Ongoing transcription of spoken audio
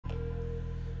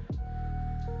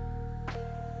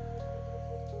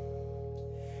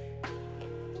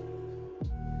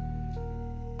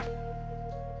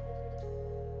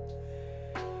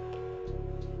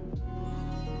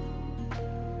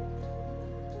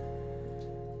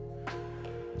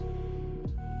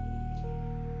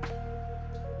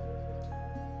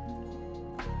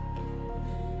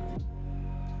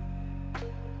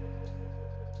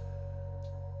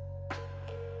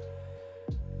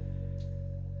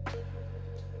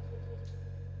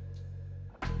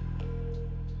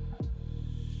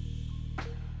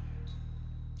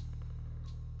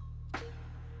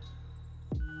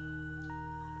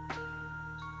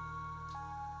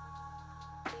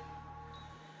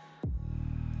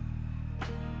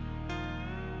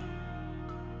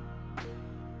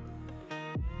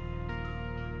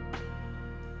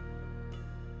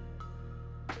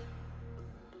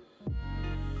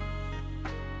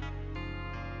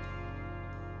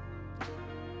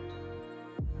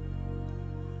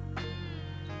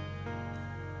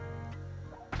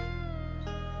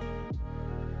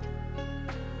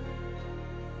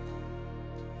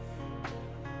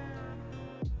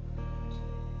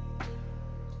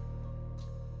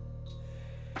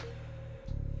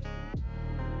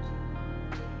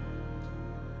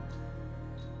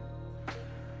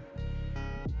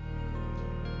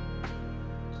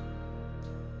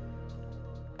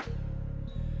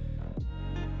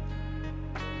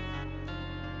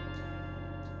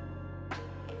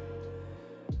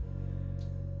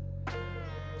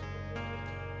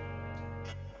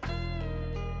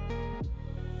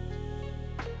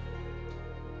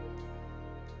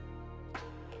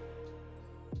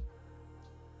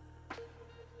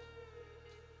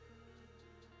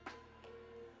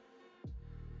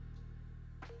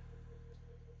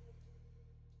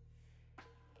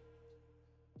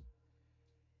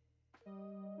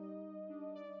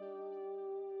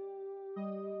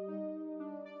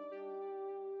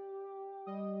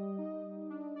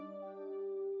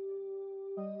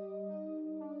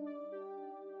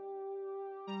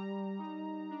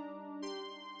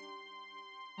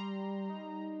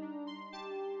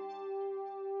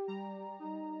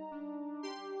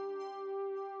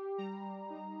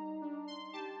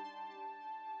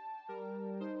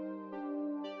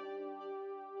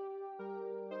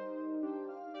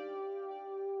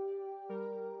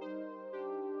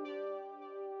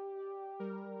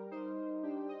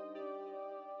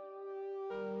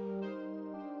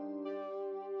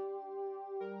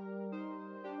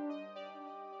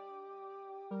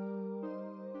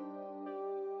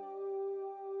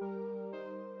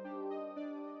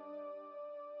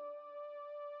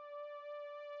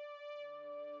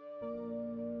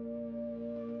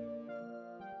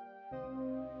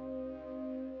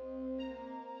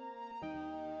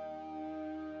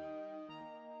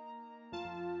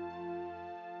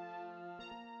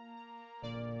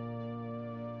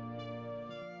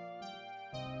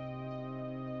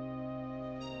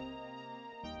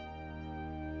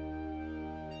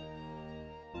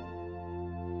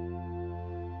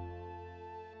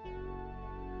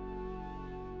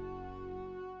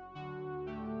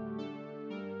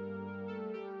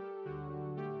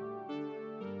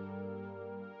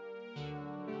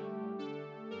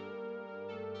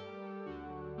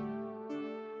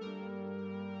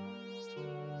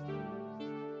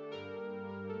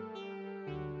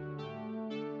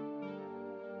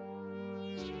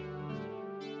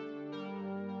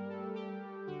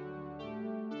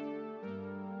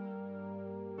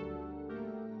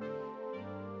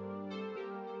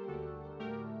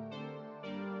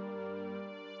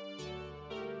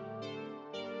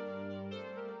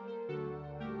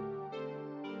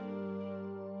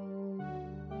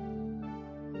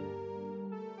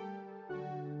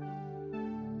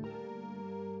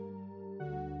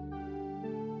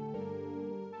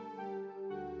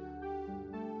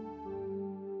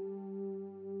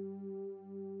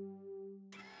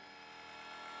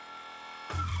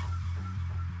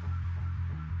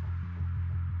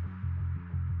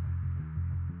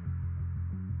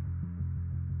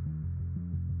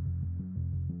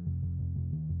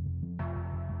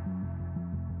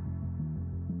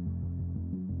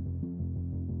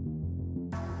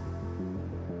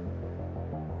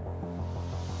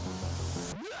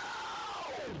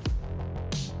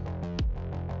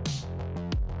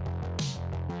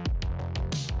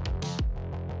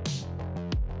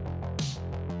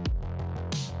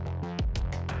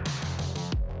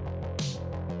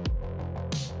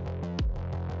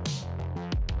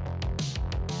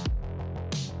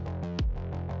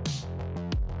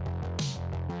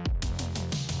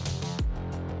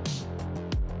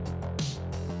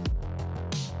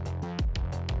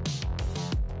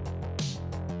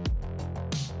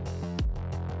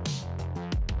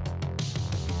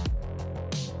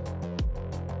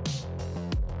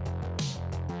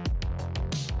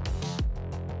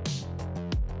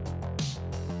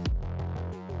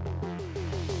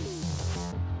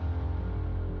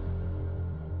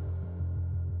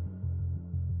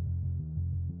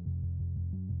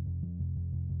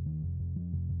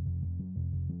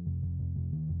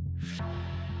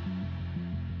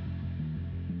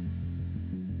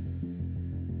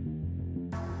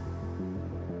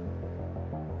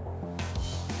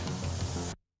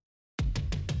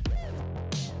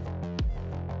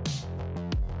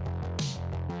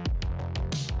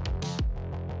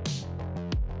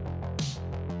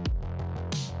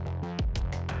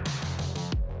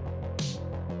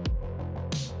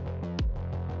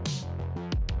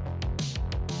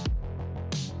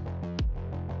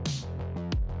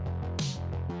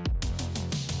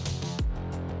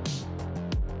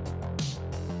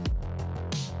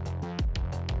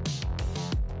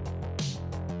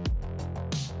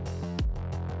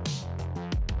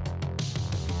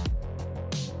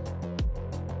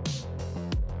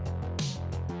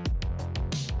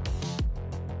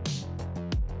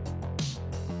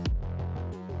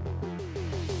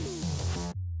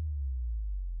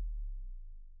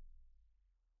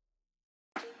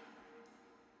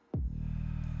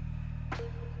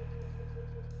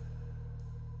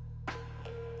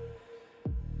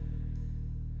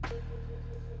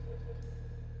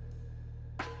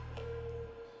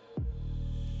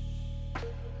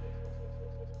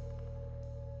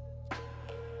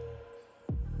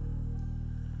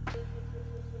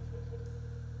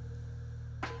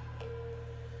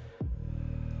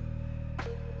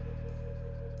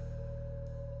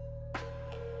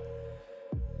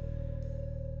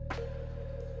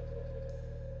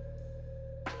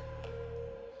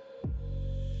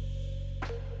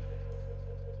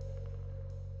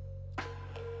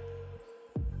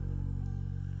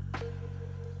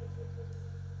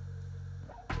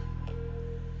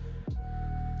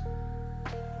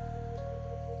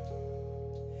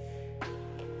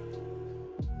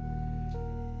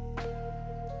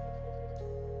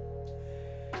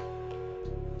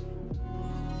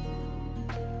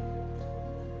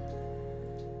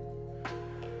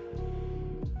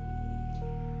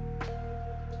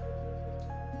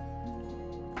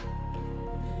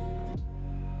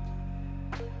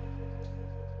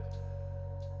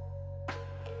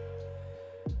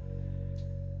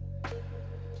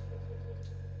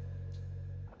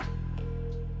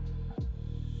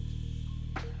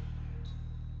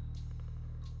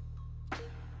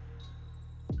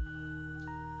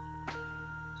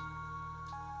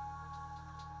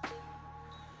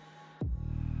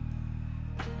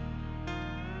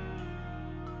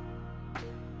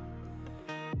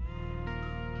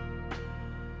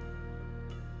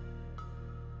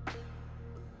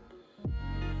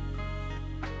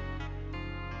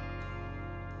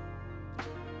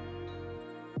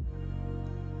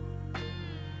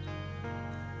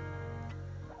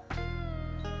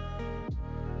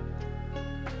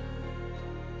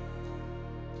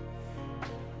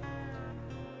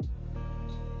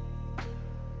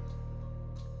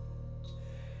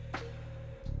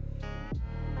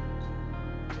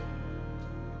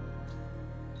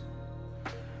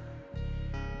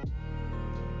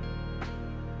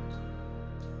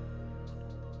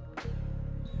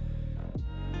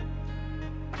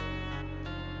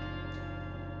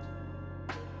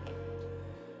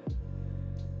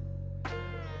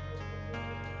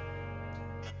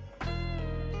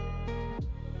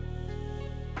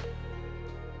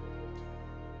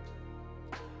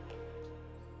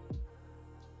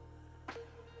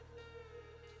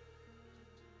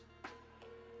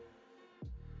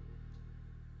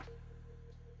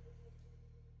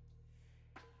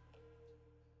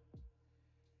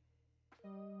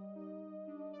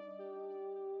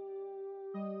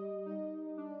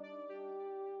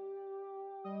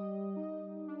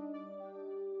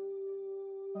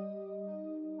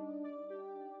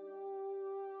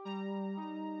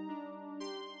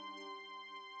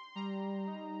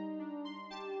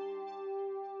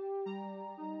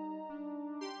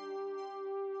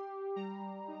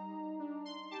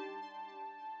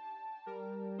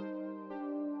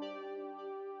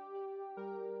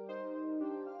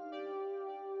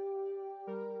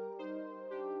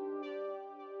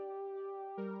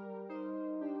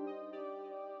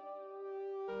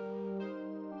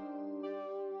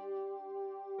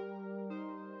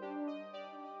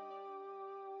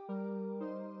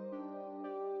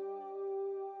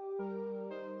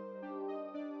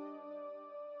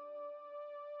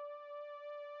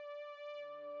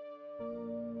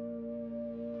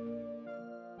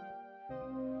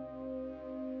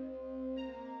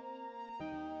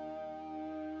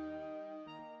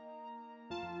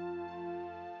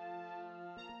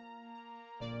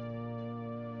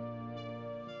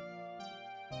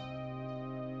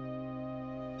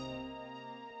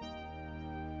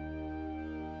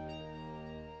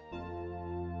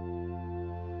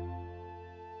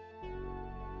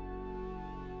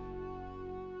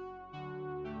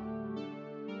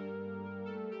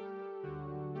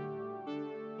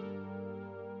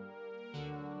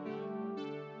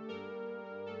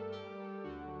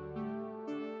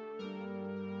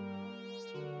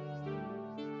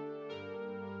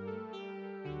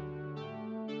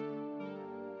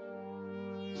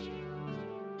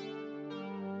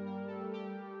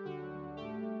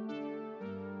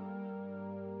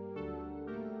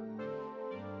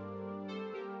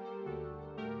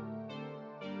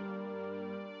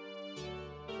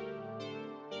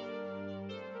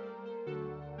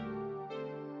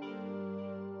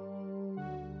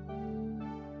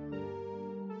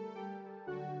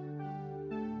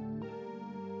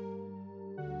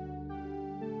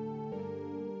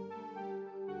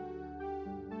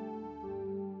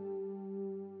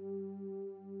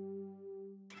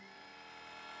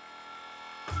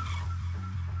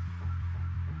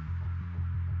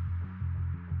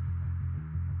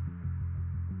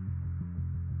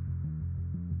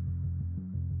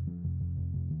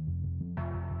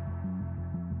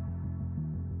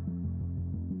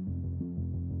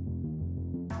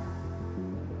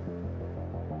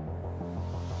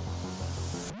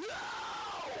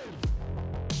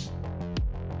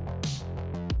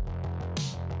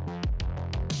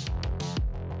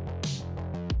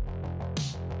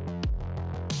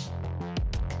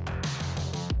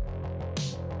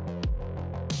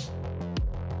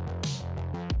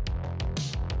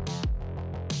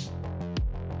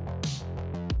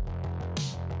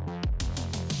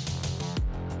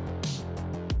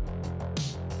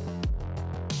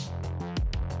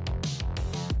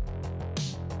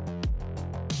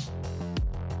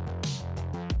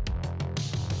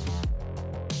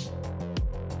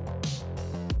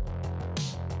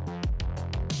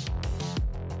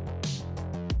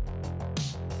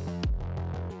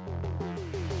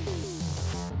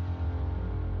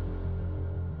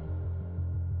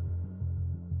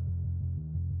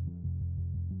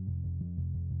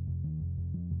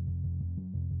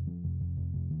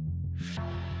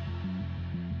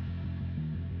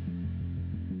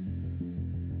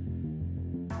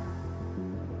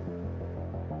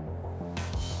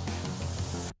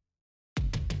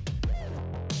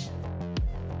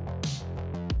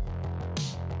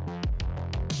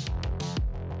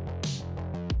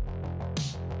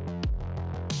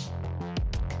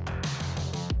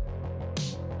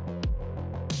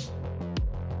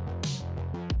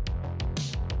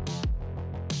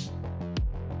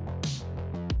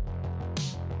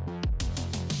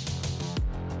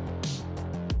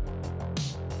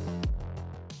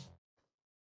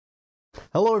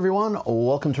Hello everyone,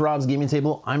 welcome to Rob's Gaming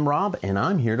Table. I'm Rob and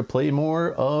I'm here to play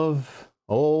more of,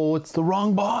 oh, it's the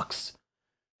wrong box.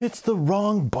 It's the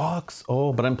wrong box.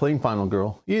 Oh, but I'm playing Final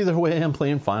Girl. Either way, I'm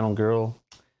playing Final Girl.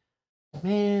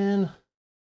 Man,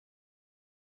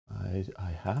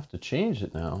 I have to change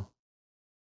it now.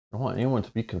 I don't want anyone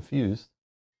to be confused.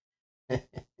 I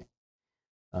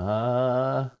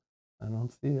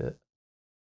don't see it.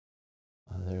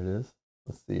 Oh, there it is.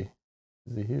 Let's see.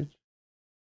 Is it huge?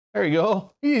 There you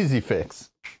go. Easy fix.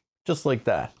 Just like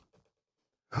that.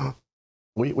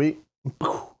 Wait.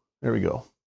 There we go.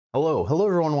 Hello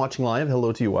everyone watching live.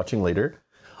 Hello to you watching later.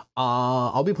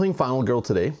 I'll be playing Final Girl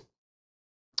today.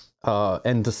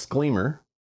 And disclaimer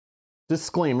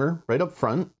right up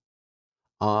front.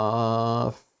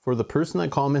 For the person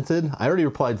that commented, I already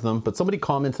replied to them, but somebody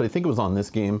commented, I think it was on this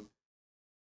game.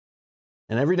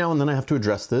 And every now and then I have to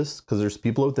address this because there's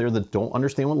people out there that don't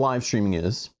understand what live streaming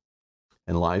is.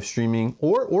 And live streaming,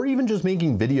 or even just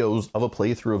making videos of a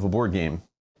playthrough of a board game.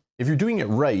 If you're doing it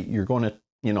right, you're going to,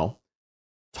 you know,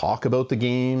 talk about the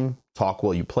game, talk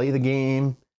while you play the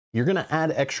game. You're going to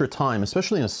add extra time,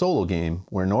 especially in a solo game,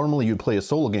 where normally you'd play a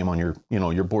solo game on your, you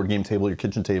know, your board game table, your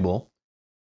kitchen table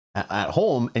at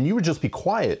home, and you would just be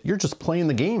quiet. You're just playing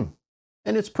the game.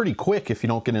 And it's pretty quick if you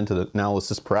don't get into the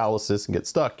analysis paralysis and get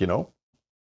stuck, you know.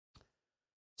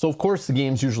 So of course the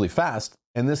game's usually fast.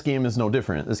 And this game is no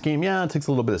different. This game, yeah, it takes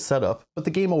a little bit of setup, but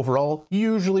the game overall,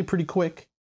 usually pretty quick.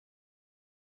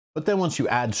 But then once you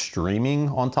add streaming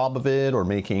on top of it or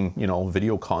making, you know,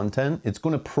 video content, it's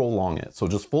going to prolong it. So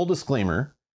just full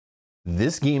disclaimer,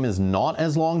 this game is not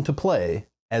as long to play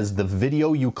as the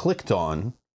video you clicked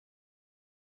on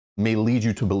may lead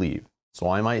you to believe. So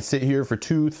I might sit here for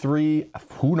 2, 3,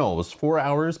 who knows, 4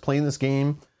 hours playing this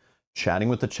game, chatting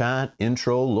with the chat,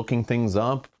 intro, looking things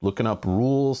up, looking up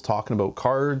rules, talking about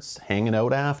cards, hanging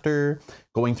out after,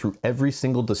 going through every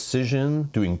single decision,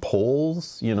 doing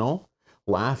polls, you know,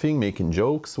 laughing, making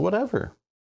jokes, whatever.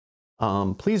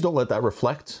 Please don't let that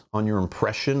reflect on your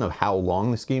impression of how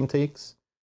long this game takes.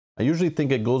 I usually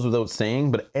think it goes without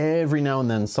saying, but every now and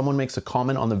then someone makes a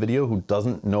comment on the video who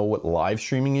doesn't know what live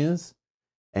streaming is,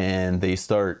 and they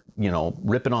start, you know,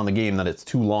 ripping on the game that it's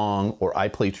too long or I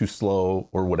play too slow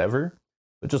or whatever.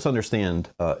 But just understand,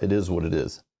 it is what it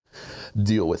is.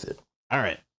 Deal with it. All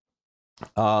right.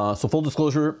 So full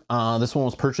disclosure, this one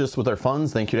was purchased with our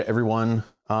funds. Thank you to everyone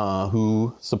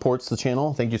who supports the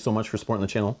channel. Thank you so much for supporting the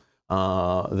channel.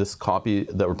 This copy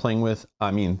that we're playing with,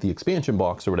 I mean, the expansion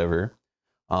box or whatever,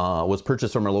 was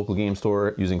purchased from our local game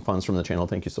store using funds from the channel.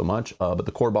 Thank you so much. But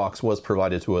the core box was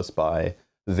provided to us by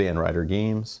Van Ryder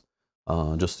Games,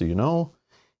 just so you know.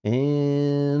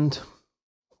 And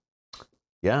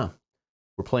yeah,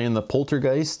 we're playing the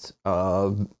Poltergeist,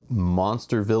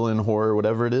 monster, villain, horror,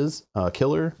 whatever it is,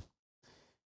 killer.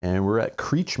 And we're at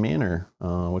Creech Manor,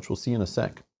 which we'll see in a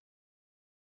sec.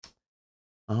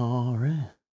 All right.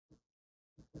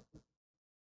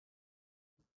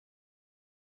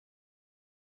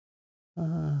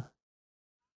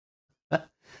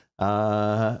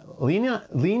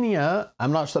 Lenia,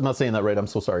 I'm not saying that right. I'm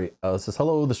so sorry. Says,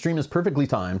 hello, the stream is perfectly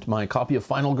timed. My copy of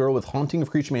Final Girl with Haunting of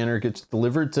Creech Manor gets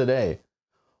delivered today.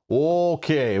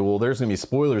 Okay, well, there's gonna be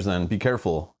spoilers then. Be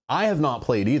careful. I have not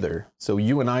played either, so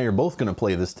you and I are both gonna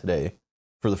play this today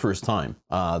for the first time.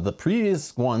 The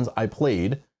previous ones I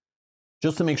played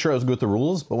just to make sure I was good with the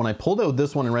rules, but when I pulled out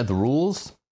this one and read the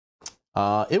rules,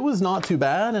 it was not too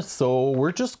bad, so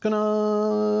we're just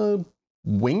gonna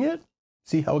wing it,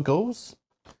 see how it goes.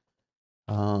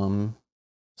 So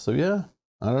yeah,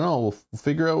 I don't know, we'll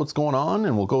figure out what's going on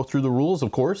and we'll go through the rules,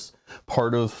 of course.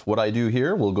 Part of what I do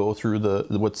here, we'll go through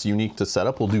what's unique to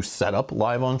setup. We'll do setup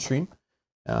live on stream,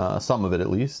 some of it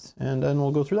at least, and then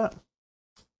we'll go through that.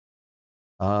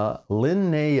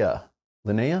 Linnea.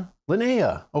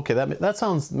 Okay,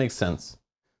 that makes sense.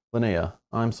 Linnea,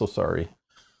 I'm so sorry.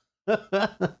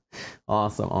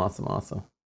 Awesome.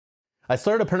 I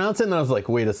started to pronounce it and I was like,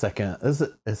 wait a second, this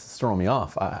is throwing me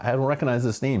off. I don't recognize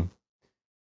this name.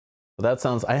 But that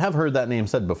sounds, I have heard that name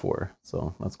said before,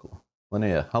 so that's cool.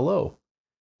 Linnea, hello.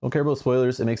 Don't care about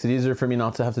spoilers. It makes it easier for me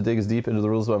not to have to dig as deep into the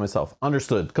rules by myself.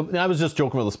 Understood. I was just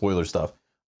joking about the spoiler stuff.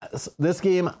 This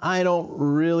game, I don't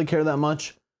really care that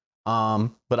much.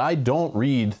 But I don't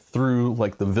read through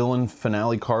like the villain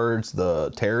finale cards,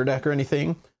 the terror deck or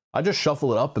anything. I just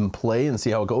shuffle it up and play and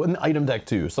see how it goes. And the item deck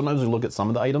too. Sometimes we look at some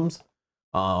of the items.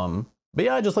 But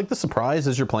yeah, I just like the surprise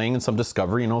as you're playing and some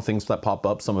discovery, you know, things that pop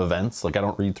up, some events. Like I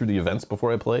don't read through the events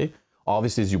before I play.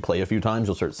 Obviously, as you play a few times,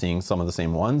 you'll start seeing some of the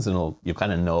same ones and you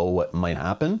kind of know what might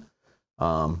happen.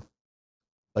 But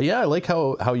yeah, I like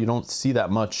how you don't see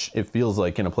that much, it feels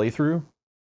like, in a playthrough.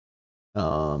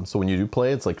 So when you do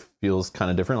play, it's like feels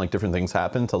kind of different, like different things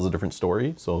happen, tells a different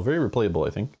story. So very replayable,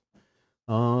 I think.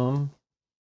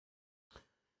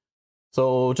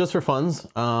 So just for funds,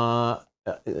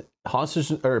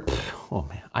 hostage, or oh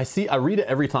man, I read it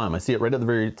every time. I see it right at the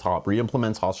very top.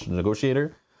 Re-implements hostage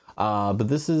negotiator. But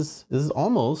this is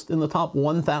almost in the top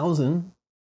 1,000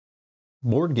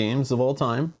 board games of all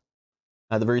time.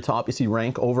 At the very top, you see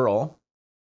rank overall.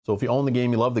 So if you own the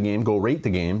game, you love the game, go rate the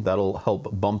game. That'll help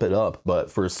bump it up.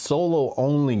 But for a solo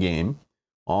only game,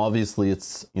 obviously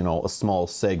it's, you know, a small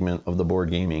segment of the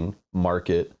board gaming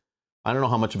market. I don't know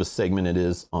how much of a segment it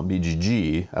is on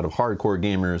BGG out of hardcore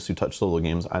gamers who touch solo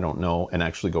games. I don't know, and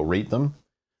actually go rate them.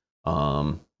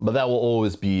 But that will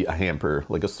always be a hamper.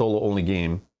 Like a solo only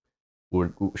game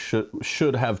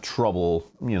should have trouble,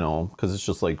 you know, because it's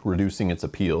just like reducing its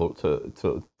appeal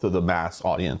to the mass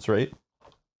audience, right?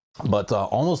 But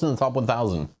almost in the top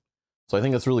 1,000. So I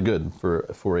think that's really good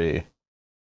for a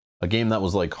game that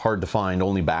was like hard to find.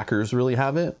 Only backers really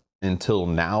have it until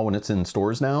now when it's in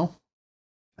stores now.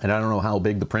 And I don't know how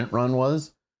big the print run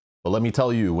was, but let me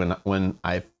tell you, when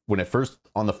it first,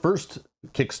 on the first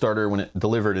Kickstarter, when it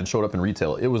delivered and showed up in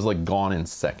retail, it was like gone in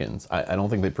seconds. I don't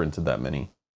think they printed that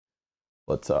many.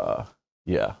 But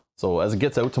yeah, so as it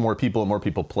gets out to more people and more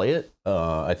people play it,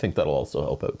 I think that'll also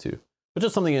help out too. But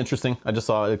just something interesting. I just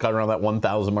saw it got around that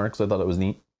 1,000 mark, so I thought it was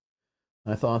neat.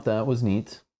 I thought that was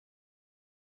neat.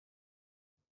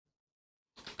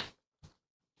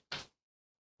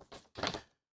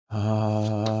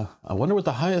 I wonder what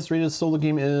the highest rated solo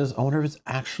game is. I wonder if it's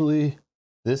actually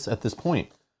this at this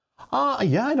point.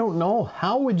 Yeah, I don't know.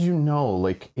 How would you know?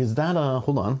 Like, is that a,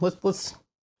 hold on, let's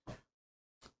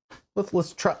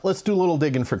let's do a little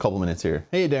digging for a couple minutes here.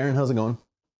 Hey Darren, how's it going?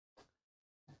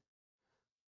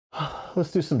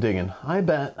 Let's do some digging. I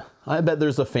bet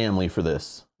there's a family for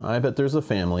this. I bet there's a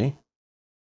family.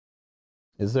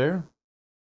 Is there?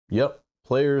 Yep.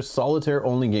 Players, solitaire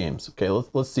only games. Okay,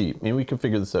 let's see. Maybe we can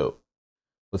figure this out.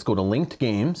 Let's go to linked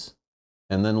games,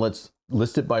 and then let's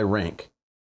list it by rank.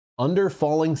 Under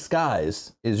Falling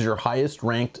Skies is your highest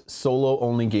ranked solo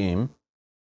only game,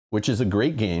 which is a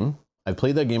great game. I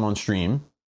played that game on stream.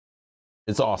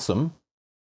 It's awesome.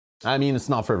 I mean, it's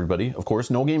not for everybody. Of course,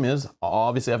 no game is.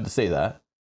 Obviously, I have to say that.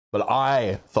 But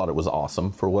I thought it was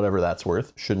awesome for whatever that's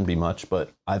worth. Shouldn't be much,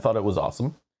 but I thought it was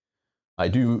awesome. I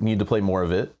do need to play more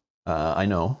of it. I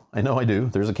know I do.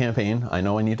 There's a campaign. I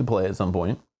know I need to play at some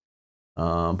point.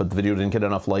 But the video didn't get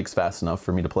enough likes fast enough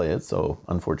for me to play it. So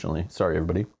unfortunately, sorry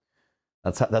everybody.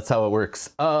 That's how it works.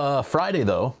 Friday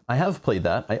though, I have played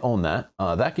that. I own that.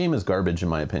 That game is garbage in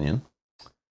my opinion.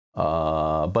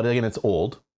 But again, it's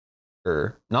old.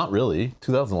 Not really.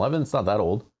 2011. It's not that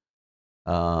old.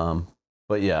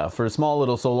 But yeah, for a small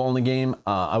little solo only game,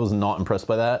 I was not impressed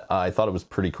by that. I thought it was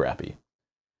pretty crappy.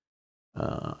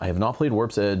 I have not played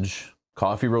Warp's Edge.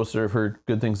 Coffee Roaster I've heard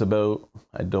good things about.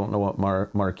 I don't know what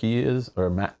Marquee is, or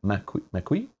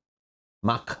Macquis?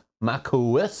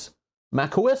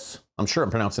 Macquis? I'm sure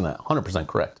I'm pronouncing that 100%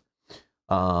 correct.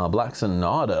 Black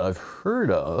Sonata I've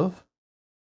heard of.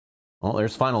 Oh,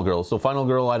 there's Final Girl. So Final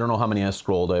Girl, I don't know how many I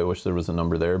scrolled. I wish there was a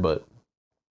number there, but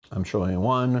I'm showing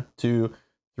 1, 2,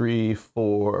 3,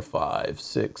 4, 5,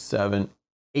 6, 7,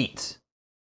 8.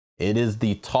 It is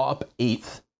the top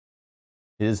 8th.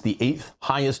 It is the 8th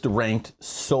highest ranked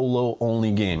solo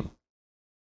only game.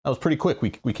 That was pretty quick.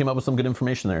 We came up with some good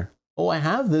information there. Oh, I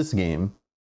have this game.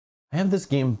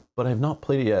 But I have not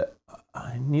played it yet.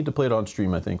 I need to play it on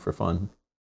stream, I think, for fun.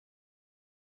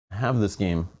 I have this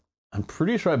game. I'm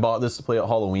pretty sure I bought this to play at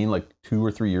Halloween like 2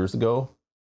 or 3 years ago.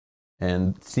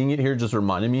 And seeing it here just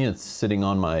reminded me it's sitting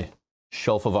on my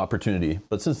shelf of opportunity.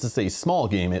 But since it's a small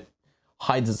game, it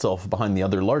hides itself behind the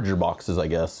other larger boxes, I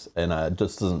guess, and it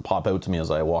just doesn't pop out to me as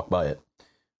I walk by it.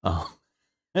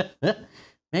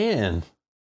 Man,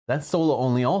 that's solo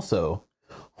only also.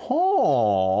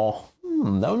 Oh,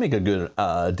 that would make a good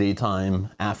daytime,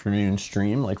 afternoon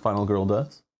stream like Final Girl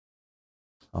does.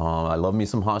 Oh, I love me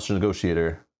some Hostage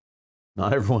Negotiator.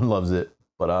 Not everyone loves it,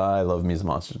 but I love me some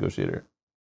Hostage Negotiator.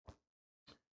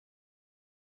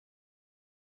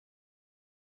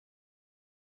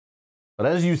 But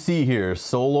as you see here,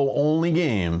 solo only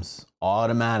games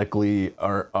automatically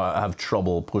have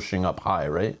trouble pushing up high,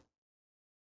 right?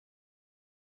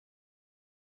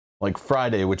 Like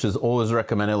Friday, which is always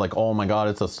recommended, like, oh my God,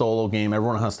 it's a solo game.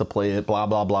 Everyone has to play it, blah,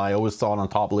 blah, blah. I always saw it on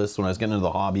top lists when I was getting into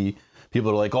the hobby.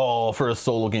 People are like, oh, for a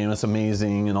solo game, it's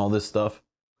amazing and all this stuff.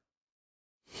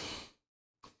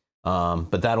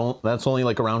 But that's only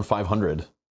like around 500.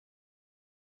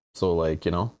 So like,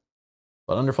 you know,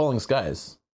 but Under Falling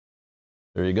Skies.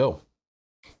 There you go.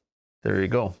 There you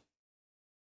go.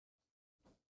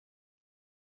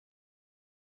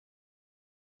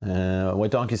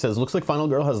 White Donkey says, looks like Final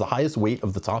Girl has the highest weight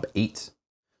of the top 8.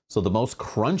 So the most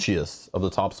crunchiest of the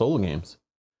top solo games.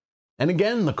 And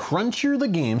again, the crunchier the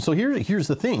game. So here's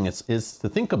the thing. Is to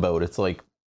think about. It's like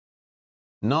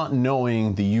not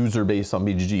knowing the user base on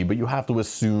BGG, but you have to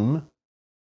assume.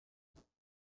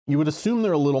 You would assume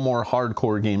they're a little more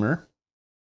hardcore gamer.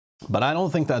 But I don't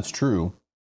think that's true.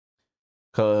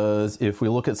 Because if we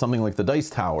look at something like the Dice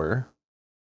Tower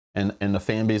and the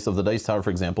fan base of the Dice Tower, for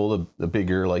example, the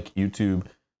bigger like YouTube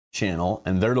channel,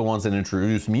 and they're the ones that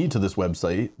introduced me to this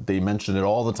website. They mention it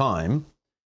all the time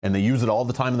and they use it all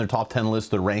the time in their top 10 lists,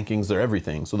 their rankings, their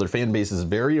everything. So their fan base is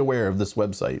very aware of this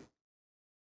website.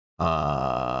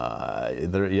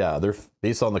 They're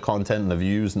based on the content and the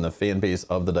views and the fan base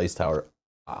of the Dice Tower.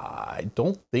 I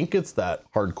don't think it's that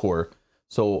hardcore.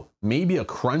 So maybe a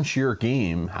crunchier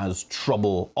game has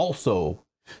trouble also.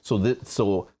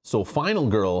 So Final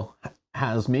Girl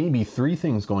has maybe 3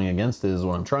 things going against it is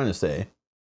what I'm trying to say.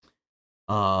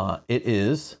 It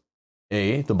is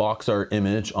the box art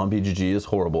image on BGG is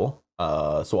horrible.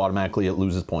 So automatically it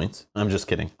loses points. I'm just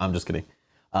kidding.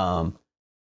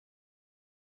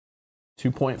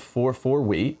 2.44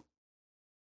 weight.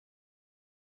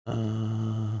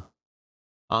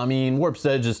 I mean, Warp's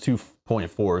Edge is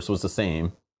 2.4, so it's the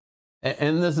same.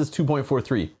 And this is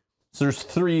 2.43. So there's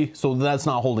 3, so that's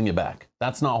not holding it back.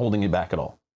 That's not holding it back at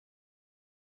all.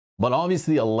 But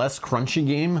obviously a less crunchy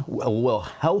game will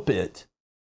help it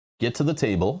get to the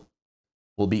table,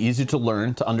 will be easier to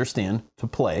learn, to understand, to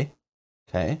play,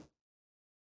 okay?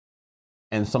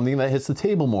 And something that hits the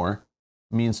table more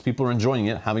means people are enjoying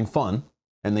it, having fun,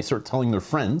 and they start telling their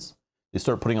friends. they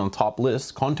start putting on top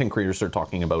lists, content creators start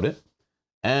talking about it,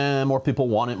 and more people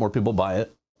want it, more people buy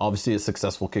it. Obviously, a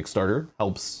successful Kickstarter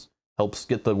helps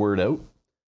get the word out.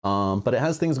 But it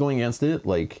has things going against it,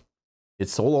 like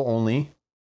it's solo only,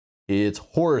 it's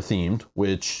horror themed,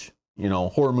 which, you know,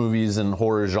 horror movies and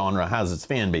horror genre has its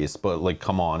fan base, but like,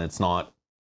 come on, it's not,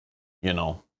 you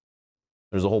know,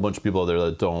 there's a whole bunch of people out there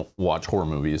that don't watch horror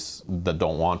movies, that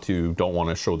don't want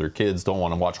to show their kids, don't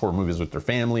want to watch horror movies with their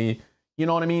family. You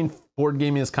know what I mean? Board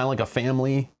gaming is kind of like a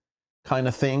family kind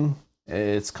of thing.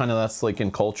 It's kind of, that's like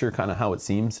in culture, kind of how it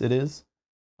seems it is.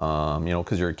 You know,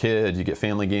 because you're a kid, you get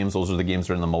family games. Those are the games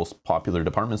that are in the most popular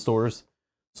department stores.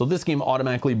 So this game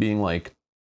automatically being like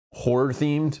horror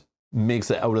themed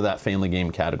makes it out of that family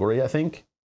game category, I think.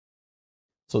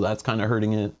 So that's kind of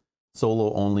hurting it.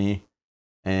 Solo only.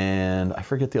 And I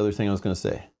forget the other thing I was going to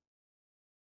say.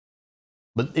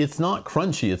 But it's not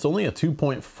crunchy. It's only a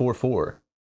 2.44.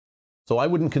 So I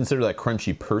wouldn't consider that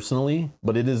crunchy personally,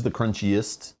 but it is the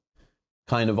crunchiest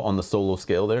kind of on the solo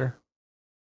scale there.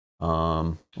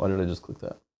 Why did I just click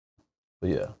that? But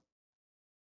yeah.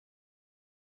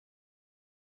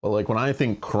 But like when I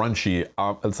think crunchy,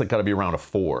 it's like got to be around a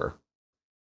 4.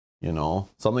 You know,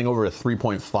 something over a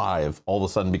 3.5 all of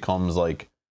a sudden becomes like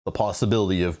the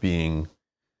possibility of being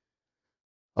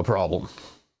a problem.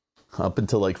 Up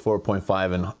until like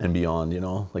 4.5 and beyond, you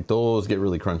know, like those get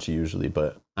really crunchy usually.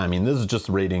 But I mean, this is just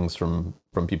ratings from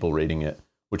people rating it,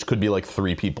 which could be like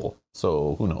 3 people.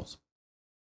 So who knows?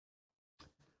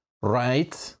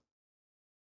 Right.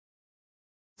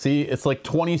 See, it's like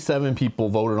 27 people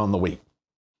voted on the weight.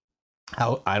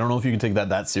 How, I don't know if you can take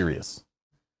that serious.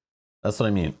 That's what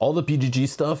I mean. All the BGG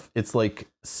stuff, it's like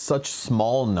such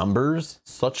small numbers,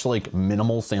 such like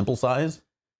minimal sample size,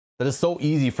 that it's so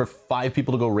easy for 5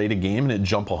 people to go rate a game and it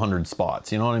jump 100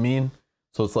 spots. You know what I mean?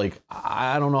 So it's like,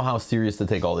 I don't know how serious to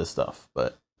take all this stuff,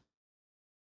 but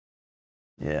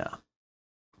yeah.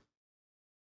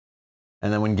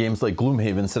 And then when games like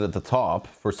Gloomhaven sit at the top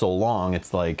for so long,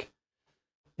 it's like,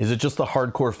 is it just the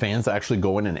hardcore fans that actually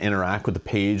go in and interact with the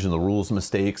page and the rules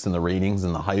mistakes and the ratings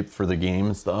and the hype for the game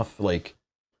and stuff, like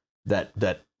that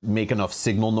make enough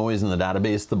signal noise in the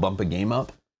database to bump a game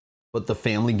up? But the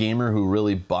family gamer who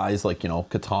really buys, like, you know,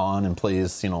 Catan and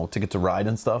plays, you know, Ticket to Ride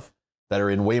and stuff, that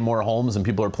are in way more homes and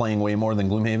people are playing way more than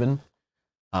Gloomhaven,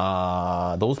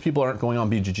 those people aren't going on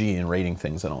BGG and rating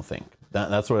things, I don't think.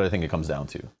 That's what I think it comes down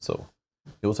to. So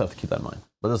you also have to keep that in mind.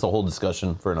 But that's a whole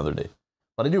discussion for another day.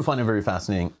 But I do find it very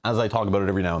fascinating. As I talk about it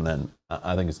every now and then,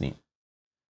 I think it's neat.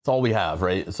 It's all we have,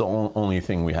 right? It's the only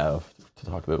thing we have to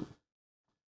talk about.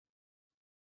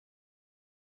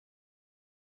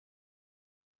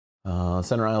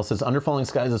 Center Isle says, Under Falling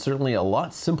Skies is certainly a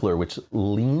lot simpler, which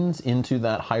leans into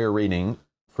that higher rating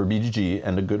for BGG,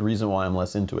 and a good reason why I'm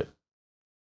less into it.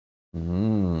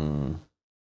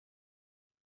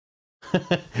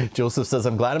 Joseph says,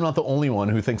 I'm glad I'm not the only one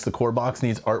who thinks the core box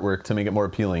needs artwork to make it more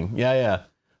appealing. Yeah.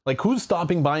 Like, who's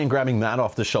stopping by and grabbing that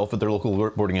off the shelf at their local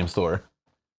board game store?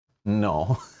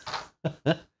 No.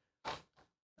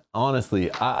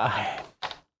 Honestly,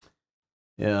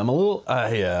 yeah, I'm a little,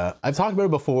 yeah, I've talked about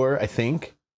it before, I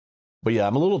think. But yeah,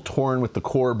 I'm a little torn with the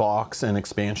core box and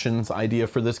expansions idea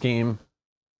for this game.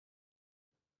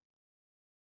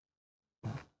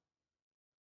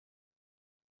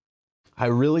 I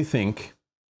really think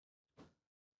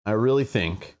the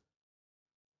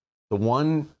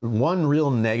one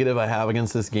real negative I have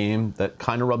against this game that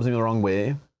kind of rubs me the wrong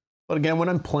way, but again, when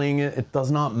I'm playing it, it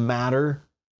does not matter.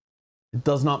 It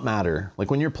does not matter. Like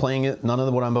when you're playing it, none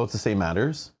of what I'm about to say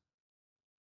matters.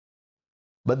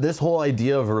 But this whole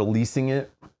idea of releasing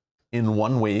it in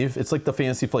one wave, it's like the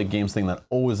Fantasy Flight Games thing that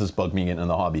always has bugged me in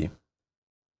the hobby.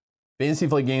 Fantasy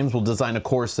Flight Games will design a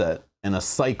core set and a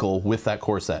cycle with that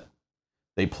core set.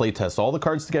 They play test all the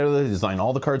cards together, they design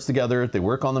all the cards together, they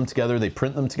work on them together, they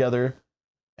print them together,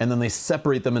 and then they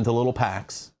separate them into little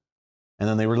packs. And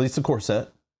then they release the core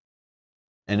set.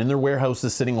 And in their warehouse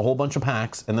is sitting a whole bunch of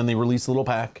packs, and then they release a little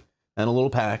pack, and a little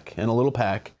pack, and a little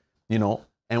pack, you know.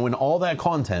 And when all that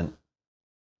content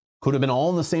could have been all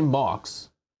in the same box,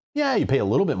 yeah, you pay a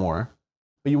little bit more,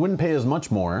 but you wouldn't pay as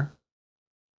much more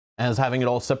as having it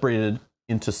all separated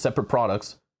into separate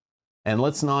products. And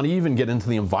let's not even get into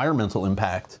the environmental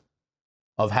impact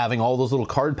of having all those little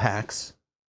card packs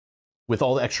with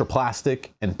all the extra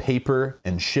plastic and paper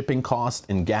and shipping cost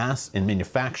and gas and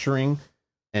manufacturing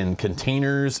and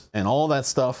containers and all that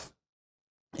stuff.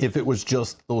 If it was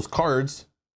just those cards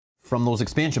from those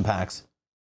expansion packs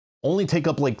only take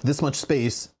up like this much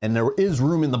space, and there is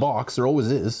room in the box, there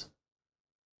always is.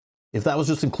 If that was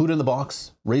just included in the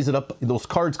box, raise it up, those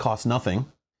cards cost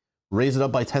nothing. Raise it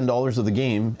up by $10 of the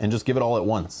game and just give it all at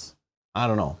once. I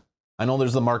don't know. I know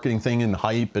there's the marketing thing and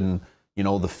hype and, you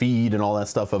know, the feed and all that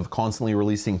stuff of constantly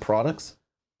releasing products.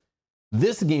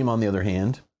 This game, on the other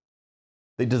hand,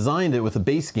 they designed it with a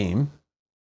base game,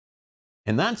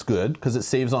 and that's good because it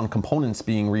saves on components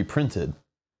being reprinted.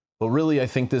 But really, I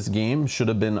think this game should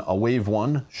have been a wave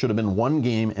one, should have been one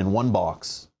game in one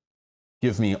box.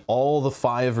 Give me all the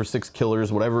 5 or 6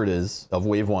 killers, whatever it is, of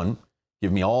wave one.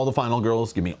 Give me all the final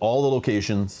girls, give me all the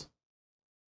locations.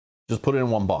 Just put it in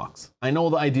one box. I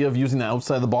know the idea of using the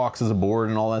outside of the box as a board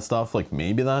and all that stuff, like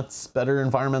maybe that's better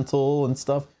environmental and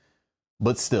stuff,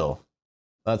 but still,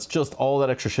 that's just all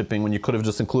that extra shipping when you could have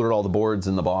just included all the boards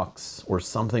in the box or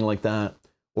something like that.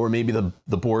 Or maybe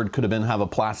the board could have have a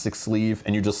plastic sleeve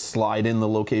and you just slide in the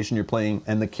location you're playing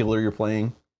and the killer you're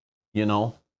playing, you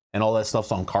know, and all that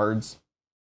stuff's on cards.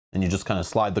 And you just kind of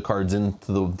slide the cards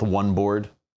into the one board,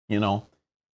 you know.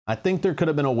 I think there could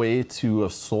have been a way to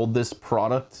have sold this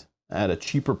product at a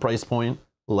cheaper price point,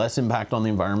 less impact on the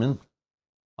environment.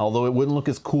 Although it wouldn't look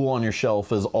as cool on your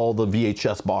shelf as all the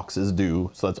VHS boxes do.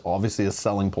 So that's obviously a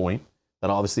selling point. That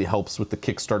obviously helps with the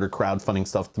Kickstarter crowdfunding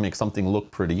stuff to make something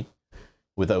look pretty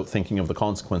without thinking of the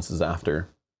consequences after.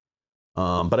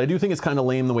 But I do think it's kind of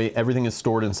lame the way everything is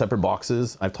stored in separate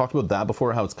boxes. I've talked about that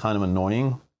before, how it's kind of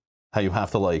annoying. How you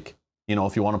have to, like, you know,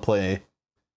 if you want to play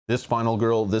this final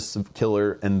girl, this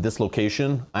killer, and this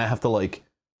location, I have to, like,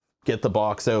 get the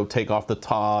box out, take off the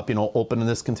top, you know, open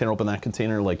this container, open that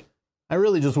container. Like, I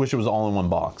really just wish it was all in one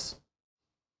box.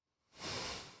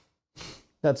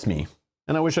 That's me.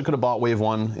 And I wish I could have bought wave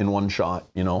one in one shot,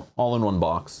 you know, all in one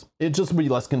box. It just would be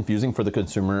less confusing for the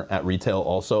consumer at retail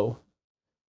also.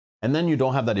 And then you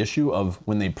don't have that issue of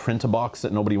when they print a box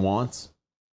that nobody wants,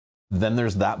 then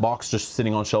there's that box just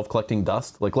sitting on shelf collecting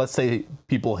dust. Like, let's say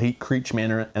people hate Creech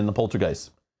Manor and the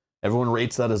Poltergeist. Everyone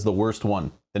rates that as the worst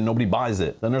one. Then nobody buys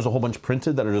it. Then there's a whole bunch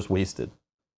printed that are just wasted,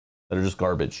 that are just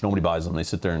garbage. Nobody buys them. They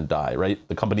sit there and die, right?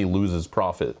 The company loses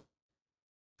profit.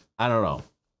 I don't know.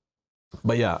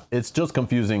 But yeah, it's just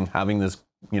confusing having this,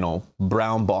 you know,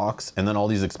 brown box and then all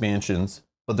these expansions,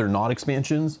 but they're not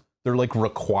expansions. They're like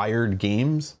required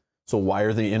games. So why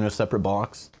are they in a separate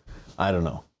box? I don't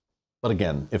know. But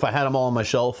again, if I had them all on my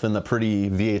shelf in the pretty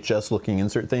VHS looking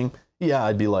insert thing, yeah,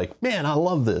 I'd be like, man, I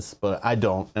love this, but I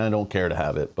don't, and I don't care to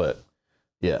have it. But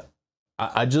yeah,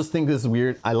 I just think this is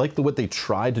weird. I like what they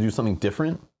tried to do something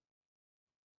different.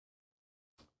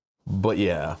 But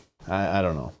yeah, I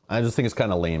don't know. I just think it's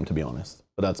kind of lame, to be honest.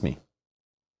 But that's me.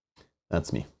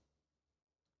 That's me.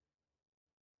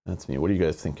 That's me. What are you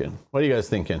guys thinking? What are you guys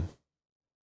thinking?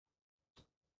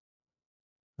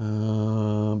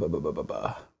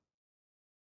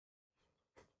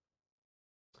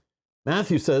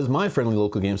 Matthew says, my friendly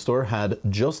local game store had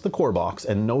just the core box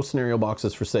and no scenario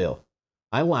boxes for sale.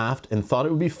 I laughed and thought it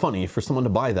would be funny for someone to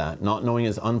buy that, not knowing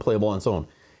it's unplayable on its own.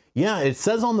 Yeah, it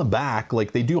says on the back,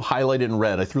 like they do highlight it in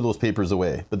red. I threw those papers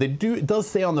away, but it does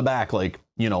say on the back, like,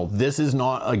 you know, this is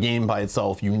not a game by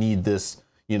itself. You need this,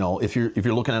 you know, if you're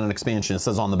looking at an expansion, it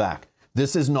says on the back,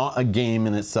 this is not a game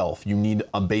in itself. You need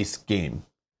a base game.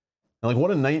 And like,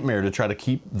 what a nightmare to try to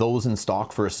keep those in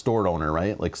stock for a store owner,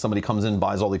 right? Like somebody comes in,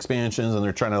 buys all the expansions, and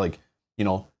they're trying to, like, you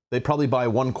know, they probably buy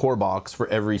one core box for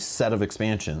every set of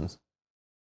expansions.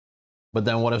 But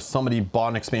then what if somebody bought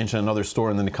an expansion in another store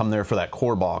and then they come there for that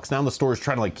core box? Now the store is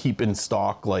trying to, like, keep in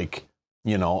stock, like,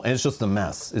 you know, and it's just a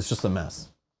mess. It's just a mess.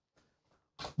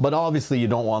 But obviously you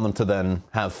don't want them to then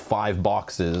have 5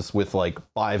 boxes with like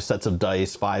 5 sets of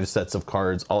dice, 5 sets of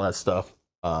cards, all that stuff,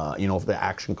 you know, the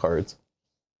action cards.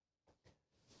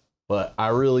 But I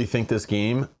really think this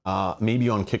game, maybe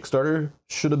on Kickstarter,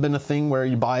 should have been a thing where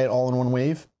you buy it all in one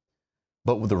wave.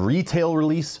 But with the retail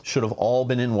release, should have all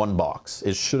been in one box.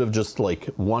 It should have just like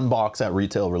one box at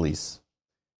retail release.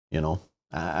 You know,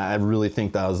 I really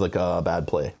think that was like a bad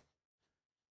play.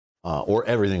 Or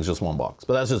everything's just one box.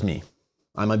 But that's just me.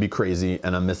 I might be crazy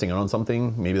and I'm missing out on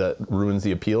something. Maybe that ruins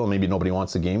the appeal and maybe nobody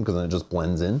wants the game because then it just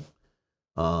blends in.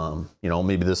 You know,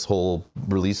 maybe this whole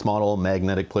release model,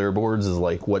 magnetic player boards, is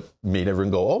like what made everyone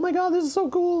go, oh my God, this is so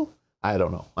cool. I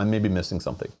don't know. I may be missing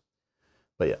something.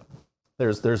 But yeah,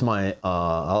 there's my,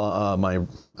 my,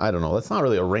 I don't know. That's not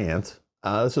really a rant.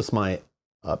 That's just my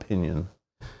opinion.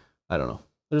 I don't know.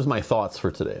 There's my thoughts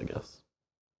for today, I guess.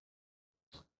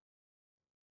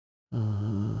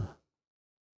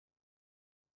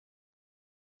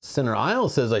 Center Isle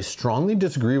says, I strongly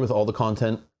disagree with all the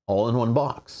content all in one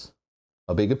box.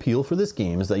 A big appeal for this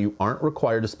game is that you aren't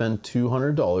required to spend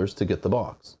 $200 to get the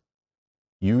box.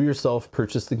 You yourself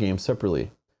purchase the game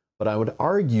separately, but I would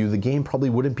argue the game probably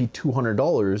wouldn't be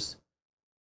 $200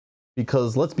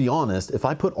 because let's be honest, if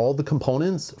I put all the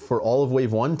components for all of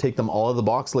Wave 1, take them all out of the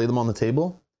box, lay them on the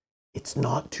table, It's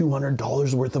not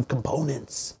 $200 worth of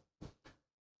components.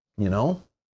 You know?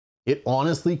 It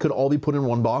honestly could all be put in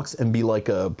one box and be like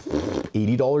a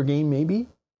 $80 game, maybe?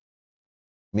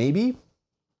 Maybe?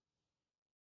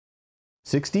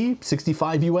 60,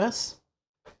 65 US?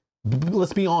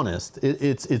 Let's be honest.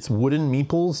 It's wooden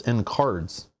meeples and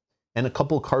cards and a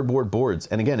couple cardboard boards.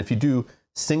 And again, if you do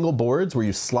single boards where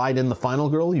you slide in the final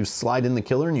girl, you slide in the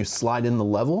killer, and you slide in the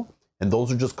level, and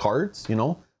those are just cards, you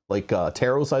know, like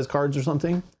tarot size cards or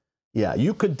something. Yeah,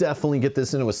 you could definitely get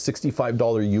this into a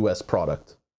 $65 US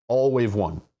product. All wave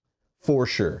one, for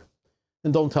sure.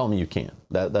 And don't tell me you can't.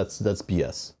 That's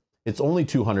BS. It's only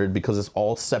 $200 because it's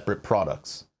all separate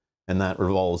products. And that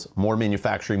involves more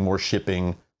manufacturing, more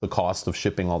shipping, the cost of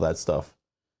shipping, all that stuff.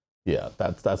 Yeah,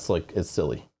 that's like, it's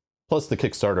silly. Plus the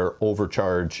Kickstarter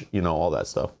overcharge, you know, all that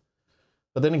stuff.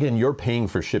 But then again, you're paying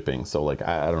for shipping. So like,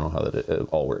 I don't know how that it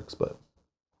all works, but.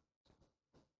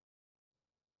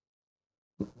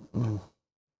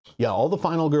 Yeah, all the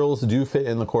final girls do fit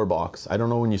in the core box. I don't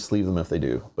know when you sleeve them if they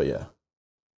do, but yeah.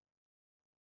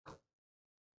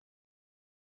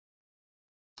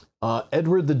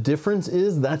 Edward, the difference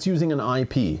is that's using an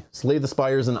IP. Slay the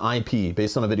Spire is an IP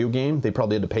based on a video game. They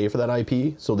probably had to pay for that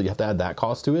IP, so that you have to add that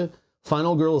cost to it.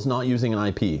 Final Girl is not using an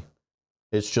IP.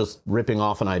 It's just ripping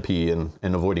off an IP and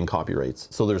avoiding copyrights.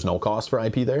 So there's no cost for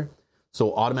IP there.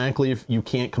 So automatically, if you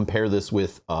can't compare this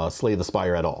with Slay the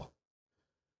Spire at all.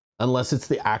 Unless it's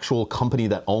the actual company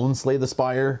that owns Slay the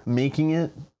Spire making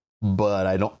it, but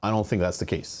I don't think that's the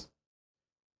case.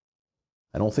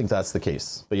 I don't think that's the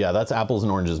case. But yeah, that's apples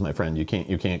and oranges, my friend. You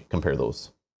can't compare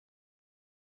those.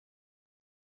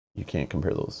 You can't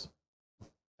compare those.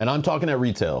 And I'm talking at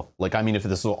retail. Like, I mean, if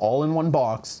this was all in one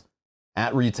box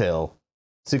at retail,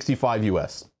 65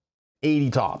 US, 80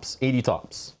 tops, 80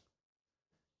 tops,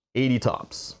 80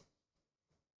 tops.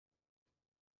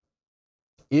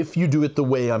 If you do it the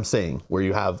way I'm saying, where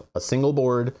you have a single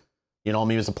board, you know,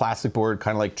 maybe it's a plastic board,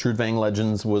 kind of like Trudvang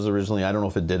Legends was originally. I don't know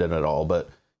if it did it at all, but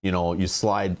you know, you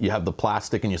have the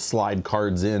plastic and you slide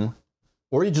cards in,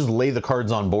 or you just lay the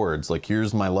cards on boards. Like,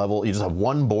 here's my level. You just have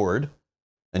one board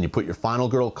and you put your final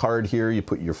girl card here. You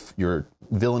put your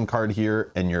villain card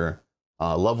here and your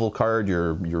level card,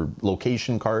 your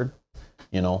location card.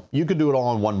 You know, you could do it all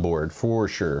on one board for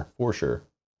sure, for sure.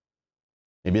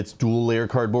 Maybe it's dual layer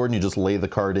cardboard and you just lay the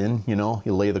card in, you know,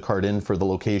 you lay the card in for the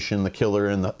location, the killer,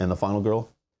 and the final girl.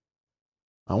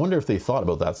 I wonder if they thought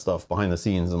about that stuff behind the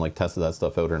scenes and like tested that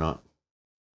stuff out or not.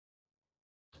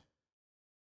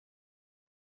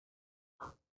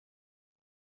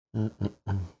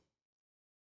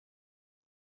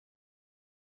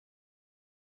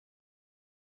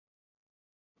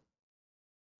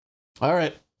 All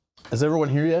right. Is everyone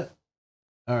here yet?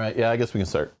 All right. Yeah, I guess we can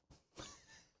start.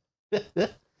 All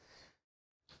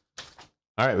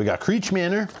right, we got Creech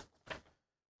Manor.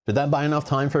 Did that buy enough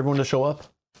time for everyone to show up?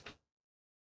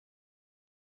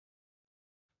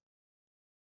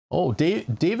 Oh,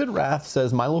 David Rath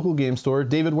says, my local game store.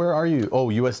 David, where are you? Oh,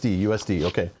 USD,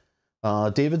 okay.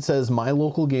 David says, my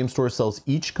local game store sells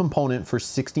each component for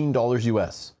 $16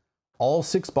 US. All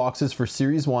 6 boxes for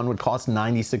Series 1 would cost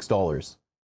 $96.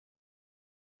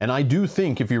 And I do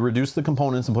think if you reduce the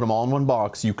components and put them all in one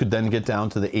box, you could then get down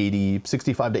to the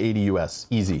 65 to 80 US,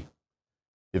 easy.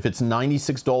 If it's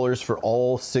 $96 for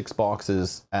all 6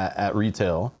 boxes at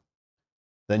retail,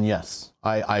 then yes,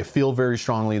 I feel very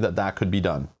strongly that that could be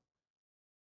done.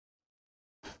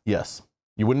 Yes,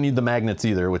 you wouldn't need the magnets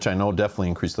either, which I know definitely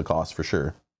increased the cost for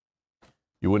sure.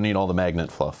 You wouldn't need all the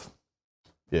magnet fluff.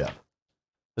 Yeah,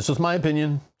 it's just my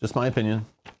opinion, just my opinion.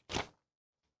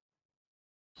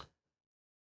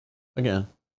 Again,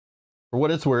 for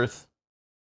what it's worth,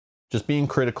 just being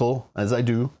critical, as I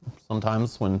do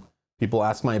sometimes when people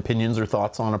ask my opinions or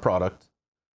thoughts on a product.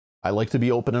 I like to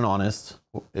be open and honest.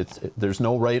 There's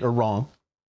no right or wrong.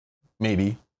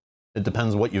 Maybe. It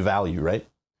depends what you value, right?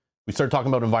 We start talking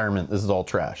about environment, this is all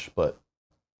trash, but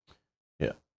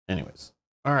yeah. Anyways.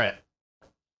 All right.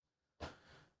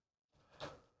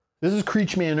 This is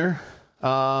Creech Manor.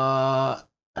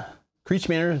 Creech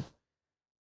Manor.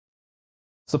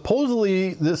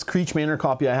 Supposedly, this Creech Manor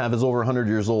copy I have is over 100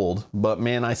 years old, but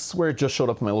man, I swear it just showed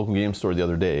up in my local game store the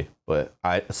other day. But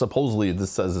supposedly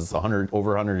this says it's over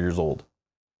 100 years old.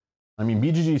 I mean,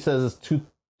 BGG says it's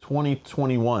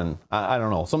 2021. I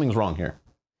don't know. Something's wrong here.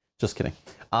 Just kidding.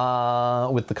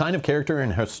 With the kind of character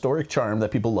and historic charm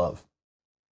that people love.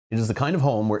 It is the kind of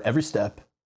home where every step,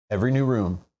 every new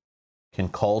room can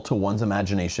call to one's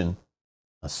imagination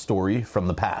a story from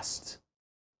the past.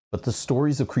 But the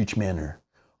stories of Creech Manor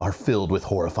are filled with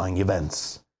horrifying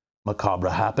events, macabre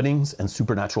happenings, and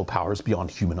supernatural powers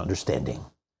beyond human understanding.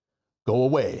 Go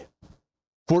away,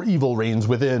 For evil reigns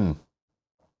within.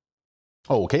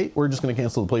 Oh, okay, we're just going to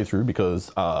cancel the playthrough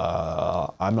because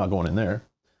I'm not going in there.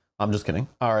 I'm just kidding.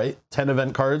 All right, 10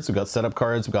 event cards. We've got setup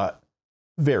cards. We've got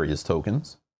various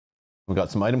tokens. We've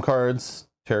got some item cards,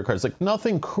 tarot cards, like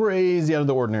nothing crazy out of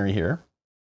the ordinary here.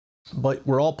 But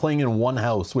we're all playing in one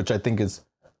house, which I think is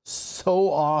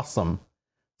so awesome.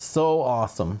 So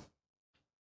awesome.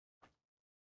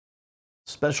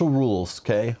 Special rules,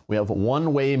 okay? We have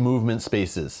one-way movement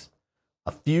spaces.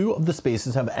 A few of the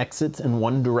spaces have exits in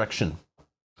one direction.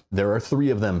 There are 3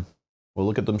 of them. We'll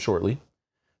look at them shortly.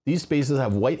 These spaces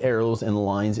have white arrows and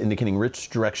lines indicating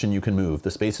which direction you can move. The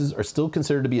spaces are still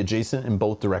considered to be adjacent in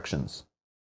both directions.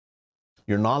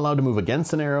 You're not allowed to move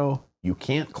against an arrow. You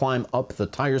can't climb up the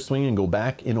tire swing and go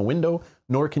back in a window,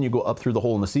 nor can you go up through the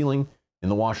hole in the ceiling in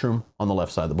the washroom on the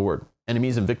left side of the board.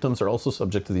 Enemies and victims are also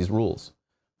subject to these rules.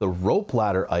 The rope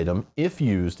ladder item, if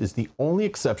used, is the only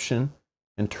exception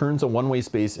and turns a one-way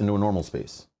space into a normal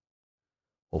space.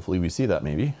 Hopefully we see that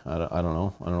maybe. I don't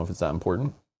know. I don't know if it's that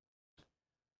important.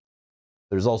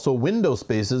 There's also window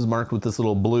spaces marked with this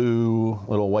little blue,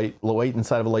 little white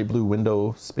inside of a light blue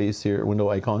window space here, window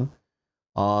icon.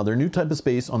 They're a new type of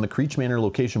space on the Creech Manor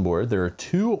location board. There are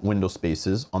 2 window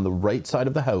spaces on the right side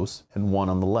of the house and 1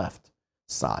 on the left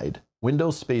side.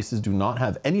 Window spaces do not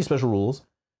have any special rules,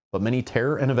 but many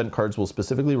terror and event cards will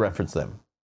specifically reference them.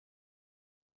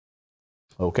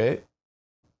 Okay.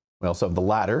 We also have the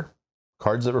ladder.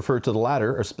 Cards that refer to the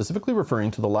ladder are specifically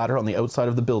referring to the ladder on the outside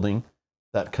of the building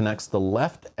that connects the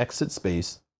left exit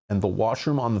space and the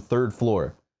washroom on the 3rd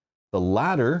floor. The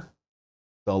ladder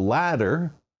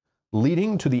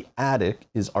leading to the attic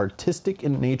is artistic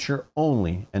in nature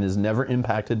only and is never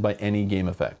impacted by any game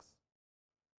effects.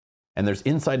 And there's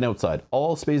inside and outside.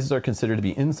 All spaces are considered to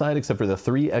be inside except for the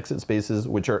 3 exit spaces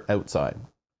which are outside.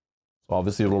 So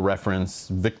obviously it'll reference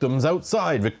victims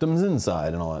outside, victims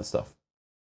inside, and all that stuff.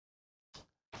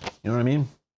 You know what I mean?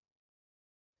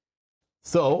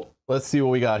 So let's see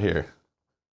what we got here.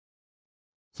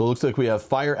 So it looks like we have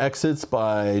fire exits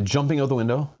by jumping out the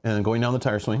window and going down the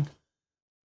tire swing.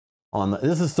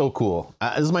 This is so cool.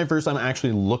 This is my first time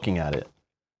actually looking at it.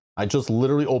 I just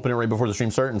literally opened it right before the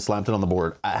stream started and slapped it on the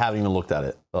board. I haven't even looked at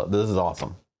it. This is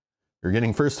awesome. You're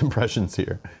getting first impressions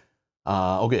here.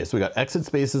 Okay, so we got exit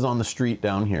spaces on the street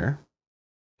down here.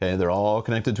 Okay, they're all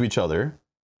connected to each other.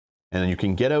 And you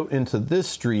can get out into this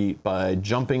street by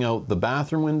jumping out the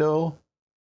bathroom window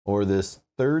or this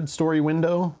 3rd story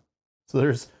window. So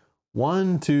there's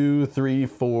 1, 2, 3,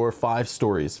 4, 5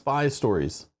 stories. 5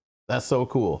 stories. That's so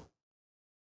cool.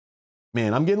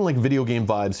 Man, I'm getting like video game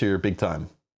vibes here, big time.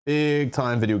 Big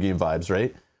time video game vibes,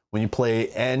 right? When you play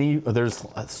there's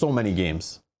so many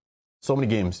games. So many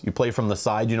games. You play from the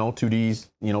side,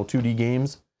 2D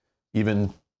games,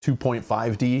 even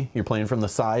 2.5D, you're playing from the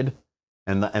side,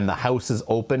 and the house is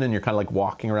open and you're kind of like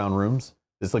walking around rooms.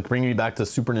 It's like bringing me back to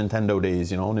Super Nintendo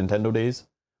days, Nintendo days,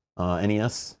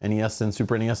 NES and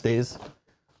Super NES days.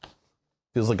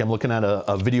 Feels like I'm looking at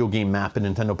a video game map in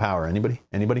Nintendo Power. Anybody?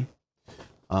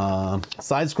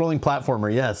 Side-scrolling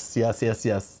platformer. Yes.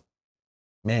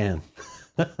 Man,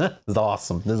 this is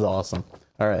awesome.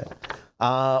 All right.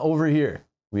 Over here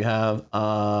we have,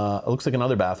 it looks like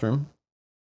another bathroom.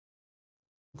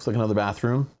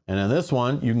 And in this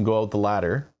one, you can go out the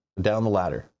ladder, down the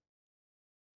ladder.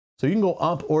 So you can go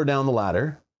up or down the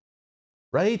ladder,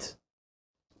 right?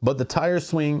 But the tire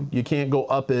swing, you can't go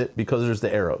up it because there's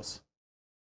the arrows.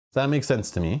 Does that make sense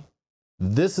to me?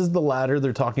 This is the ladder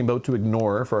they're talking about to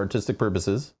ignore for artistic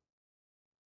purposes.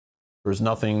 There's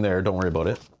nothing there, don't worry about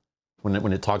it.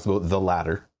 When it talks about the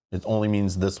ladder, it only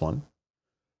means this one.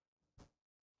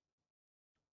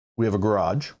 We have a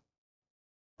garage.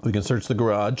 We can search the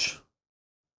garage.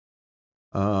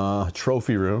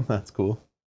 Trophy room, that's cool.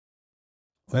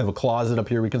 We have a closet up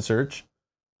here we can search.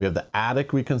 We have the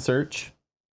attic we can search.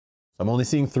 So I'm only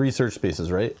seeing 3 search spaces,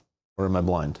 right? Or am I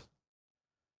blind?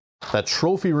 That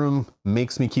trophy room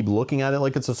makes me keep looking at it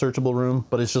like it's a searchable room,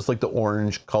 but it's just like the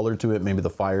orange color to it. Maybe the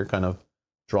fire kind of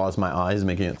draws my eyes,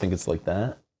 making it think it's like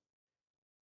that.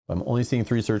 I'm only seeing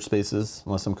 3 search spaces,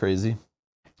 unless I'm crazy.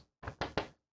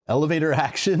 Elevator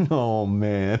action? Oh,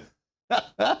 man.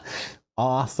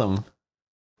 Awesome.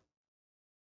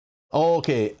 Oh,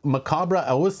 okay, macabre. I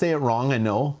always say it wrong, I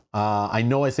know.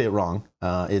 I say it wrong.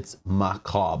 It's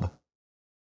macabre.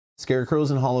 Scarecrows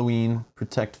in Halloween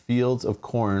protect fields of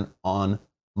corn on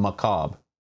macabre.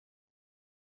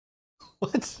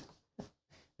 What?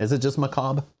 Is it just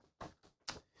macabre?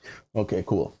 Okay,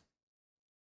 cool.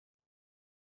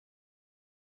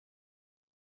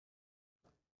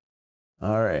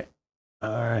 All right.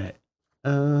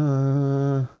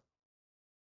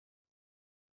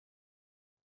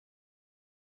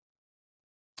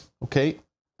 Okay,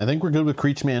 I think we're good with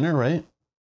Creech Manor, right?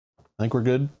 I think we're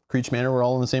good. Creech Manor, we're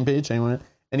all on the same page. Anyone?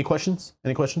 Any questions?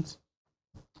 Any questions?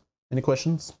 Any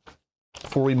questions?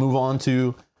 Before we move on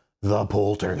to the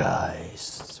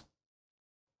Poltergeist.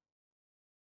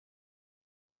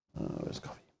 Where's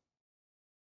coffee?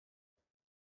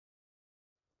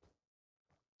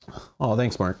 Oh,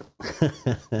 thanks, Mark.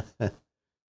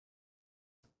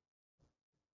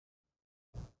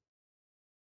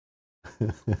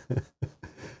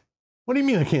 What do you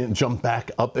mean I can't jump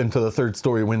back up into the third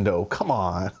story window? Come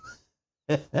on.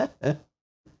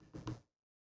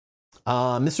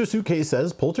 Mr. Suitcase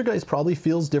says, Poltergeist probably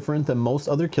feels different than most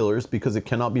other killers because it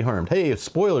cannot be harmed. Hey,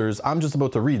 spoilers, I'm just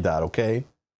about to read that, okay?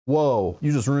 Whoa,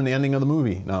 you just ruined the ending of the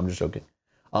movie. No, I'm just joking.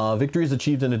 Victory is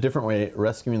achieved in a different way,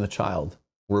 rescuing the child.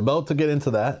 We're about to get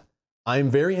into that. I'm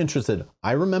very interested.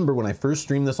 I remember when I first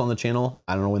streamed this on the channel,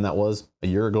 I don't know when that was, a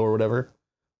year ago or whatever,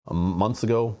 months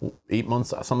ago, 8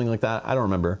 months, something like that. I don't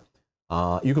remember.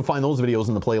 You can find those videos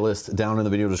in the playlist down in the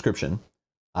video description.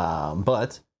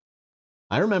 But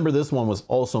I remember this one was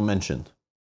also mentioned.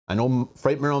 I know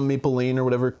Frightmare on Maple Lane or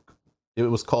whatever it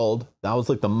was called. That was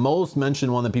like the most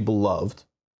mentioned one that people loved.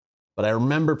 But I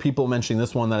remember people mentioning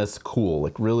this one that is cool,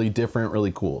 like really different,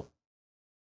 really cool.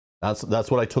 That's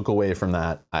what I took away from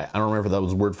that. I don't remember if that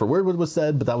was word for word what was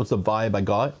said, but that was the vibe I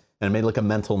got. And I made like a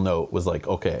mental note, was like,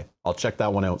 okay, I'll check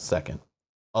that one out second.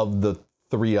 Of the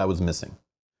 3 I was missing.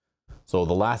 So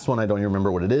the last one, I don't even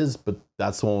remember what it is, but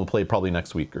that's the one we'll play probably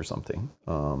next week or something.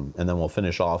 And then we'll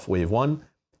finish off Wave 1.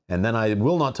 And then I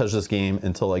will not touch this game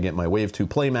until I get my Wave 2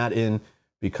 playmat in,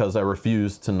 because I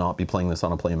refuse to not be playing this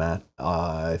on a playmat.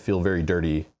 I feel very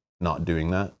dirty not doing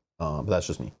that, but that's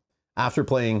just me. After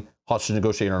playing Hostage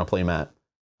Negotiator on a playmat,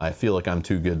 I feel like I'm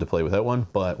too good to play without one,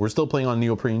 but we're still playing on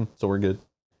neoprene, so we're good.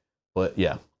 But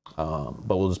yeah,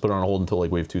 but we'll just put it on hold until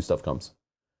like Wave 2 stuff comes,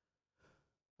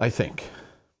 I think.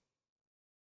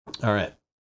 All right.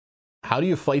 How do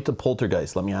you fight a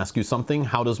poltergeist? Let me ask you something.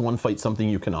 How does one fight something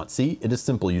you cannot see? It is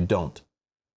simple. You don't.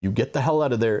 You get the hell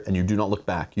out of there and you do not look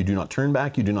back. You do not turn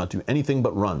back. You do not do anything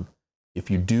but run.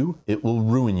 If you do, it will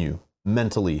ruin you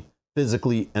mentally,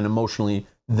 physically, and emotionally.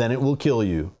 Then it will kill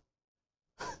you.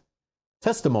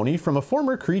 Testimony from a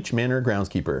former Creech Manor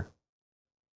groundskeeper.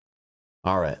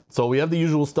 All right. So we have the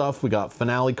usual stuff. We got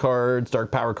finale cards,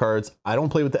 dark power cards. I don't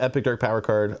play with the epic dark power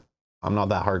card. I'm not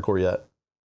that hardcore yet.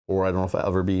 Or I don't know if I'll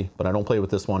ever be, but I don't play with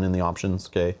this one in the options.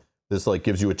 Okay, this like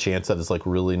gives you a chance that it's like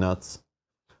really nuts.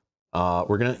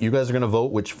 You guys are gonna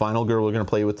vote which final girl we're gonna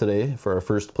play with today for our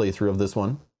first playthrough of this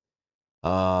one.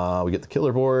 We get the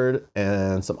killer board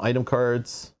and some item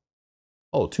cards.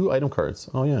 Oh, 2 item cards.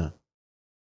 Oh yeah.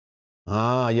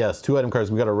 Yes, 2 item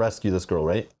cards. We gotta rescue this girl,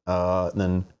 right? And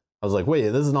then I was like, wait,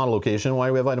 this is not a location. Why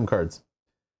do we have item cards?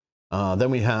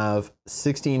 Then we have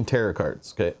 16 tarot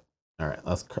cards. Okay. All right,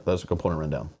 that's a component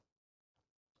rundown.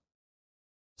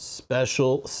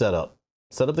 Special setup.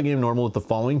 Set up the game normal with the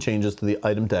following changes to the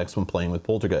item decks when playing with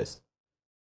Poltergeist.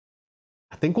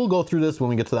 I think we'll go through this when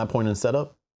we get to that point in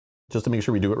setup, just to make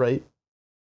sure we do it right.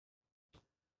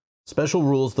 Special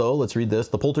rules though, let's read this.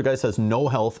 The Poltergeist has no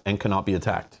health and cannot be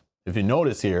attacked. If you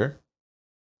notice here,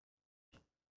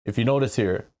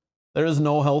 there is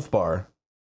no health bar.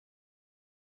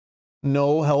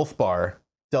 No health bar.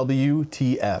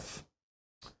 WTF.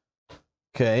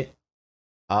 Okay.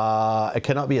 It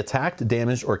cannot be attacked,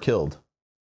 damaged, or killed.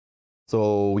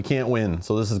 So we can't win.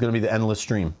 So this is going to be the endless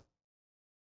stream.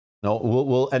 No,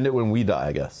 we'll end it when we die,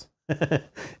 I guess.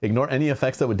 Ignore any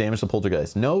effects that would damage the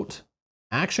poltergeist. Note,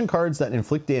 action cards that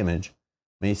inflict damage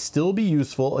may still be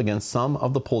useful against some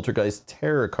of the poltergeist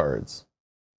terror cards.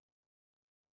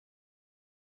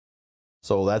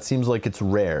 So that seems like it's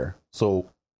rare. So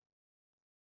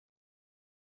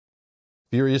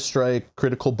Furious Strike,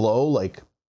 Critical Blow, like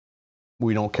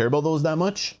we don't care about those that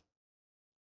much.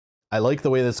 I like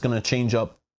the way that's going to change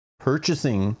up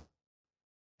purchasing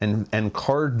and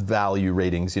card value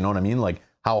ratings, you know what I mean? Like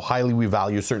how highly we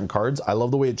value certain cards. I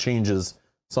love the way it changes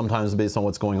sometimes based on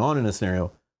what's going on in a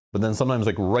scenario. But then sometimes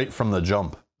like right from the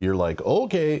jump, you're like,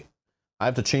 okay, I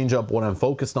have to change up what I'm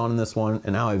focused on in this one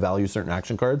and how I value certain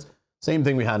action cards. Same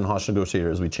thing we had in Hostage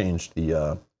Negotiator as we changed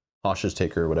the Hostage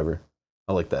Taker or whatever.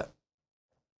 I like that.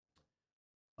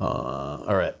 All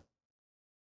right.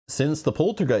 Since the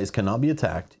poltergeist cannot be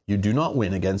attacked, you do not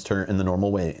win against her in the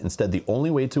normal way. Instead, the only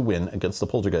way to win against the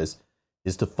poltergeist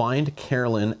is to find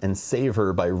Carolyn and save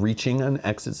her by reaching an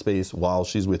exit space while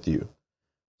she's with you.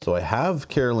 So I have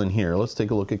Carolyn here. Let's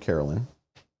take a look at Carolyn.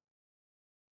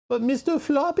 But Mr.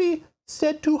 Floppy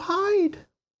said to hide.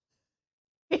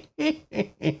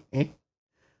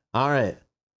 All right.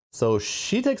 So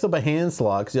she takes up a hand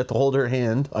slot because you have to hold her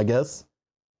hand, I guess.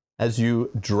 as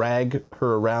you drag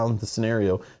her around the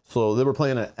scenario. So they were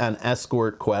playing an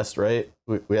escort quest, right?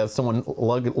 We have someone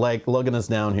lugging us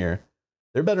down here.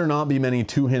 There better not be many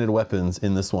two-handed weapons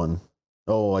in this one.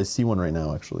 Oh, I see one right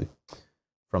now, actually,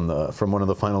 from one of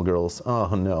the final girls.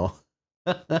 Oh no.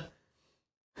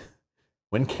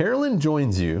 When Carolyn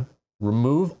joins you,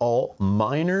 remove all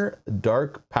minor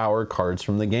dark power cards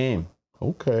from the game.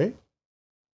 Okay.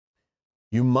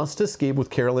 You must escape with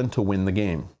Carolyn to win the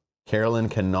game. Carolyn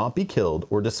cannot be killed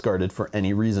or discarded for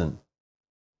any reason.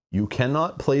 You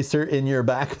cannot place her in your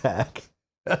backpack.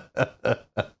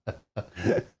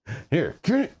 Here,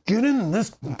 get in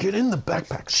the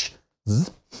backpack. Shh.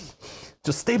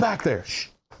 Just stay back there. Shh.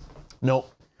 No,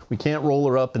 we can't roll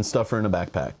her up and stuff her in a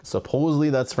backpack. Supposedly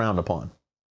that's frowned upon.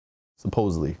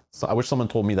 Supposedly. So I wish someone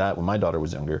told me that when my daughter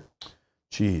was younger.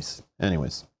 Jeez.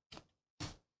 Anyways.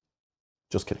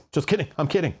 Just kidding. Just kidding. I'm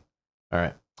kidding. All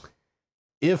right.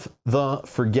 If the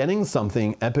forgetting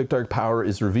something epic dark power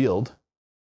is revealed,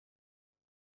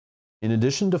 in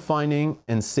addition to finding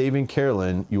and saving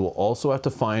Carolyn, you will also have to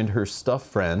find her stuffed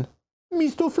friend,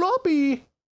 Mr. Floppy.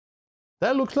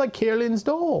 That looks like Carolyn's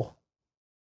doll.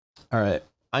 All right.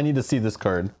 I need to see this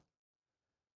card.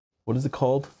 What is it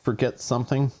called? Forget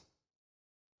something.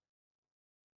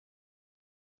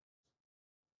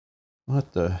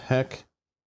 What the heck?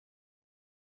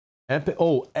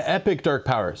 Epic Dark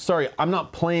Power. Sorry, I'm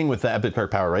not playing with the Epic Dark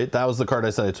Power, right? That was the card I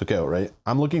said I took out, right?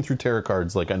 I'm looking through tarot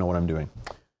cards like I know what I'm doing.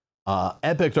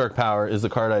 Epic Dark Power is the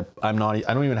card I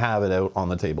don't even have it out on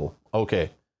the table.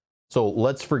 Okay, so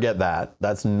let's forget that.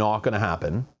 That's not going to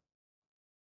happen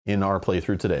in our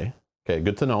playthrough today. Okay,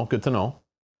 good to know, good to know.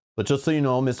 But just so you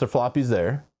know, Mr. Floppy's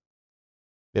there.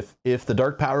 If the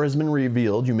Dark Power has been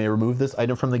revealed, you may remove this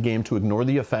item from the game to ignore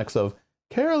the effects of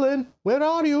Carolyn, where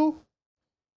are you?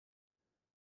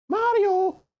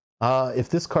 Mario! If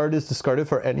this card is discarded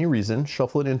for any reason,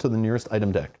 shuffle it into the nearest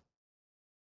item deck.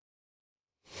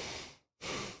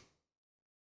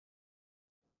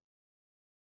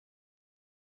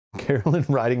 Carolyn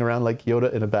riding around like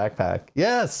Yoda in a backpack.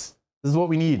 Yes! This is what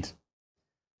we need.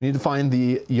 We need to find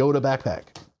the Yoda backpack.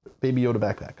 Baby Yoda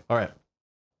backpack. All right.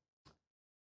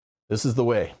 This is the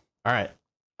way. All right.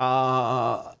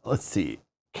 Let's see.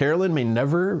 Carolyn may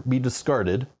never be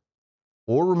discarded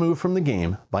or removed from the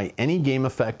game by any game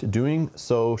effect. Doing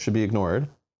so should be ignored.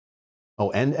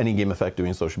 Oh, and any game effect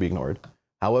doing so should be ignored.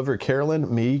 However,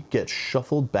 Carolyn may get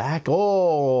shuffled back.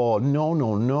 Oh, no,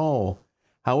 no, no.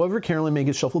 However, Carolyn may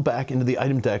get shuffled back into the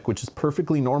item deck, which is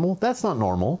perfectly normal. That's not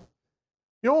normal.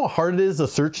 You know how hard it is to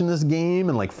search in this game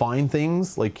and like find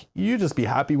things? Like you just be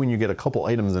happy when you get a couple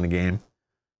items in a game.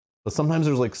 But sometimes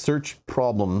there's like search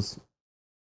problems.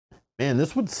 Man,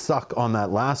 this would suck on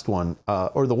that last one.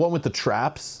 Or the one with the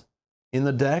traps in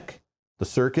the deck, the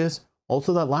circus.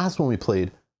 Also that last one we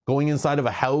played, going inside of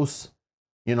a house.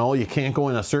 You know, you can't go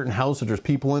in a certain house if there's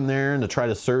people in there, and to try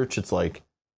to search, it's like,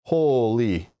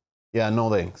 holy. Yeah, no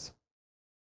thanks.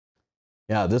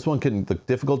 Yeah, this one the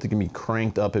difficulty can be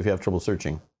cranked up if you have trouble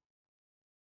searching.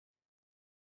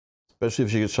 Especially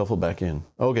if she gets shuffled back in.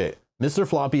 Okay, Mr.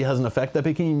 Floppy has an effect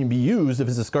that can be used if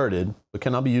it's discarded, but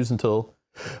cannot be used until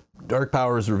Dark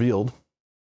Power is revealed.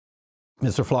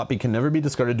 Mr. Floppy can never be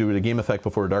discarded due to a game effect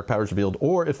before Dark Power is revealed,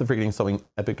 or if the forgetting something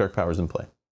epic Dark Power is in play.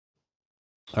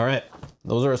 All right,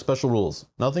 those are our special rules.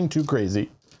 Nothing too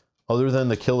crazy, other than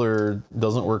the killer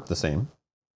doesn't work the same.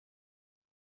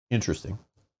 Interesting.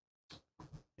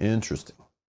 Interesting.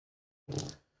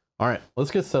 All right,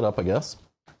 let's get set up, I guess.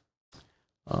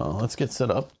 Let's get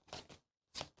set up.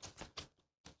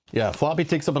 Yeah, Floppy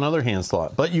takes up another hand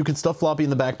slot, but you can stuff Floppy in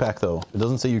the backpack, though. It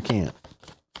doesn't say you can't.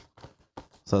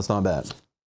 So that's not bad.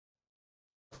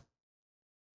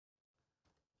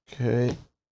 Okay.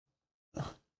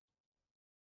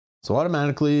 So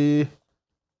automatically,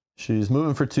 she's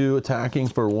moving for 2, attacking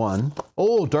for 1.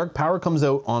 Oh, Dark Power comes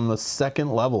out on the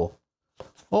 2nd level.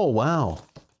 Oh, wow.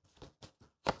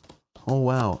 Oh,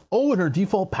 wow. Oh, and her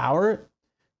default power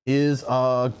is,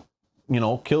 you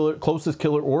know, closest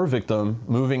killer or victim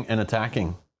moving and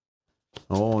attacking.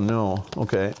 Oh, no.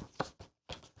 Okay.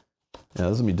 Yeah,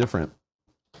 this will be different.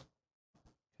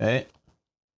 Okay.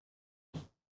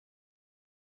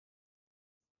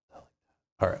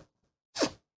 All right.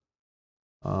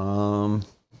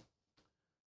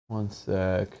 One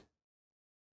sec.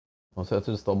 Also have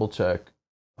to just double check.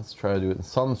 Let's try to do it in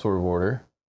some sort of order.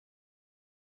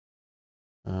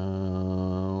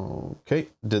 Okay,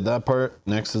 did that part.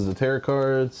 Next is the tarot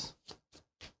cards.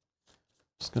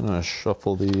 Just gonna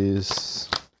shuffle these.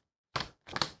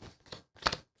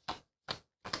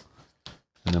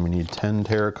 And then we need 10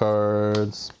 tarot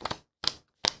cards.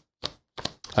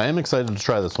 I am excited to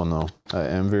try this one, though. I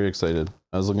am very excited.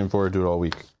 I was looking forward to it all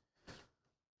week.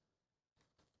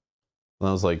 And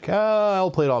I was like,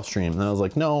 I'll play it off stream. And then I was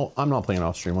like, no, I'm not playing it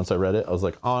off stream. Once I read it, I was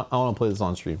like, I want to play this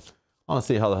on stream. I want to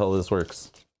see how the hell this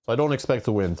works. So I don't expect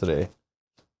to win today.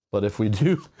 But if we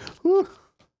do, whew,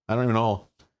 I don't even know.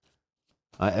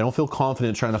 I don't feel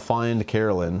confident trying to find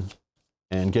Carolyn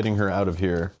and getting her out of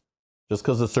here. Just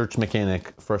because the search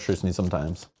mechanic frustrates me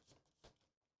sometimes.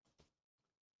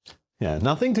 Yeah,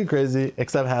 nothing too crazy,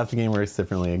 except half the game works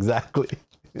differently. Exactly.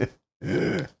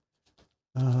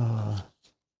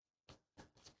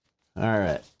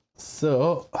 Alright,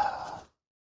 so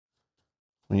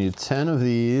we need 10 of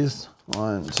these.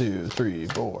 1, 2, 3,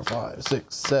 4, 5,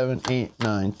 6, 7, 8,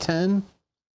 9, 10.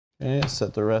 Okay,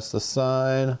 set the rest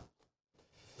aside.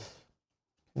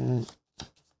 Okay.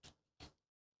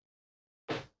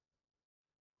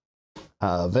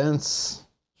 Events,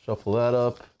 shuffle that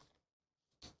up.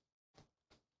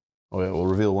 Okay, we'll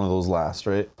reveal one of those last,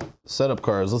 right? Setup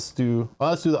cards. Let's do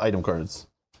the item cards.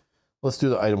 Let's do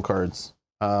the item cards.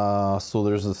 So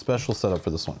there's a special setup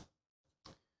for this one.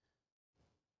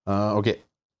 Okay.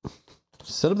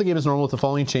 Set up the game as normal with the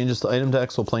following changes to item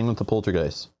decks while playing with the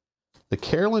Poltergeist. The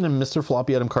Carolyn and Mr.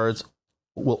 Floppy item cards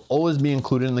will always be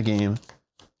included in the game,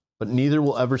 but neither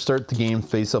will ever start the game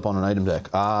face up on an item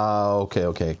deck.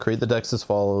 Okay. Create the decks as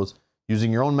follows.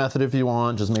 Using your own method if you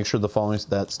want, just make sure the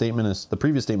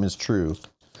previous statement is true.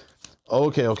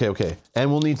 Okay. And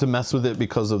we'll need to mess with it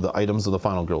because of the items of the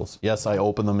final girls. Yes, I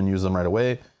open them and use them right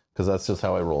away, because that's just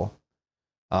how I roll.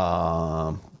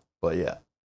 But yeah,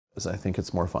 because I think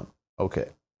it's more fun. Okay,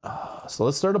 so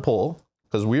let's start a poll,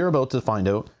 because we are about to find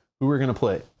out who we're going to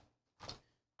play.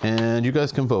 And you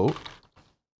guys can vote.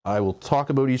 I will talk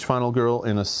about each final girl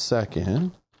in a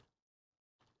second.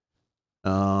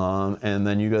 And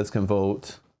then you guys can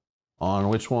vote on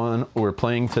which one we're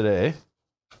playing today.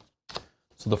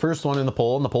 So the first one in the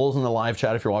poll, and the poll's in the live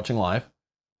chat if you're watching live,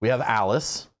 we have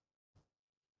Alice.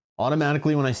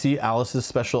 Automatically, when I see Alice's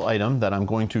special item that I'm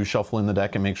going to shuffle in the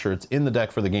deck and make sure it's in the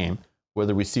deck for the game,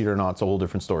 whether we see it or not, it's a whole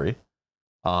different story.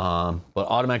 But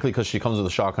automatically, because she comes with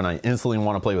a shotgun, I instantly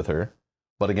want to play with her.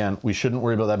 But again, we shouldn't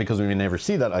worry about that because we may never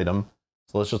see that item.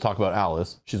 So let's just talk about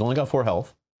Alice. She's only got 4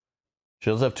 health. She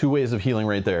does have 2 ways of healing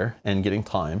right there and getting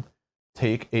time.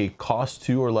 Take a cost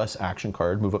 2 or less action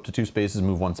card, move up to 2 spaces,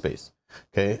 move 1 space.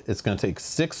 Okay, it's going to take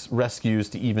 6 rescues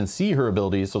to even see her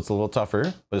abilities, so it's a little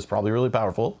tougher, but it's probably really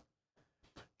powerful.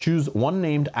 Choose 1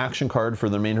 named action card for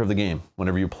the remainder of the game.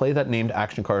 Whenever you play that named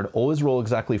action card, always roll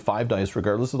exactly 5 dice,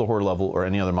 regardless of the horror level or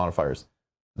any other modifiers.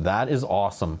 That is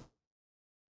awesome.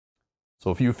 So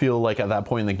if you feel like at that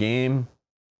point in the game,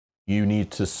 you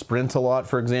need to sprint a lot,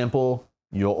 for example,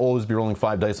 you'll always be rolling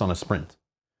 5 dice on a sprint.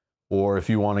 Or if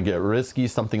you want to get risky,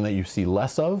 something that you see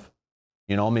less of,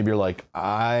 you know, maybe you're like,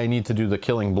 I need to do the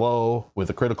killing blow with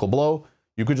a critical blow.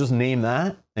 You could just name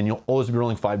that and you'll always be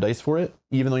rolling 5 dice for it,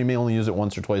 even though you may only use it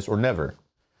once or twice or never.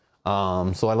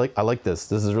 So I like this.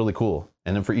 This is really cool.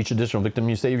 And then for each additional victim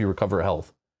you save, you recover a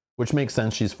health, which makes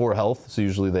sense. She's 4 health, so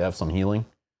usually they have some healing.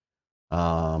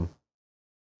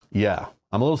 Yeah,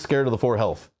 I'm a little scared of the 4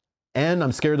 health. And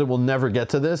I'm scared that we'll never get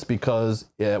to this because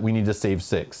we need to save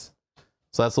 6.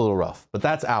 So that's a little rough. But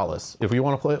that's Alice. If we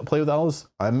want to play with Alice,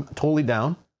 I'm totally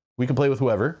down. We can play with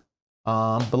whoever.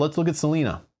 But let's look at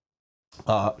Selena.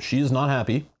 She's not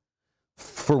happy.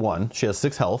 For one, she has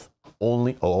 6 health.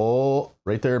 Only,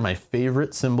 right there, my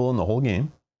favorite symbol in the whole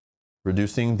game.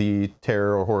 Reducing the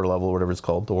terror or horror level, whatever it's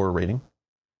called, the horror rating.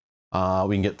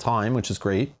 We can get time, which is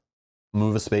great.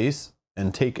 Move a space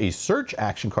and take a search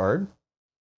action card.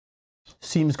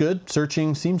 Seems good.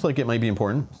 Searching seems like it might be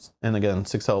important. And again,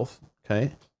 6 health.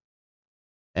 Okay.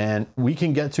 And we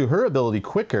can get to her ability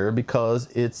quicker because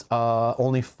it's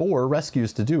only 4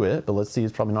 rescues to do it. But let's see,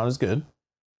 it's probably not as good.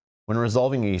 When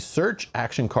resolving a search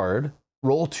action card,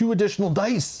 roll 2 additional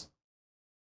dice.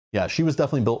 Yeah, she was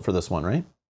definitely built for this one, right?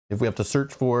 If we have to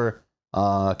search for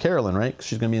Carolyn, right?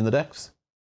 She's going to be in the decks.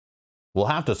 We'll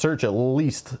have to search at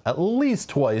least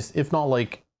twice, if not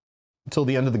like until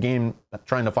the end of the game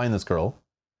trying to find this girl.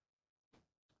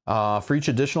 For each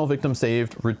additional victim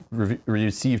saved,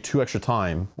 receive 2 extra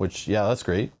time, which, yeah, that's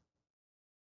great.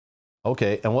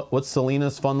 Okay, and what's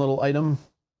Selena's fun little item?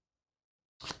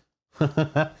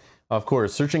 Of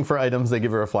course, searching for items, they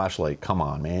give her a flashlight. Come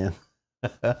on, man.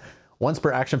 Once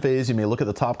per action phase, you may look at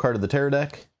the top card of the terror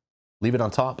deck, leave it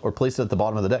on top, or place it at the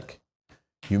bottom of the deck.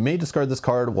 You may discard this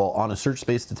card while on a search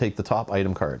space to take the top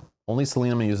item card. Only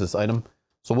Selena may use this item.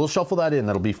 So we'll shuffle that in.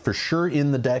 That'll be for sure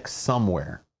in the deck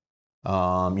somewhere.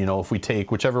 You know, if we take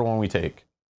whichever one we take.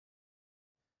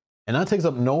 And that takes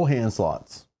up no hand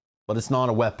slots, but it's not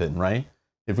a weapon, right?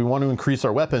 If we want to increase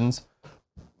our weapons,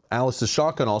 Alice's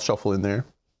shotgun I'll shuffle in there.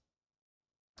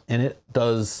 And it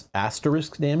does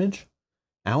asterisk damage.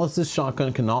 Alice's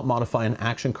shotgun cannot modify an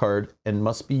action card and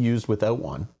must be used without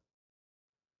one.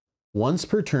 Once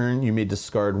per turn, you may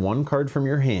discard one card from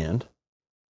your hand,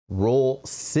 roll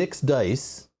 6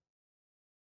 dice,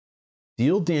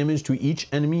 deal damage to each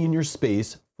enemy in your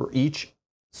space for each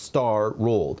star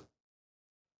rolled.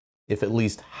 If at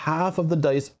least half of the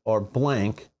dice are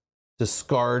blank,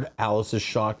 discard Alice's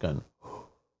shotgun.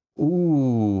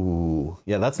 Ooh,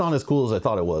 yeah, that's not as cool as I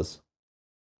thought it was.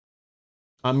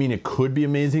 I mean, it could be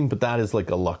amazing, but that is like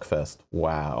a luck fest.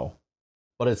 Wow.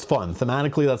 But it's fun.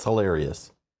 Thematically, that's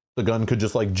hilarious. The gun could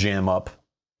just like jam up,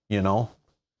 you know?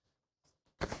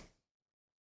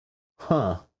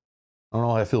 Huh. I don't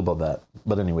know how I feel about that.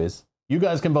 But anyways, you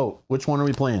guys can vote. Which one are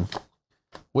we playing?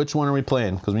 Which one are we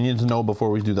playing? Because we need to know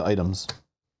before we do the items.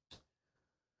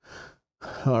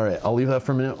 All right, I'll leave that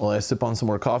for a minute while I sip on some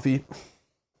more coffee.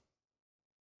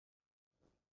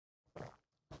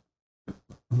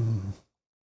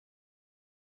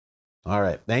 All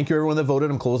right, thank you everyone that voted.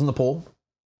 I'm closing the poll.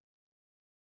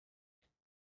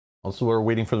 Also, we're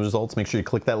waiting for the results. Make sure you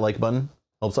click that like button.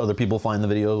 Helps other people find the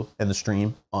video and the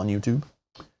stream on YouTube.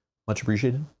 Much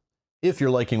appreciated. If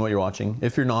you're liking what you're watching.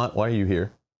 If you're not, why are you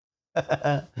here?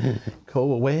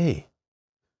 Go away.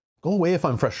 Go away if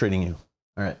I'm frustrating you.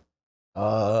 All right.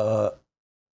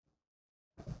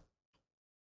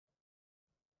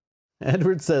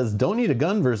 Edward says, don't need a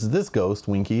gun versus this ghost,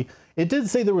 Winky. It did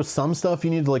say there was some stuff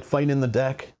you need to like fight in the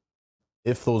deck.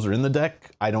 If those are in the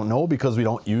deck, I don't know because we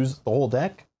don't use the whole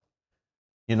deck.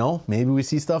 You know, maybe we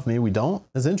see stuff, maybe we don't.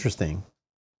 It's interesting.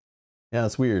 Yeah,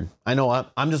 it's weird. I know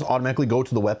I'm just automatically go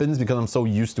to the weapons because I'm so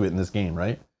used to it in this game,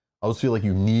 right? I always feel like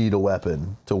you need a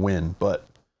weapon to win, but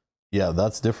yeah,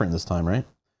 that's different this time, right?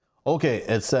 Okay,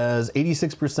 it says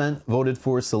 86% voted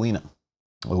for Selena.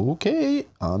 Okay,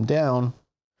 I'm down.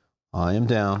 I am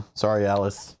down. Sorry,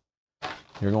 Alice.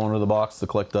 You're going to the box to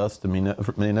collect dust and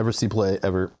may never see play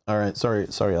ever. All right, sorry,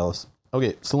 Alice.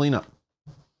 Okay, Selena.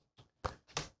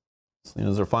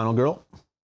 Selena's our final girl.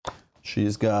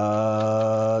 She's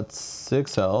got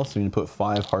 6 health, so we need to put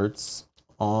 5 hearts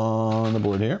on the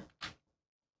board here.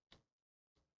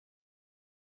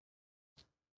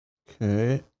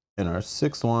 Okay, and our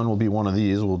 6th one will be one of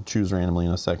these. We'll choose randomly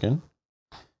in a second.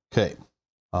 Okay,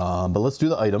 but let's do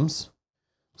the items.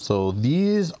 So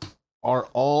these are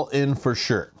all in for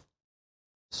sure.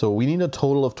 So we need a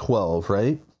total of 12,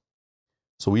 right?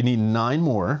 So we need 9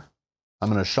 more. I'm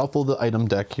going to shuffle the item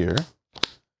deck here.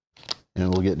 And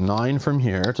we'll get 9 from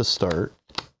here to start.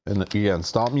 And again,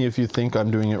 stop me if you think I'm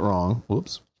doing it wrong.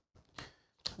 Whoops.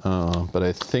 But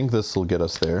I think this will get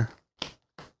us there.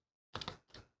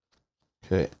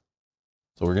 Okay.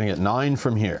 So we're going to get 9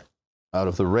 from here. Out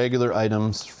of the regular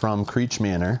items from Creech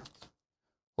Manor.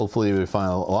 Hopefully we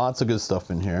find lots of good stuff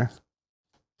in here.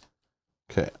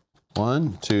 Okay.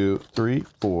 1, 2, 3,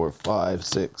 4, 5,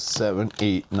 6, 7,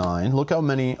 8, 9. Look how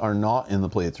many are not in the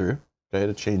playthrough. Okay,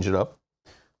 to change it up.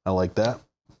 I like that.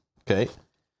 Okay.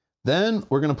 Then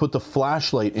we're going to put the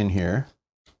flashlight in here.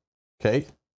 Okay.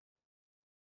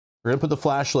 We're going to put the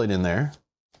flashlight in there.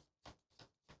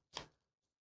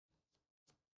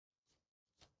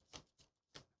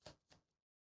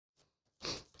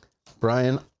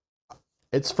 Brian,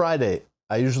 it's Friday.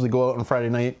 I usually go out on Friday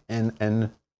night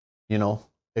and you know,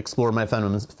 explore my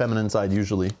feminine side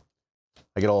usually.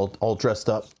 I get all dressed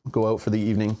up, go out for the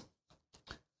evening.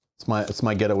 It's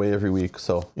my getaway every week,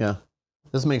 so yeah.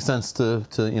 This makes sense to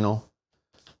you know,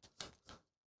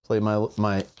 play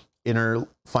my inner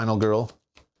final girl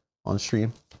on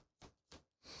stream.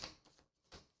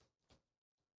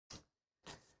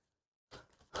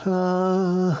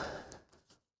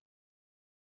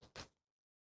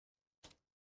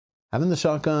 Having the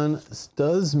shotgun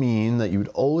does mean that you would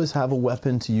always have a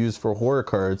weapon to use for horror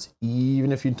cards,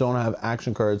 even if you don't have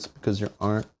action cards because you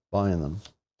aren't buying them.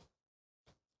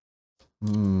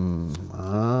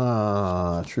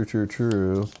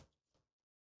 True.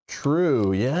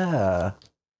 True, yeah.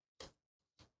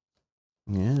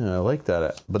 Yeah, I like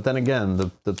that. But then again,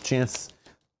 the chance,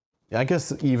 I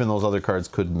guess even those other cards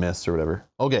could miss or whatever.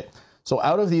 Okay, so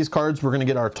out of these cards, we're gonna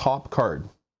get our top card,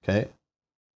 okay?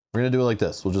 We're gonna do it like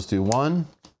this. We'll just do 1,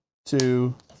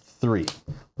 2, 3.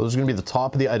 Those are gonna be the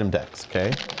top of the item decks,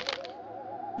 okay?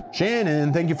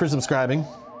 Shannon, thank you for subscribing.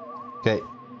 Okay,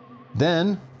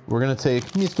 then we're gonna take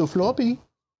Mr. Floppy,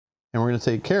 and we're gonna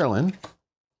take Carolyn,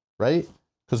 right?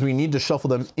 Because we need to shuffle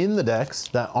them in the decks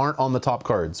that aren't on the top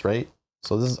cards, right?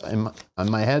 So this is, in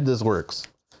my head, this works.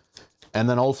 And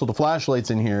then also the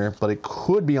flashlight's in here, but it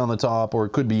could be on the top or it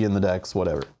could be in the decks,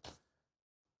 whatever.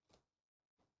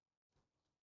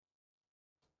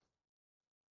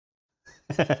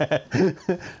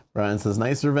 Brian says,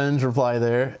 nice revenge reply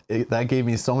there. That gave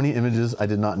me so many images I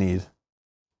did not need.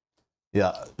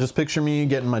 Yeah, just picture me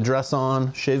getting my dress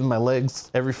on, shaving my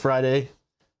legs every Friday.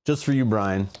 Just for you,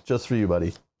 Brian. Just for you,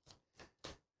 buddy.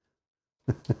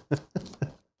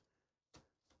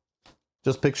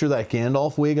 Just picture that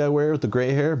Gandalf wig I wear with the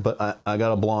gray hair, but I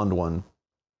got a blonde one.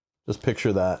 Just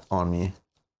picture that on me.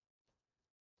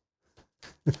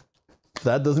 If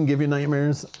that doesn't give you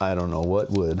nightmares, I don't know what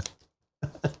would.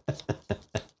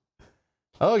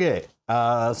 Okay,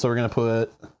 so we're gonna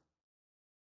put,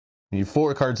 you need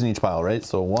 4 cards in each pile, right?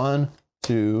 So 1,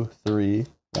 2, 3,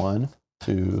 1,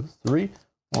 2, 3,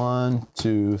 1,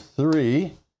 2,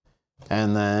 3,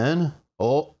 and then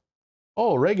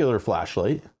regular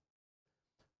flashlight.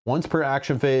 Once per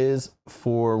action phase,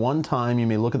 for 1 time, you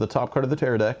may look at the top card of the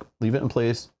tarot deck, leave it in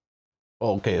place.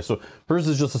 Oh, okay, so hers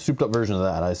is just a souped up version of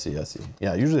that. I see.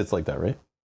 Yeah, usually it's like that, right?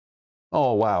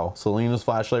 Oh, wow. Selena's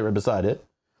flashlight right beside it.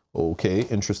 Okay,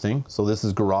 interesting. So this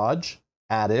is garage,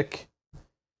 attic,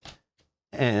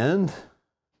 and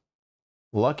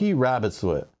lucky rabbit's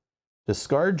foot.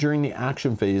 Discard during the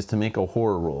action phase to make a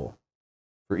horror roll.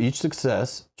 For each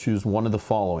success, choose one of the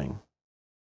following.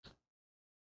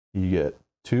 You get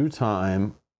 2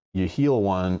 time, you heal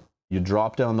 1, you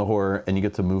drop down the horror, and you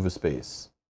get to move a space.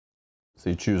 So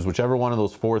you choose whichever one of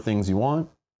those 4 things you want.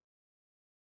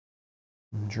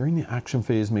 During the action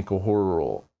phase, make a horror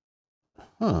roll.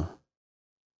 Huh.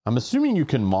 I'm assuming you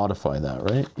can modify that,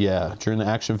 right? Yeah, during the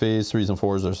action phase, 3s and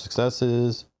 4s are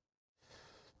successes.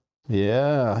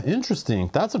 Yeah, interesting.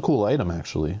 That's a cool item,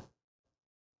 actually.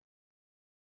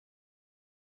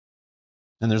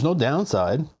 And there's no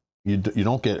downside. You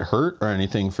don't get hurt or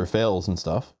anything for fails and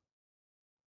stuff.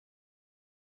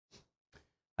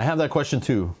 I have that question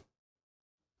too.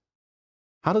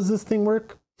 How does this thing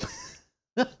work?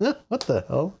 What the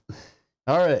hell?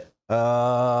 All right,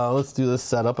 let's do this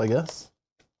setup, I guess.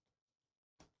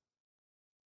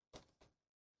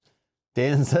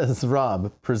 Dan says,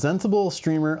 Rob, presentable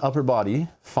streamer upper body,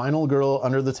 final girl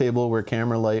under the table where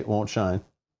camera light won't shine.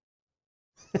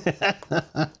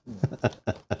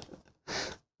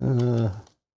 You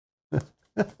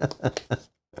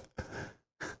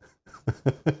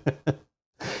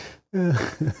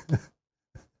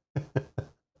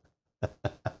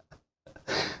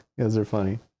guys are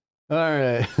funny. All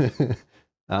right.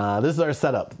 This is our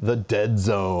setup, the dead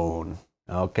zone.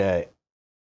 Okay.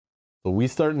 So we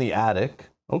start in the attic.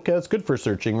 Okay, that's good for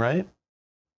searching, right?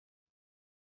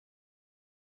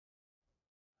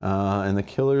 And the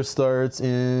killer starts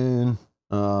in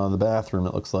the bathroom,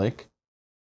 it looks like.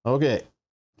 Okay.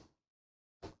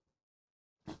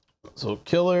 So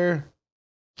killer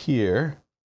here.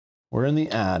 We're in the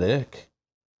attic.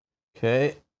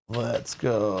 Okay, let's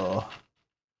go.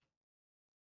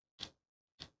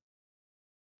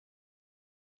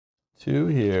 Two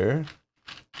here.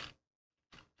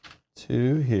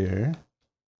 2 here.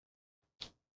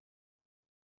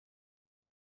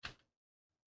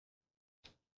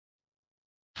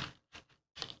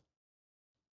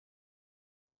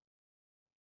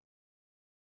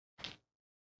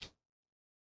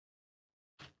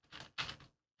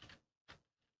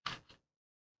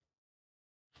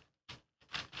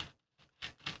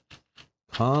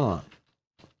 Come on.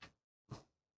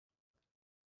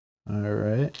 All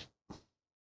right.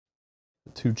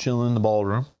 2 chilling in the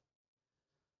ballroom.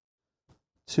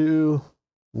 2,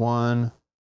 1,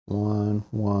 1,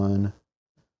 1,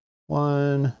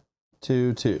 1,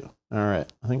 2, 2. All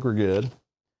right, I think we're good.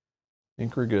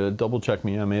 Double check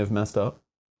me, I may have messed up.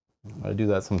 I do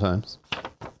that sometimes.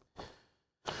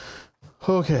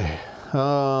 Okay.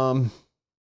 Oh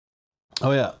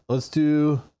yeah, let's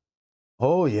do,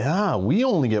 oh yeah, we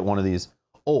only get one of these.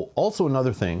 Oh, also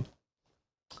another thing.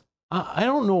 I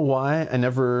don't know why I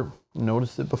never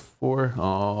noticed it before.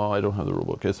 Oh, I don't have the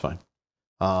rulebook, it's fine.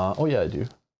 Oh yeah, I do.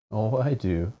 Oh, I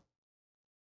do.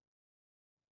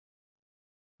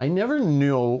 I never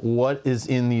knew what is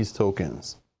in these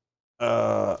tokens.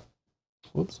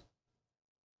 Whoops.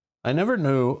 I never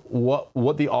knew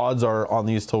what the odds are on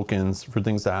these tokens for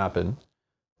things to happen.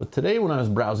 But today when I was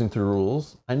browsing through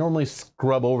rules, I normally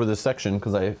scrub over this section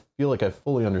because I feel like I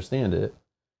fully understand it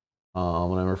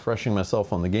when I'm refreshing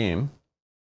myself on the game.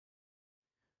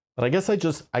 But I guess I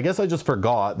just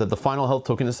forgot that the final health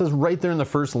token, it says right there in the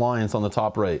first line, it's on the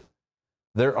top right.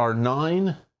 There are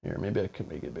 9, here, maybe I can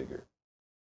make it bigger.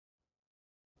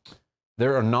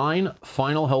 There are 9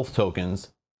 final health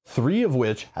tokens, 3 of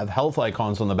which have health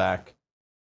icons on the back.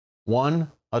 1,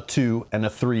 a 2, and a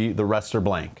 3, the rest are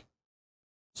blank.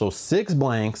 So 6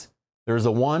 blanks, there's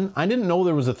a 1. I didn't know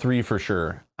there was a 3 for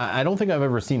sure. I don't think I've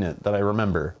ever seen it that I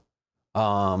remember.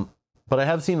 But I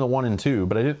have seen the 1 and 2,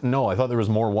 but I didn't know. I thought there was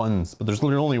more 1s, but there's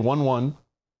literally only 1 1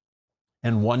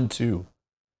 and 1 2.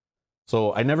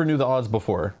 So I never knew the odds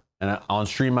before. And on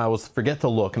stream, I always forget to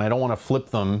look, and I don't want to flip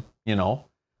them, you know.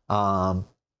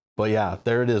 But yeah,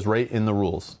 there it is, right in the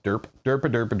rules. Derp, derp,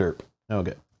 derp, derp.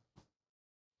 Okay.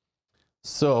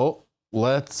 So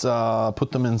let's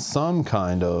put them in some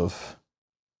kind of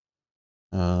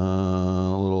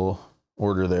little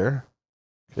order there.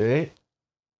 Okay.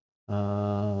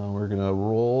 We're gonna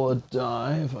roll a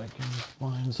die if I can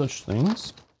find such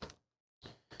things.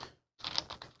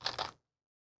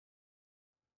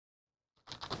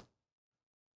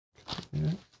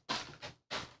 Okay.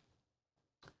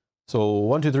 So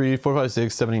 1, 2, 3, 4, 5,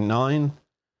 6, 7, 8, 9.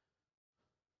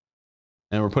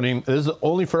 And we're putting, this is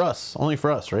only for us,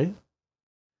 right?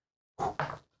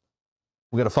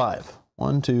 We got a 5.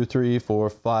 1, 2, 3, 4,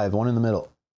 5, 1 in the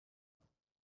middle.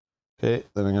 Okay,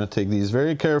 then I'm gonna take these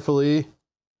very carefully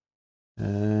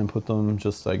and put them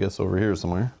just, I guess, over here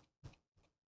somewhere.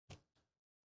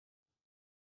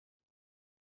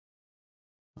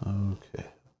 Okay.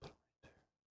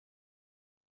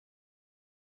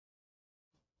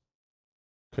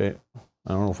 Okay,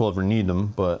 I don't know if we'll ever need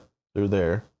them, but they're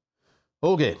there.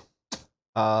 Okay.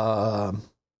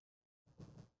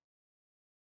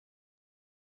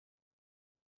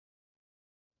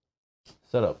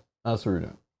 Setup. That's what we're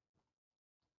doing.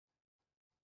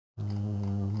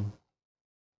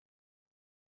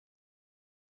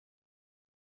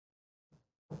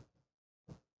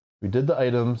 We did the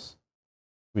items.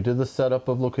 We did the setup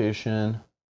of location.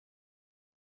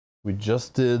 We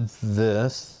just did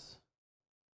this.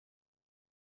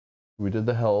 We did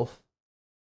the health.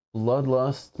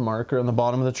 Bloodlust marker on the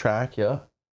bottom of the track, yeah.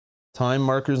 Time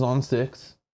markers on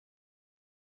 6.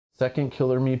 Second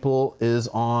killer meeple is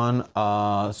on,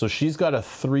 so she's got a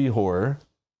 3 horror.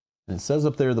 And it says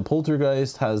up there, the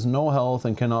poltergeist has no health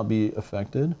and cannot be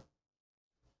affected.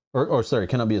 Or sorry,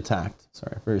 cannot be attacked.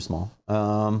 Sorry, very small.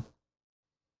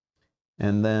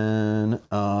 And then,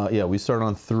 yeah, we start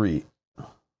on 3.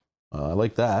 I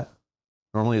like that.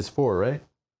 Normally it's 4, right?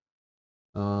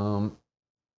 Oh,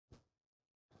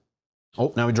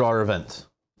 now we draw our event.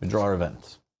 We draw our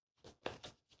event.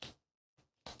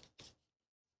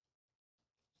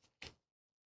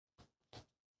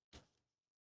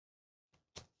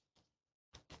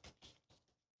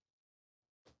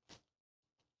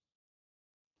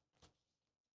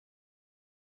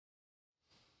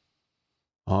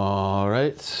 All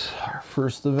right, our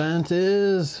first event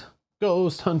is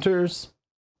Ghost Hunters.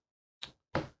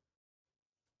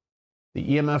 The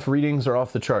EMF readings are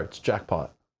off the charts.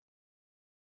 Jackpot.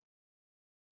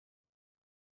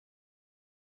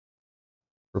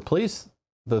 Replace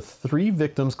the 3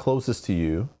 victims closest to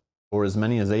you, or as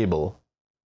many as able,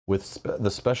 with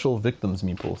the special victims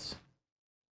meeples.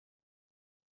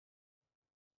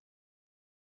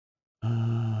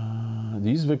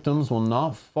 These victims will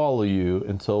not follow you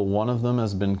until one of them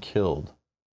has been killed.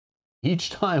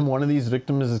 Each time one of these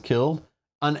victims is killed,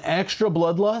 an extra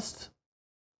bloodlust?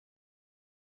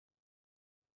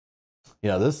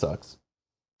 Yeah, this sucks.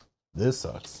 This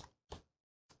sucks.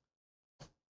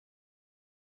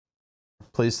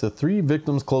 Place the 3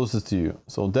 victims closest to you.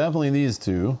 So definitely these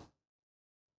 2.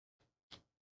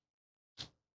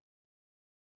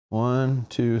 1,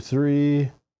 2,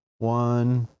 3.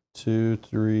 1, 2,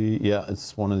 3. Yeah,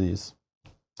 it's one of these.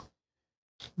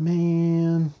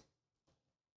 Man.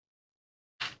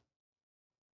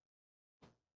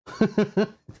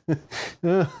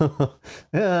 Yeah,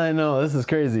 I know. This is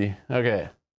crazy. Okay.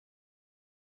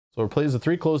 So replace the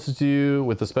 3 closest to you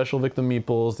with the special victim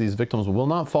meeples. These victims will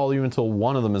not follow you until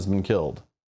one of them has been killed.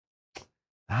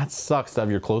 That sucks to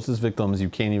have your closest victims. You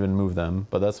can't even move them,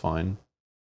 but that's fine.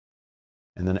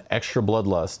 And then extra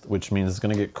bloodlust, which means it's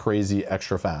going to get crazy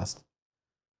extra fast.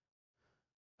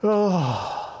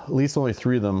 Oh, at least only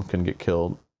 3 of them can get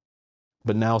killed.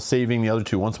 But now saving the other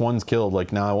 2. Once one's killed,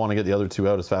 like now I want to get the other 2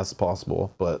 out as fast as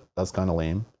possible, but that's kind of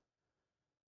lame.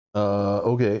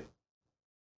 Okay.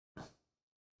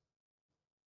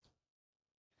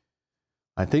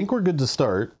 I think we're good to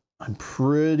start. I'm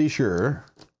pretty sure.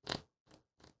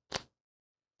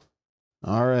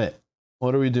 All right.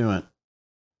 What are we doing?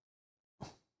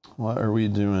 What are we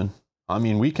doing? I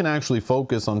mean, we can actually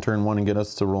focus on turn 1 and get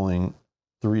us to rolling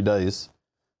 3 dice.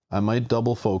 I might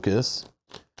double focus.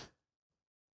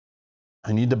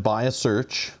 I need to buy a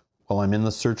search while I'm in the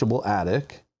searchable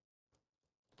attic.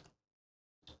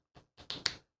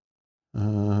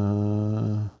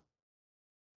 And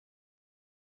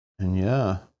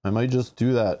yeah, I might just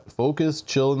do that. Focus,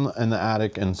 chill in the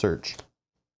attic, and search.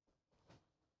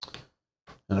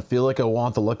 And I feel like I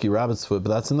want the lucky rabbit's foot, but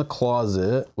that's in the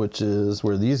closet, which is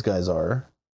where these guys are.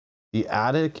 The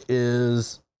attic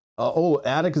is... oh,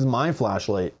 attic is my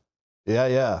flashlight.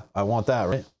 Yeah, I want that,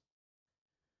 right?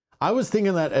 I was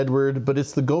thinking that, Edward, but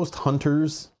it's the ghost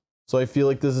hunters. So I feel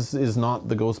like this is not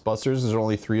the Ghostbusters. There's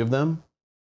only 3 of them.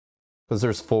 Because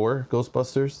there's 4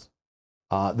 Ghostbusters.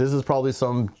 This is probably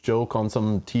some joke on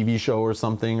some TV show or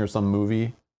something, or some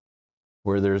movie.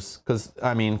 Where there's... Because,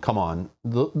 I mean, come on.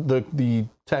 The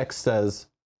text says...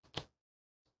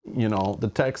 You know, the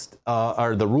text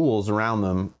are the rules around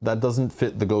them. That doesn't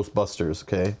fit the Ghostbusters,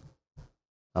 okay?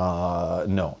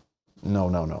 No.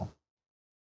 No.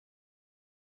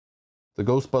 The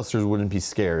Ghostbusters wouldn't be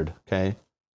scared, okay?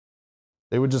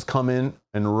 They would just come in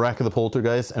and wreck the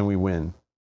poltergeist and we win,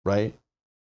 right?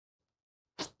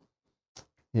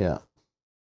 Yeah.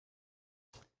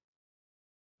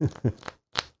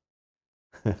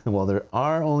 Well, there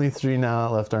are only 3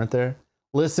 now left, aren't there?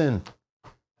 Listen,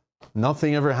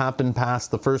 nothing ever happened past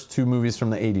the first 2 movies from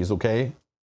the 80s, okay?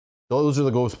 Those are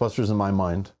the Ghostbusters in my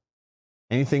mind.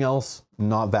 Anything else,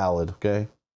 not valid, okay?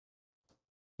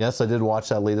 Yes, I did watch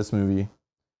that latest movie.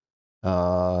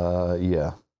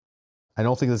 Yeah. I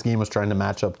don't think this game was trying to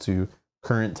match up to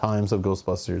current times of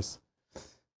Ghostbusters.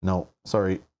 No,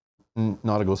 sorry.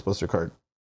 Not a Ghostbuster card.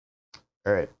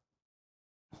 All right.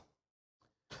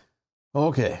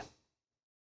 Okay.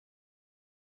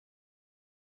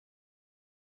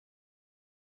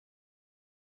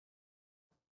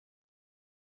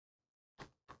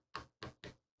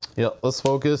 Yeah, let's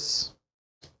focus.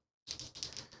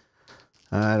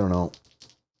 I don't know.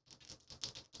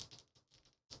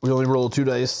 We only roll 2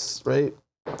 dice, right?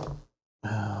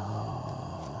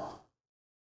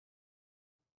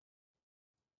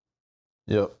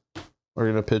 Yep. We're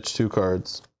going to pitch 2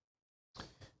 cards.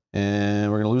 And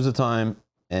we're going to lose the time.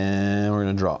 And we're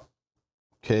going to drop.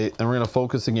 Okay, then we're going to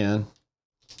focus again.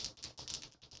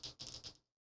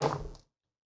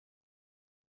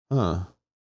 Huh.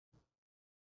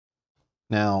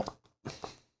 Now,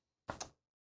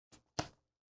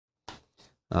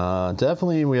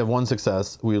 definitely we have 1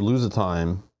 success. We lose a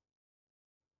time.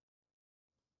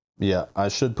 Yeah, I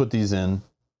should put these in.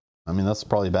 I mean, that's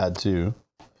probably bad too.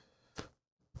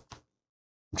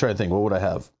 I'm trying to think, what would I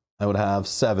have? I would have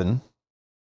 7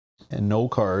 and no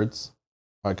cards.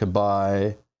 I could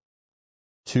buy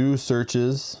 2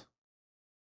 searches,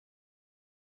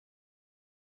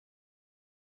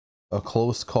 a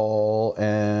close call,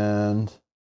 and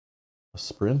a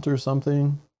sprint or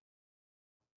something.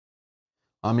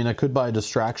 I mean, I could buy a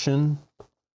distraction,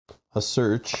 a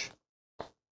search.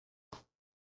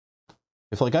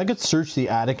 If like I could search the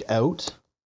attic out,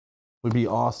 would be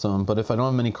awesome. But if I don't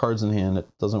have many cards in hand, it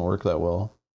doesn't work that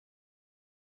well.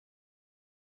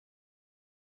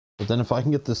 But then if I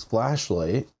can get this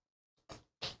flashlight,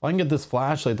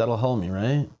 that'll help me,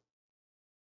 right?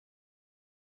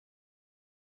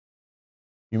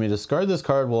 You may discard this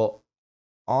card while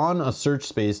on a search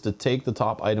space to take the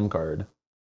top item card.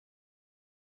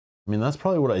 I mean, that's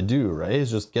probably what I do, right?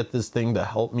 Is just get this thing to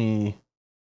help me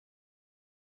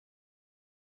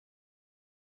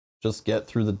just get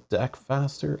through the deck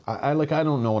faster. I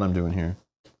don't know what I'm doing here.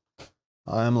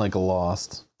 I'm like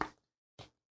lost.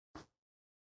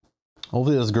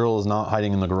 Hopefully this girl is not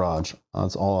hiding in the garage.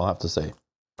 That's all I'll have to say.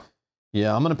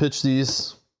 Yeah, I'm gonna pitch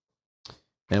these.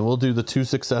 And we'll do the 2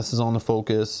 successes on the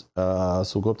focus. So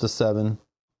we'll go up to 7.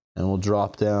 And we'll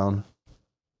drop down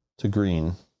to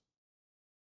green.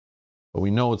 But we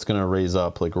know it's going to raise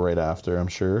up like right after, I'm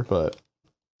sure. But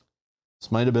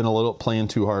this might have been a little playing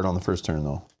too hard on the first turn,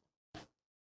 though.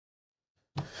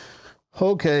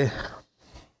 Okay.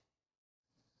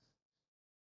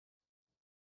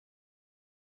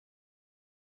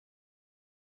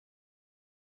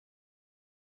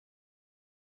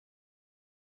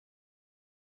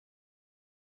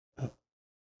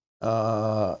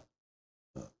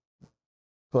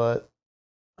 But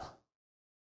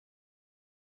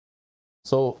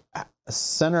so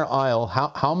center aisle,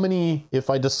 how many, if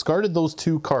I discarded those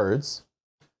 2 cards,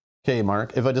 okay,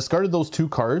 Mark, if I discarded those 2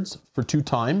 cards for 2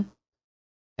 time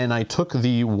and I took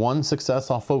the 1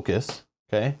 success off focus,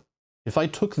 okay, if I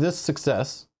took this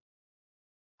success,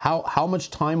 how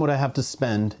much time would I have to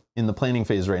spend in the planning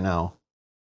phase right now?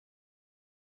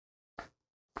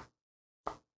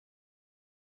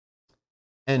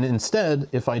 And instead,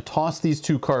 if I toss these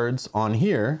 2 cards on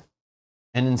here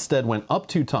and instead went up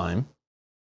 2 time,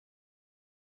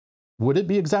 would it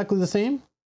be exactly the same?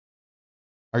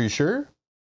 Are you sure?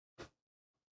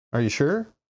 Are you sure?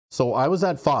 So I was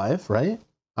at 5, right?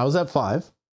 I was at 5.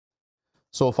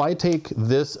 So if I take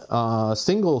this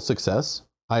single success,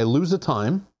 I lose a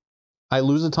time. I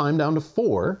lose a time down to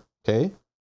 4, okay?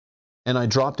 And I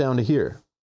drop down to here.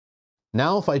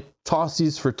 Now if I toss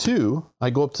these for 2, I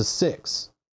go up to 6.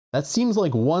 That seems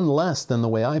like 1 less than the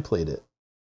way I played it.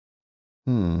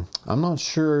 I'm not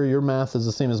sure your math is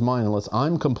the same as mine unless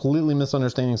I'm completely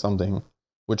misunderstanding something,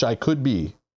 which I could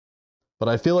be. But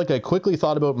I feel like I quickly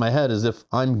thought about in my head as if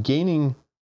I'm gaining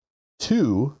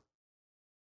 2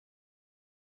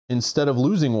 instead of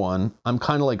losing 1, I'm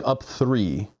kind of like up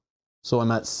 3. So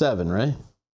I'm at 7, right?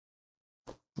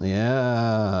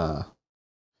 Yeah.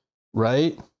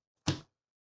 Right?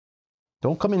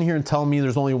 Don't come in here and tell me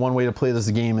there's only one way to play this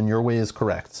game and your way is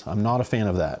correct. I'm not a fan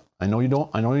of that. I know you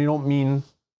don't mean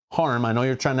harm. I know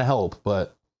you're trying to help,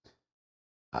 but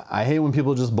I hate when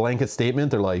people just blanket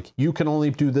statement. They're like, you can only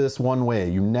do this one way.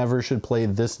 You never should play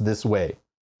this way.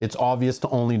 It's obvious to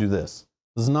only do this.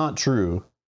 This is not true.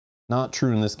 Not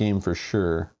true in this game for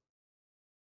sure.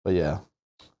 But yeah.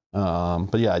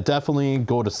 Definitely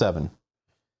go to 7.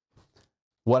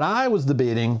 What I was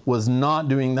debating was not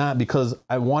doing that because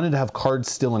I wanted to have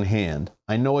cards still in hand.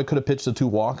 I know I could have pitched the 2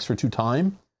 walks for 2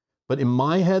 time, but in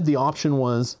my head the option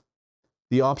was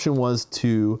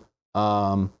to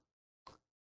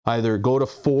either go to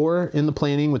 4 in the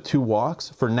planning with 2 walks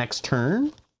for next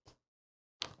turn,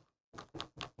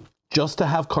 just to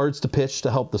have cards to pitch to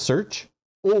help the search,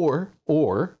 or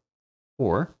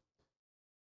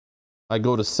I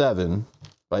go to 7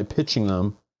 by pitching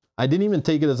them. I didn't even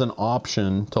take it as an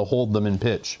option to hold them in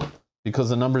pitch because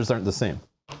the numbers aren't the same.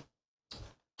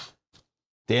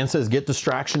 Dan says, get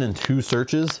distraction in 2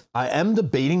 searches. I am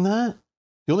debating that.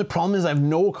 The only problem is I have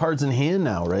no cards in hand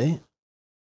now, right?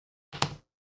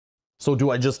 So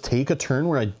do I just take a turn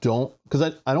where I don't, because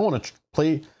I don't want to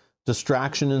play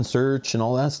distraction and search and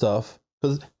all that stuff.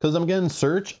 Because I'm getting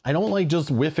search. I don't like just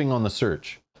whiffing on the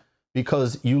search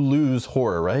because you lose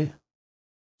horror, right?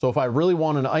 So if I really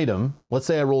want an item, let's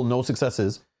say I roll no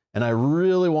successes and I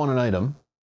really want an item,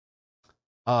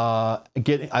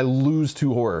 I lose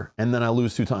 2 horror and then I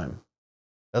lose 2 time.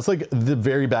 That's like the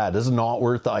very bad. This is not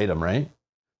worth the item, right?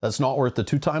 That's not worth the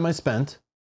 2 time I spent.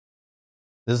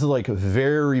 This is like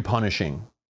very punishing.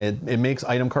 It makes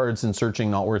item cards and searching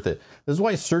not worth it. This is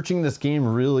why searching this game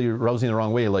really rubs me the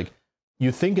wrong way. Like,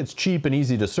 you think it's cheap and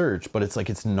easy to search, but it's like,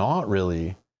 it's not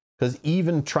really. Because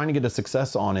even trying to get a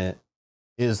success on it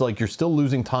is like, you're still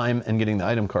losing time and getting the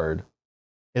item card.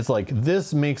 It's like,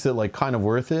 this makes it like kind of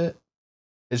worth it.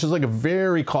 It's just like a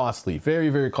very costly, very,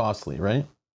 very costly, right?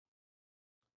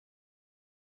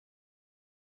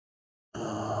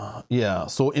 Yeah,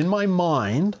 so in my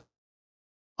mind,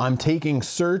 I'm taking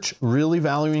search, really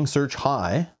valuing search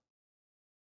high,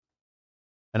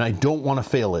 and I don't want to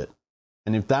fail it.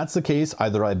 And if that's the case,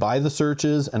 either I buy the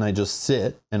searches and I just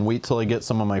sit and wait till I get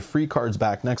some of my free cards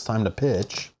back next time to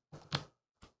pitch,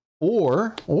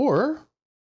 or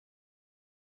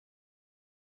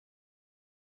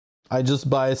I just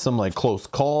buy some like close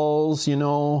calls, you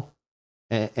know,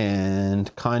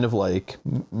 and kind of like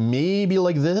maybe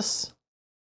like this,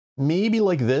 and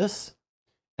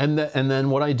then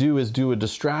what I do is do a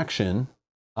distraction,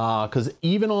 because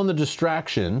even on the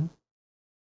distraction,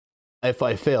 if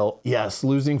I fail, yes,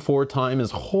 losing 4 time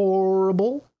is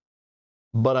horrible,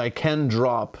 but I can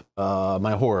drop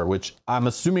my horror, which I'm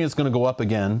assuming it's going to go up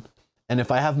again. And if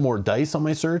I have more dice on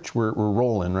my search, we're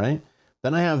rolling, right?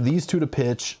 Then I have these 2 to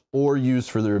pitch or use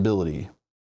for their ability.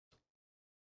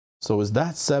 So is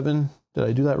that 7? Did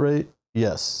I do that right?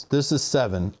 Yes, this is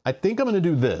 7. I think I'm going to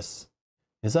do this.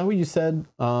 Is that what you said,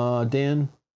 Dan?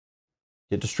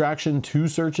 Get distraction, 2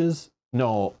 searches?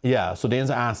 No, yeah, so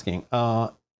Dan's asking.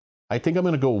 I think I'm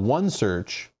going to go 1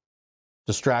 search,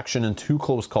 distraction, and 2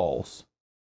 close calls.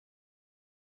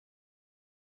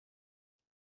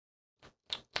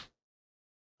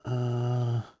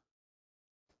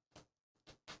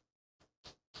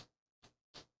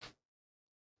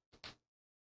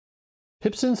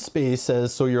 Pipson Space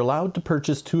says, so you're allowed to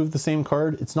purchase 2 of the same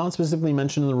card. It's not specifically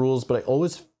mentioned in the rules, but I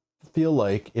always feel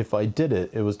like if I did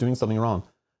it, it was doing something wrong.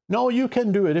 No, you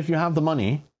can do it if you have the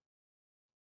money.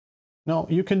 No,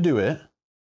 you can do it.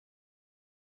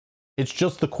 It's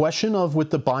just the question of with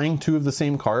the buying 2 of the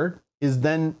same card is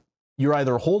then you're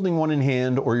either holding 1 in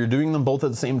hand or you're doing them both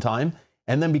at the same time.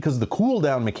 And then because the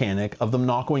cooldown mechanic of them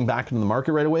not going back into the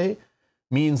market right away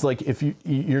means like if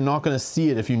you're not going to see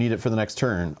it if you need it for the next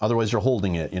turn. Otherwise you're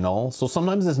holding it, you know? So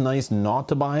sometimes it's nice not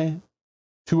to buy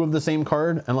 2 of the same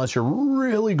card unless you're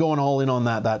really going all in on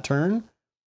that turn.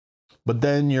 But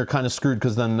then you're kind of screwed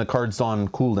because then the card's on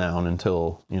cooldown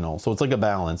until, you know, so it's like a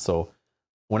balance. So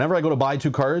whenever I go to buy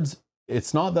 2 cards,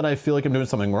 it's not that I feel like I'm doing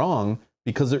something wrong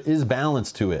because there is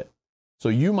balance to it. So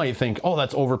you might think, oh,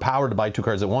 that's overpowered to buy 2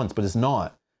 cards at once, but it's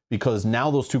not. because now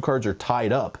those two cards are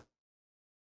tied up.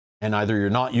 And either you're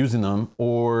not using them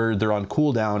or they're on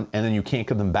cooldown and then you can't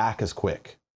get them back as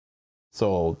quick.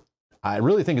 So I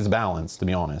really think it's balanced, to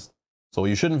be honest. So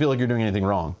you shouldn't feel like you're doing anything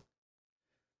wrong.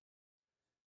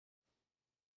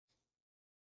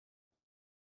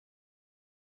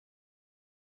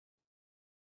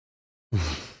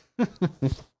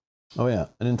 Oh yeah,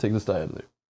 I didn't take this die out of there.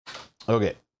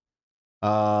 Okay.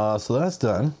 So that's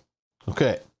done.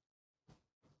 Okay.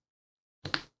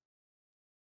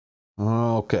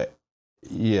 Okay.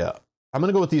 Yeah. I'm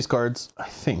gonna go with these cards, I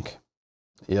think.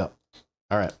 Yeah.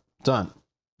 All right. Done.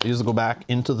 These will go back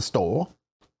into the store.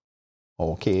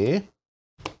 Okay.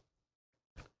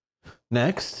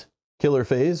 Next, killer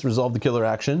phase. Resolve the killer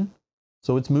action.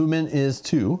 So its movement is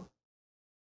 2.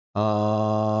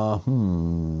 So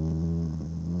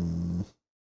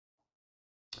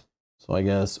I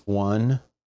guess 1,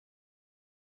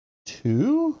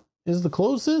 2 is the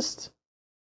closest.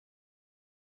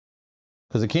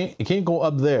 Because it can't go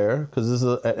up there because this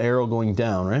is an arrow going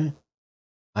down, right?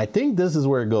 I think this is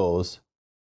where it goes.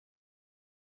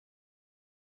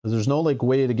 Because there's no like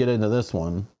way to get into this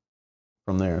one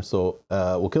from there. So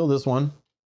we'll kill this one.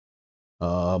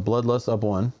 Bloodlust up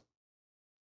 1.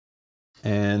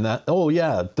 And that, oh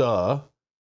yeah, duh.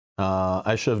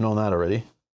 I should have known that already.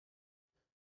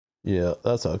 Yeah,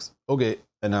 that sucks. Okay,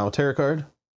 and now a tarot card.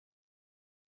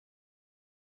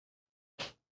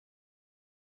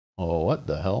 Oh, what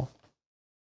the hell?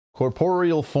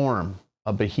 Corporeal form.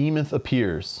 A behemoth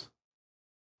appears.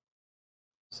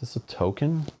 Is this a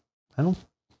token? I don't...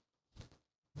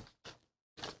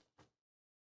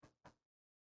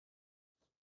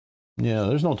 Yeah,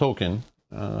 there's no token.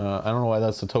 I don't know why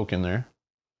that's a token there.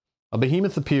 A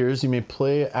behemoth appears. You may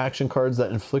play action cards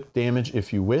that inflict damage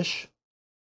if you wish.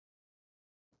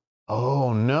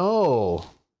 Oh no.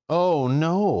 Oh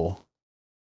no.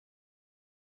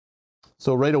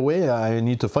 So right away I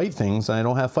need to fight things. I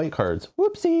don't have fight cards.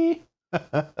 Whoopsie.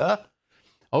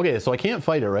 Okay, so I can't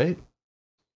fight it, right?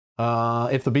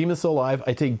 If the beam is still alive,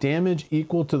 I take damage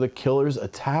equal to the killer's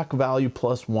attack value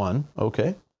plus 1.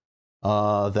 Okay.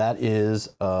 That is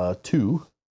 2.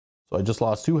 So I just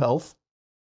lost 2 health.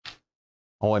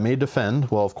 Oh, I may defend.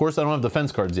 Well, of course I don't have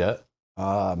defense cards yet.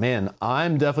 Man,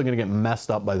 I'm definitely gonna get messed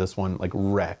up by this one, like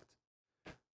wrecked.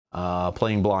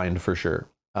 Playing blind for sure.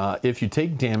 If you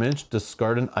take damage,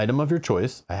 discard an item of your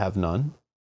choice. I have none.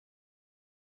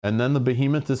 And then the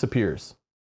behemoth disappears.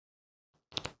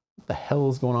 What the hell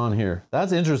is going on here?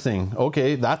 That's interesting.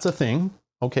 Okay, that's a thing.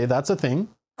 Okay, that's a thing.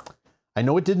 I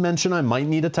know it did mention I might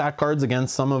need attack cards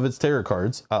against some of its tarot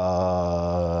cards.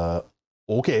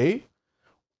 Okay.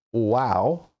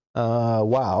 Wow.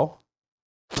 Wow.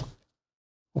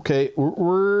 Okay,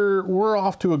 we're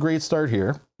off to a great start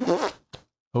here.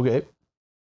 Okay.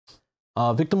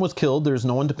 Victim was killed. There's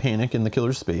no one to panic in the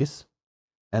killer's space.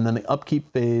 And then the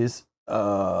upkeep phase,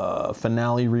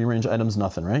 finale, rearrange items,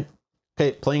 nothing, right?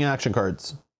 Okay, playing action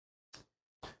cards.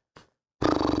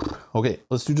 Okay,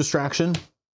 let's do distraction.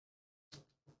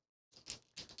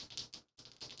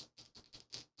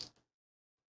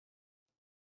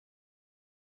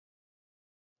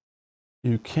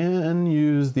 You can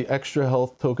use the extra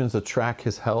health tokens to track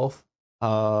his health.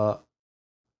 But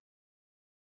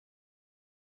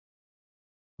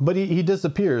he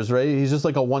disappears, right? He's just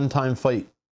like a one-time fight.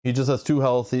 He just has 2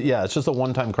 health. Yeah, it's just a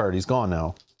one-time card. He's gone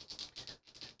now.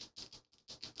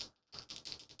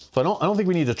 So I don't think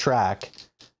we need to track.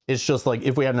 It's just like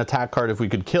if we had an attack card, if we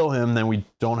could kill him, then we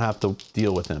don't have to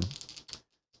deal with him.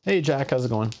 Hey Jack, how's it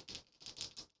going?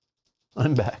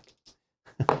 I'm back.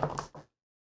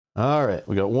 All right,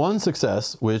 we got 1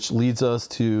 success, which leads us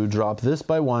to drop this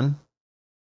by 1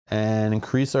 and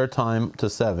increase our time to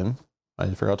 7.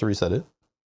 I forgot to reset it.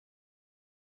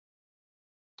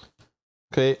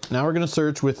 Okay, now we're gonna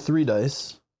search with 3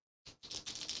 dice.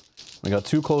 We got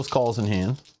 2 close calls in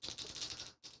hand.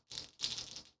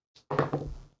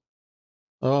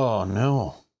 Oh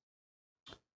no.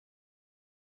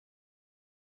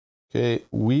 Okay,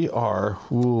 we are,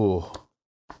 ooh.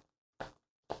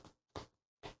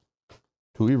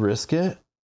 Do we risk it?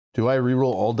 Do I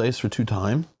reroll all dice for 2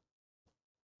 times?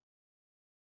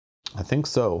 I think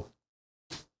so.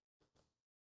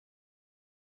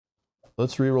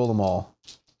 Let's reroll them all.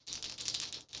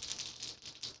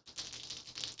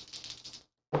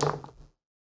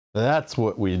 That's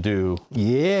what we do.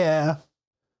 Yeah.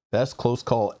 Best close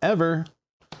call ever.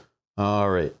 All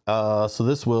right. So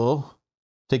this will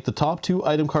take the top 2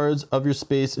 item cards of your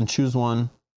space and choose one.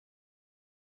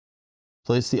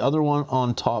 Place the other one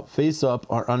on top face up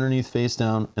or underneath face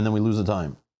down, and then we lose a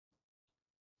time.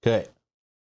 Okay.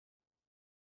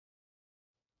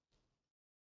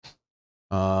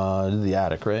 The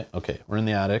attic, right? Okay, we're in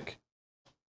the attic.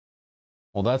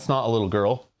 Well, that's not a little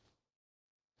girl.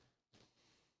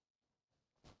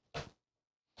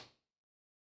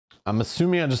 I'm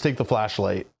assuming I just take the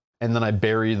flashlight and then I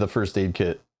bury the first aid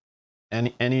kit.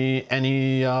 Anyone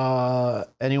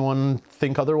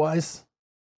think otherwise?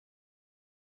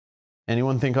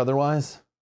 Anyone think otherwise?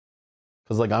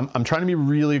 Because like I'm trying to be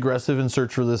really aggressive and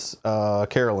search for this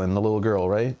Carolyn, the little girl,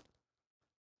 right?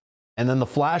 And then the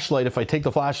flashlight, if I take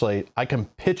the flashlight, I can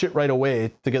pitch it right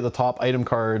away to get the top item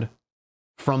card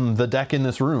from the deck in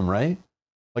this room, right?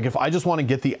 Like if I just want to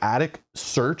get the attic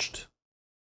searched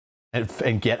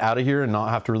and get out of here and not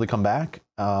have to really come back,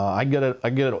 I get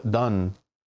it done.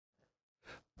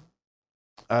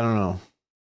 I don't know.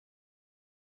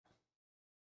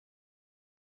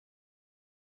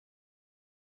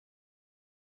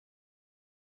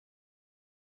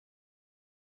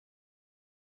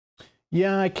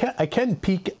 Yeah, I can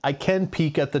peek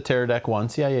at the terror deck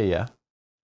once. Yeah.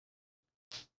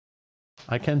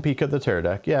 I can peek at the terror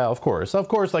deck. Yeah, of course. Of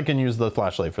course I can use the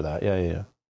flashlight for that. Yeah.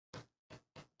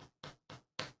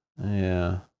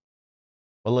 Yeah.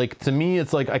 But like to me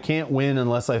it's like I can't win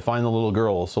unless I find the little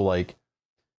girl. So like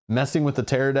messing with the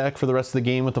terror deck for the rest of the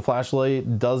game with the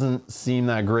flashlight doesn't seem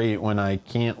that great when I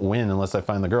can't win unless I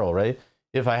find the girl, right?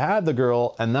 If I had the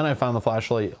girl and then I found the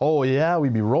flashlight, oh yeah,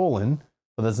 we'd be rolling.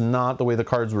 But that's not the way the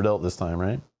cards were dealt this time,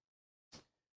 right?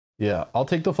 Yeah, I'll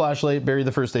take the flashlight, bury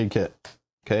the first aid kit.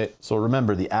 Okay, so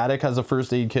remember, the attic has a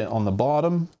first aid kit on the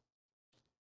bottom.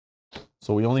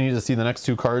 So we only need to see the next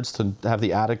two cards to have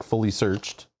the attic fully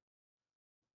searched.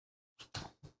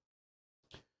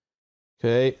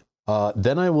 Okay,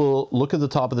 then I will look at the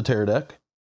top of the terror deck.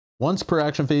 Once per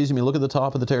action phase, you may look at the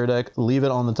top of the terror deck, leave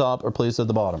it on the top, or place it at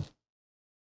the bottom.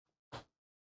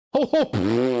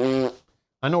 Oh!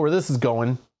 I know where this is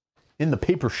going. In the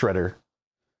paper shredder.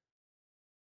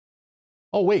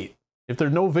 Oh, wait. If there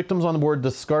are no victims on the board,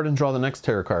 discard and draw the next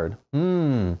terror card.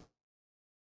 But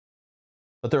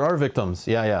there are victims.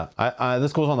 Yeah.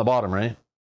 This goes on the bottom, right?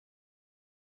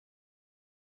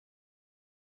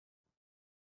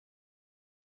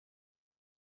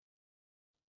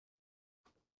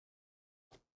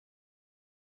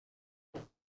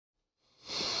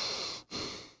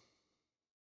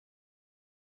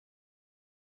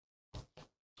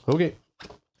 Okay.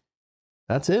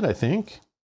 That's it, I think.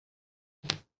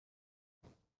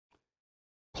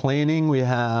 Planning, we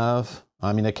have...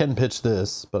 I mean, I can pitch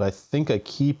this, but I think I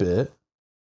keep it.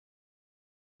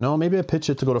 No, maybe I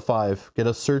pitch it to go to 5. Get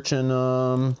a search and...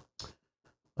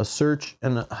 A search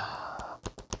and...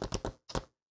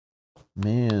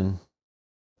 Man.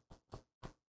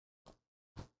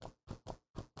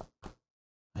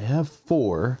 I have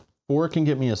 4. 4 can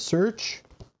get me a search.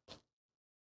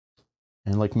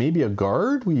 And like maybe a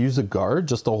guard? We use a guard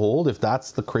just to hold if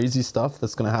that's the crazy stuff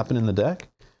that's going to happen in the deck.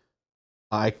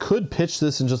 I could pitch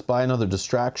this and just buy another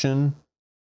distraction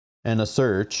and a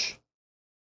search.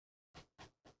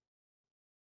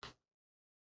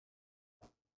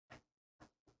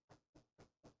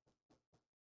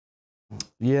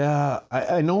 Yeah,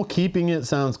 I know keeping it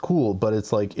sounds cool, but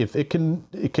it's like if it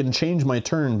can change my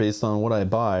turn based on what I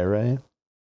buy, right?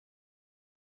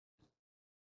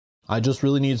 I just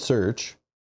really need search.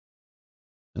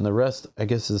 And the rest, I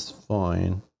guess, is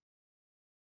fine.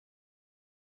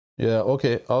 Yeah,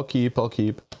 okay, I'll keep.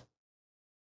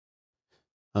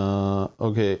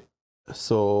 Okay,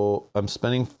 so I'm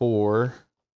spending 4.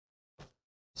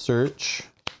 Search.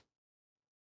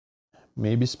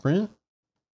 Maybe sprint?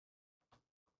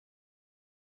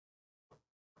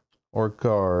 Or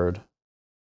guard.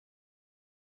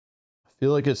 I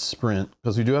feel like it's sprint,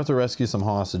 because we do have to rescue some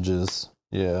hostages.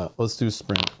 Yeah, let's do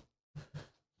sprint.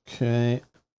 Okay.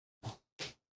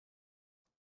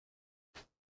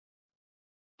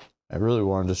 I really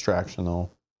want a distraction though.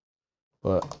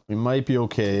 But we might be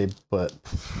okay, but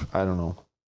I don't know.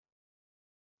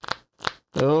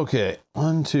 Okay.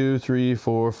 1, 2, 3,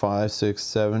 4, 5, 6,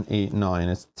 7, 8, 9.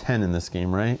 It's 10 in this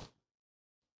game, right?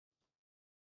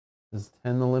 Is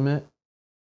 10 the limit?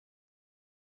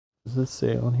 Does this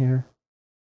say on here?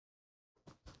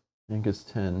 I think it's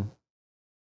 10.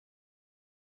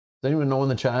 Does anyone know in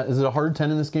the chat? Is it a hard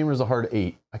 10 in this game or is it a hard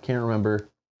 8? I can't remember.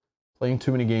 Playing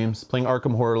too many games. Playing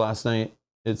Arkham Horror last night.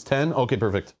 It's 10? Okay,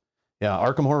 perfect. Yeah,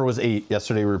 Arkham Horror was 8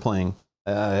 yesterday we were playing.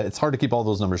 It's hard to keep all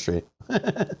those numbers straight.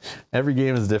 Every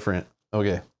game is different.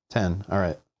 Okay, 10. All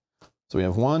right. So we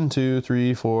have 1, 2,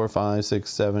 3, 4, 5, 6,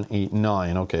 7, 8,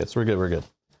 9. Okay, so we're good.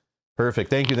 Perfect.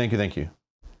 Thank you.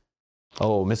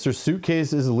 Oh, Mr.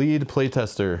 Suitcase is lead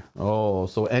playtester. Oh,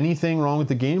 so anything wrong with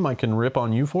the game I can rip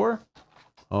on you for?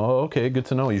 Oh, okay, good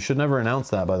to know. You should never announce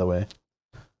that, by the way.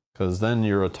 because then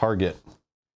you're a target.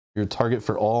 You're a target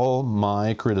for all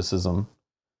my criticism.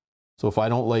 So if I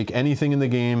don't like anything in the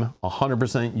game,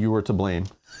 100% you are to blame.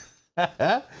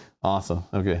 Awesome.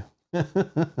 Okay.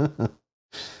 But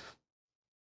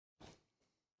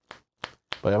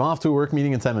I'm off to a work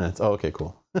meeting in 10 minutes. Oh, okay,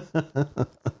 cool.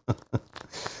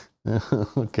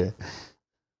 Okay.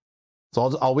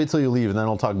 So I'll wait till you leave and then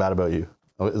I'll talk bad about you.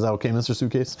 Oh, is that okay, Mr.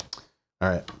 Suitcase? All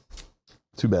right.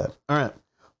 Too bad. All right.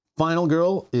 Final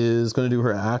girl is going to do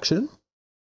her action.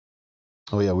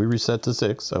 Oh yeah, we reset to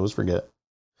 6. I always forget.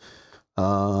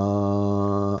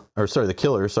 Or sorry, the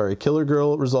killer. Sorry, killer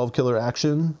girl, resolve killer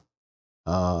action.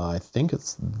 I think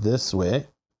it's this way.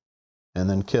 And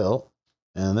then kill.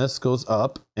 And this goes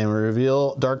up. And we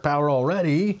reveal dark power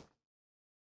already.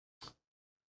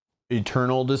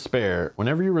 Eternal despair.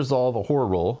 Whenever you resolve a horror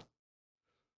roll,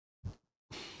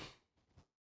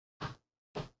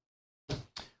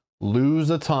 lose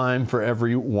a time for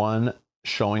every one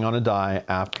showing on a die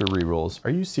after rerolls. Are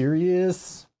you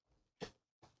serious?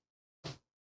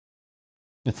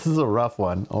 This is a rough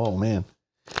one. Oh man.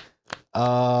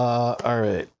 All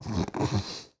right.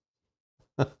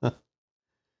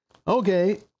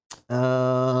 Okay.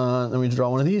 Let me draw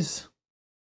one of these.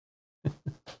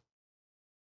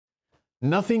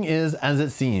 Nothing is as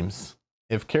it seems.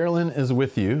 If Carolyn is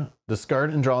with you,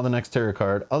 discard and draw the next tarot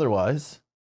card. Otherwise,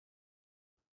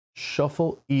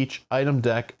 shuffle each item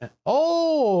deck.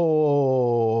 Oh,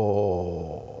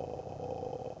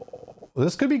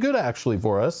 this could be good actually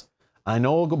for us. I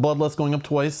know Bloodlust going up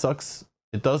twice sucks.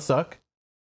 It does suck.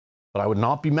 But I would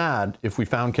not be mad if we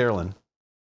found Carolyn.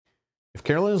 If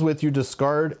Carolyn is with you,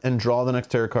 discard and draw the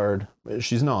next tarot card.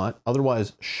 She's not.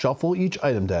 Otherwise, shuffle each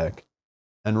item deck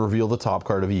and reveal the top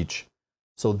card of each.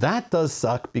 So that does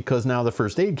suck because now the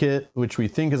first aid kit, which we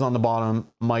think is on the bottom,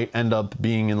 might end up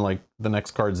being in like the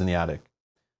next cards in the attic.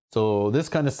 So this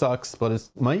kind of sucks, but it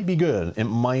might be good. It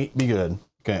might be good.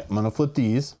 Okay, I'm gonna flip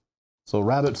these. So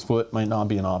rabbit's foot might not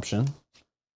be an option.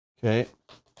 Okay.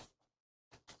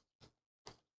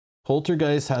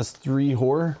 Poltergeist has 3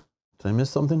 horror. Did I miss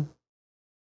something?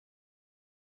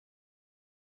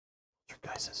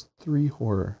 Poltergeist has 3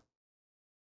 horror.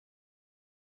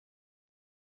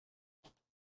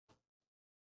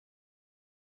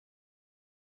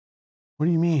 What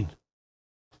do you mean?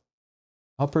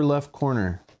 Upper left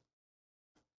corner.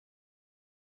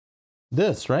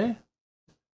 This, right?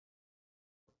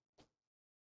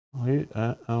 Wait,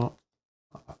 I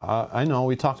know,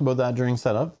 we talked about that during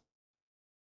setup.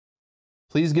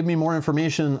 Please give me more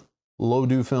information, Low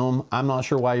Do Film. I'm not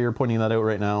sure why you're pointing that out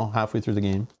right now, halfway through the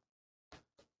game.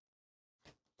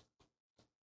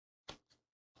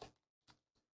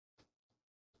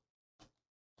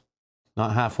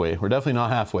 Not halfway. We're definitely not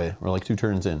halfway. We're like 2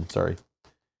 turns in. Sorry.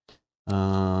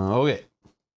 Okay.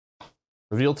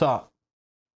 Reveal top.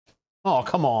 Oh,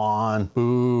 come on.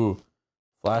 Boo.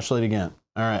 Flashlight again.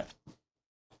 All right.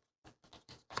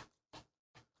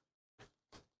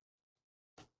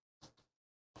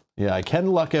 Yeah, I can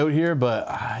luck out here, but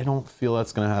I don't feel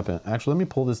that's going to happen. Actually, let me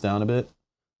pull this down a bit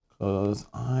because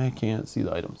I can't see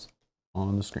the items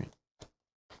on the screen.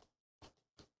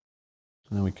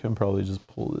 And then we can probably just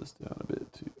pull this down a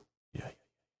bit too. Yeah.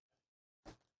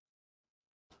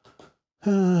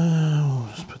 We'll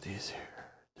just put these here.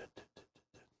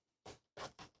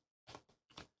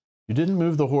 You didn't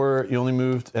move the horror, you only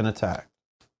moved an attack.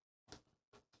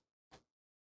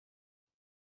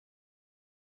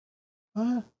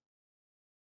 What?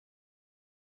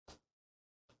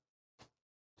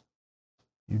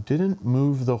 You didn't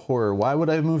move the horror. Why would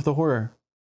I move the horror?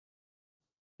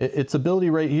 Its ability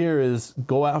right here is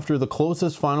go after the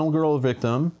closest final girl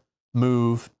victim,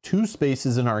 move 2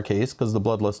 spaces in our case, because the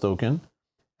Bloodlust token,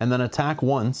 and then attack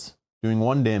once, doing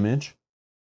 1 damage.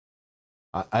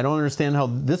 I don't understand how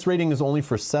this rating is only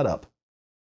for setup.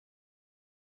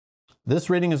 This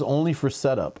rating is only for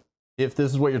setup, if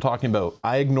this is what you're talking about.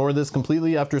 I ignore this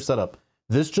completely after setup.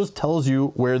 This just tells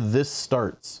you where this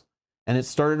starts. And it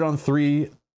started on 3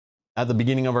 at the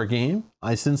beginning of our game.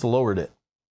 I since lowered it.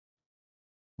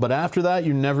 But after that,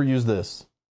 you never use this.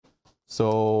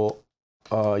 So,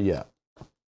 yeah.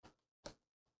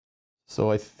 So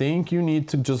I think you need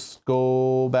to just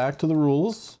go back to the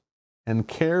rules and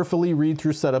carefully read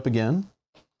through setup again,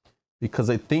 because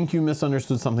I think you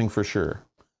misunderstood something for sure.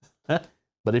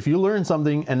 But if you learn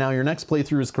something and now your next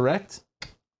playthrough is correct,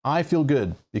 I feel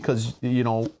good because, you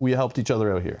know, we helped each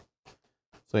other out here.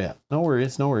 So yeah, no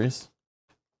worries, no worries.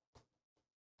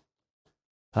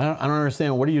 I don't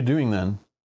understand. What are you doing then?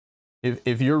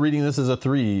 If you're reading this as a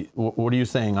 3, what are you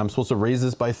saying? I'm supposed to raise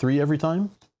this by 3 every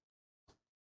time?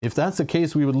 If that's the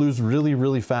case, we would lose really,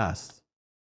 really fast.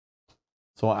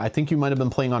 So I think you might have been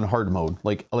playing on hard mode,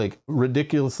 like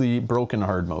ridiculously broken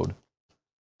hard mode.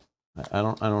 I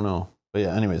don't know. But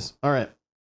yeah, anyways. All right.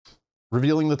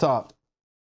 Revealing the top.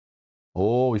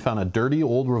 Oh, we found a dirty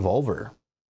old revolver.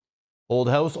 Old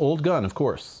house, old gun, of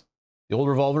course. The old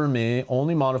revolver may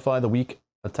only modify the weak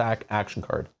attack action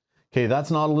card. Okay,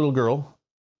 that's not a little girl.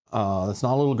 That's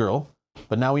not a little girl.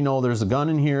 But now we know there's a gun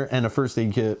in here and a first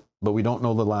aid kit, but we don't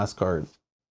know the last card.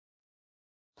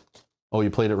 Oh, you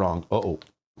played it wrong. Uh-oh.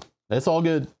 It's all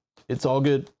good. It's all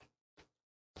good.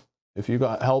 If you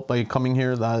got help by coming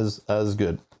here, that is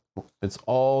good. It's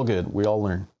all good. We all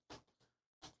learn.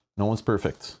 No one's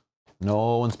perfect.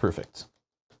 No one's perfect.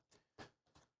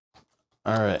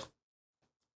 All right.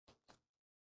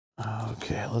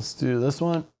 Okay, let's do this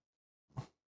one.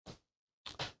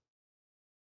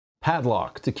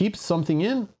 Padlock. To keep something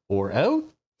in or out,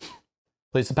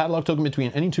 place the padlock token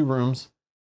between any two rooms.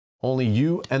 Only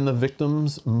you and the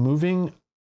victims moving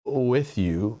with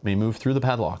you may move through the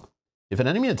padlock. If an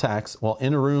enemy attacks while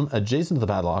in a room adjacent to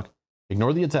the padlock,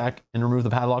 ignore the attack and remove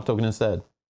the padlock token instead.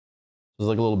 This is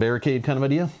like a little barricade kind of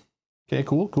idea. Okay,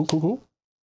 cool, cool, cool, cool.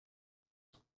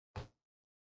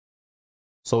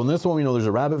 So in this one, we know there's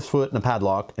a rabbit's foot and a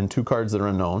padlock and 2 cards that are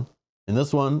unknown. In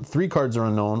this one, 3 cards are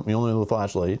unknown. We only know the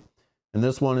flashlight. In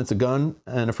this one, it's a gun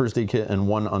and a first aid kit and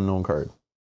 1 unknown card.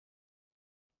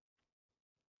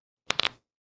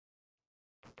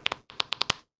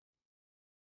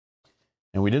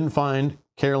 And we didn't find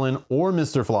Carolyn or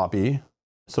Mr. Floppy,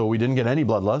 so we didn't get any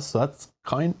bloodlust. So that's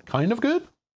kind of good.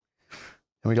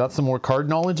 And we got some more card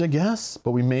knowledge, I guess,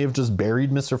 but we may have just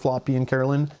buried Mr. Floppy and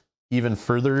Carolyn even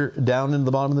further down in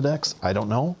the bottom of the decks. I don't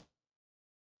know.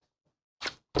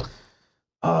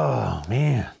 Oh,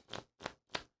 man.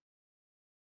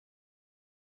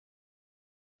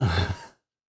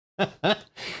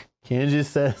 Kanji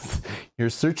says, you're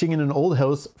searching in an old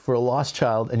house for a lost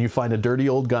child and you find a dirty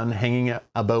old gun hanging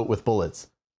about with bullets.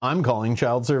 I'm calling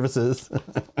child services.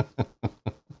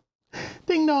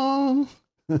 Ding dong.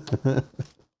 All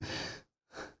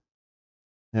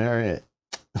right.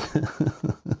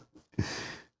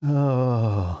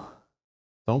 Oh,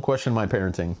 don't question my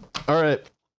parenting. All right.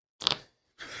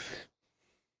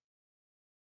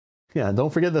 Yeah,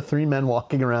 don't forget the 3 men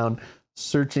walking around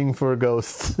searching for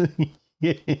ghosts.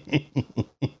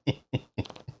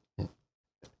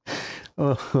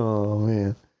 Oh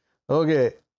man.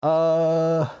 Okay.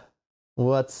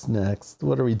 What's next?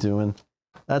 What are we doing?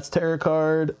 That's tarot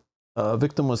card.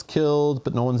 Victim was killed,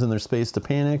 but no one's in their space to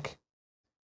panic.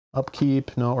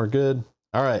 Upkeep. No, we're good.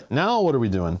 All right. Now what are we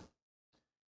doing?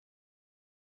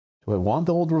 Do I want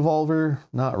the old revolver?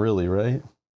 Not really, right?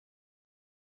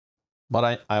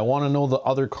 But I want to know the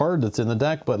other card that's in the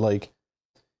deck, but like,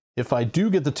 if I do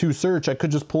get the 2 search, I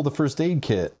could just pull the first aid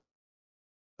kit.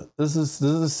 This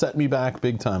is set me back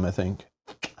big time, I think.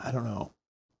 I don't know.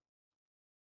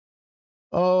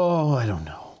 Oh, I don't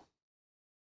know.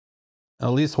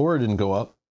 At least horror didn't go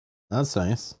up. That's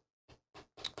nice.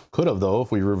 Could have, though,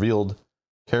 if we revealed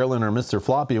Carolyn or Mr.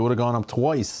 Floppy, it would have gone up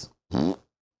twice.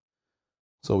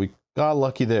 So we got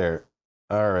lucky there.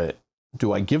 All right.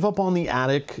 Do I give up on the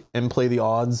attic and play the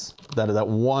odds that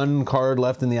 1 card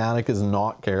left in the attic is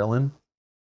not Carolyn?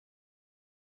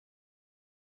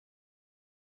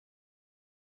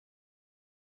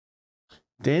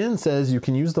 Dan says you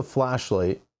can use the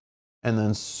flashlight and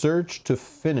then search to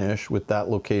finish with that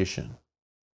location.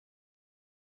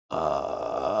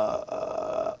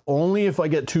 Only if I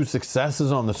get 2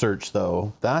 successes on the search,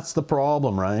 though. That's the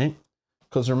problem, right?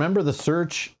 Because remember, the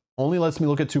search only lets me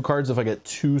look at 2 cards if I get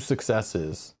 2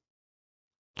 successes.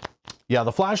 Yeah,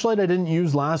 the flashlight I didn't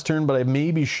use last turn, but I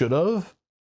maybe should have.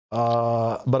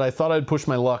 But I thought I'd push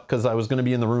my luck because I was going to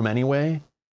be in the room anyway.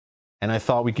 And I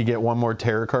thought we could get 1 more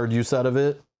tarot card use out of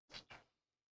it.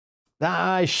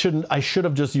 I should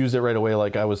have just used it right away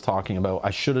like I was talking about. I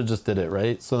should have just did it,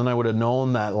 right? So then I would have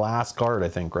known that last card, I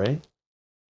think, right?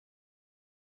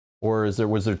 Or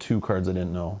was there 2 cards I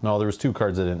didn't know? No, there was 2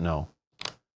 cards I didn't know.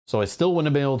 So I still wouldn't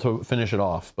have been able to finish it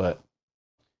off. But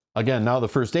again, now the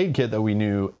first aid kit that we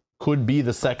knew could be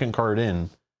the 2nd card in.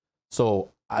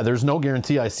 So there's no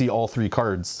guarantee I see all 3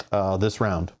 cards this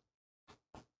round.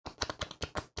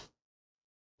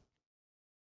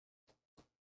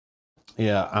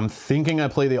 Yeah, I'm thinking I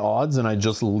play the odds and I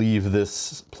just leave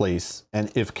this place.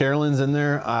 And if Carolyn's in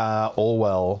there, oh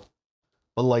well.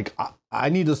 But like, I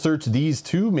need to search these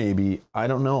 2 maybe. I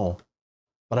don't know.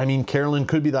 But I mean, Carolyn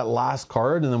could be that last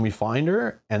card and then we find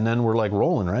her and then we're like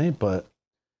rolling, right? But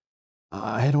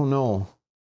I don't know.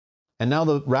 And now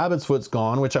the rabbit's foot's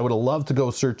gone, which I would have loved to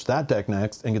go search that deck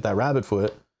next and get that rabbit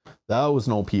foot. That was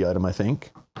an OP item, I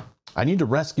think. I need to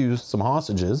rescue some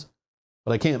hostages.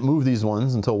 But I can't move these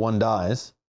ones until one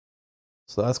dies.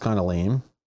 So that's kind of lame.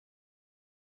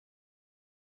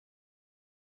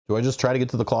 Do I just try to get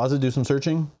to the closet, do some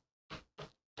searching?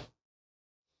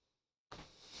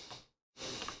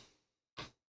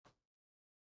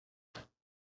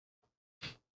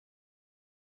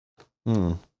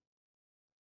 Hmm.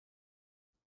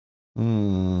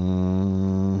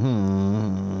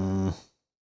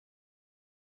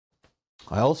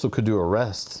 I also could do a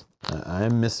rest. I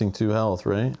am missing 2 health,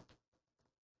 right?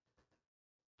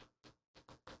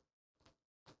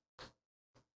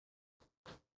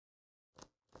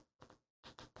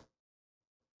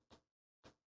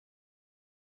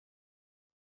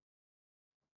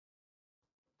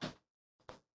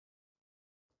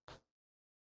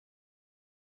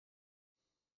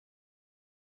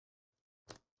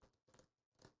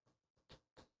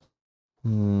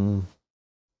 Hmm.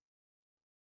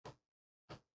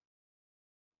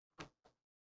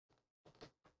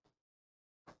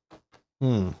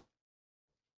 Hmm.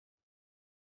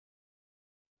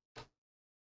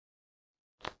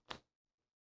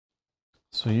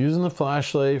 So using the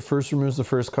flashlight first removes the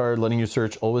first card, letting you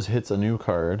search always hits a new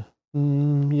card.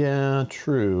 Yeah,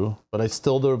 true. But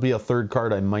there'll be a third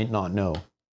card I might not know.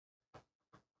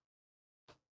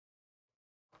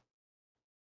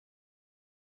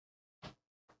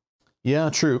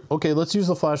 Yeah, true. Okay, let's use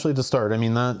the flashlight to start. I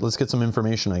mean, let's get some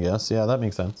information, I guess. Yeah, that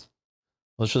makes sense.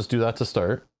 Let's just do that to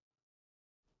start.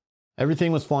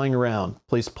 Everything was flying around.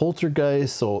 Place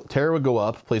poltergeist, so Terror would go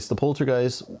up, place the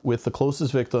poltergeist with the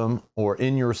closest victim or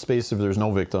in your space if there's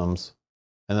no victims,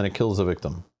 and then it kills the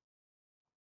victim.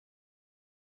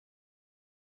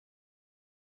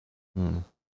 Hmm.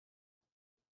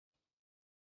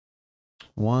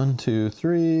 1, 2,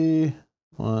 3.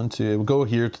 1, 2. It would go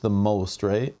here to the most,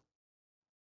 right?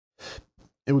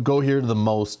 It would go here to the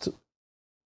most.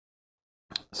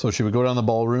 So she would go down the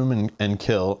ballroom and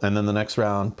kill, and then the next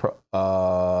round,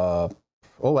 oh,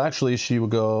 actually, she would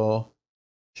go,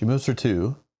 she moves her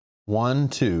 2. 1,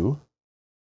 2.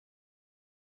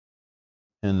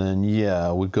 And then,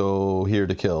 yeah, would go here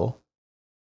to kill.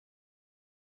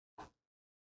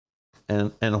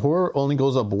 And horror only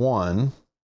goes up 1.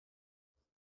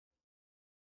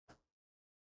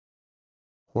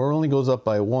 Horror only goes up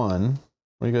by 1.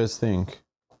 What do you guys think?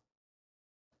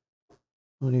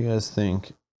 What do you guys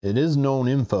think? It is known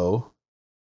info.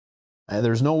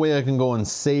 There's no way I can go and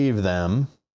save them.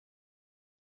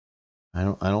 I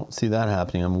don't see that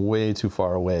happening. I'm way too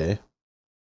far away.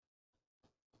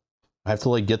 I have to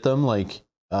like get them like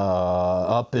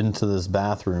up into this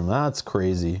bathroom. That's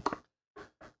crazy.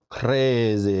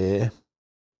 Crazy.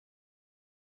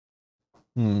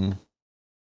 Hmm.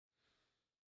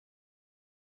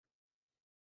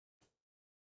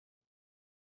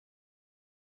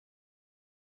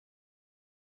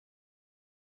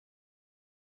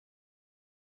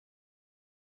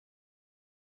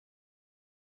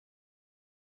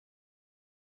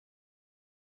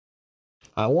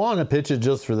 I want to pitch it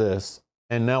just for this.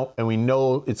 And we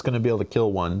know it's going to be able to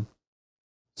kill one.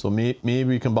 So maybe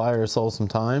we can buy ourselves some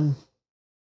time.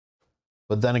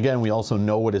 But then again, we also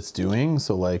know what it's doing.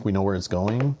 So like we know where it's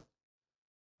going.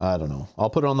 I don't know. I'll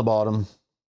put it on the bottom.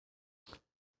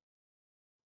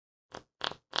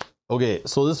 Okay,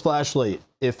 so this flashlight,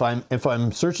 if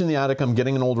I'm searching the attic, I'm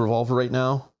getting an old revolver right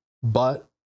now, but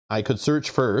I could search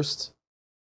first.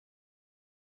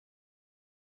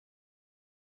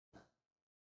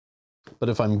 But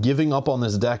if I'm giving up on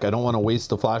this deck, I don't want to waste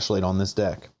the flashlight on this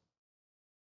deck.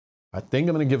 I think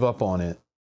I'm going to give up on it.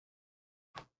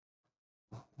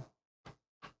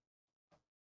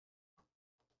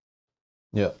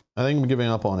 Yeah, I think I'm giving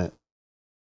up on it.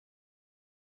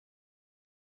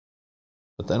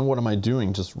 But then what am I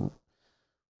doing? Just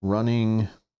running.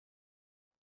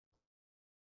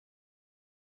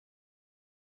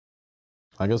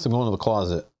 I guess I'm going to the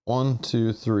closet. 1,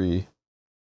 2, 3.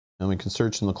 And we can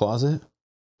search in the closet.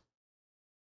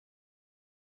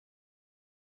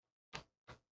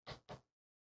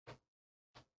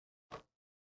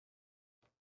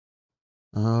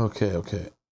 Okay, okay.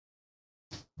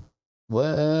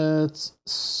 Let's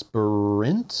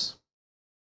sprint.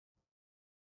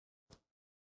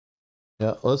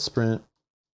 Yeah, let's sprint.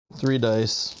 3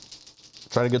 dice.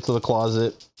 Try to get to the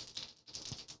closet.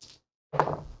 We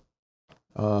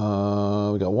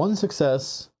got 1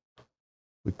 success.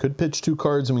 We could pitch 2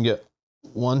 cards and we get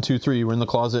 1, 2, 3. We're in the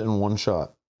closet in 1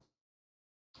 shot.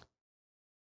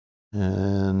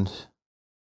 And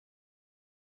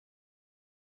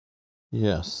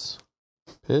yes,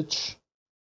 pitch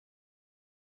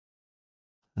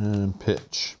and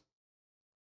pitch.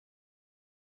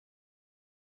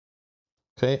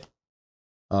 Okay,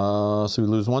 So we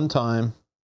lose 1 time.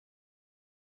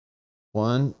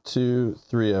 1, 2,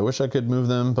 3. I wish I could move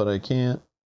them, but I can't.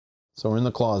 So we're in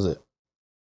the closet.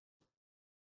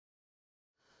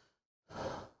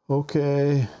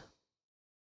 Okay.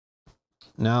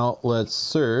 Now let's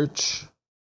search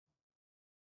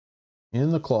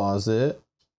in the closet.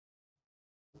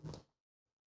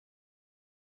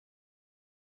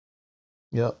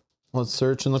 Yep. Let's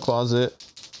search in the closet.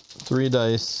 3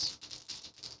 dice.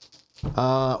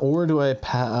 Or do I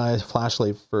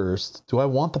flashlight first? Do I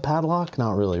want the padlock?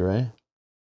 Not really, right?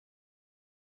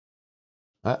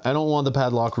 I don't want the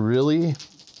padlock, really.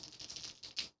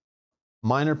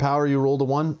 Minor power, you rolled a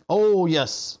 1. Oh,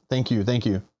 yes. Thank you. Thank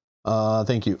you.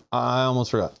 Thank you. I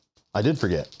almost forgot. I did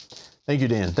forget. Thank you,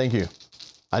 Dan. Thank you.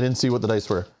 I didn't see what the dice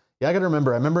were. Yeah, I gotta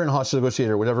remember. I remember in Hostage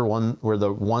Negotiator, whatever one where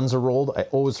the 1s are rolled, I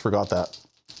always forgot that.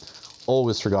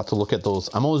 Always forgot to look at those.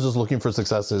 I'm always just looking for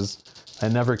successes. I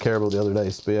never care about the other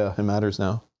dice, but yeah, it matters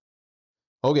now.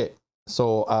 Okay,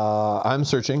 so I'm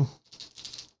searching.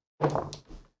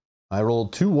 I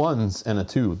rolled 2 1s and a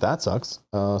 2. That sucks.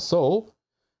 So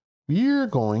we're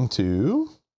going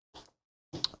to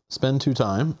spend 2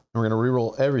 time. We're going to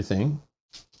reroll everything.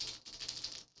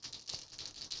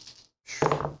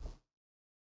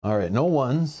 All right, no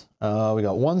 1s. We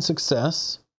got 1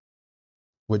 success,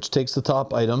 which takes the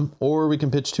top item, or we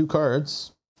can pitch 2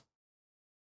 cards.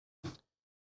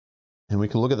 And we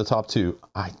can look at the top 2.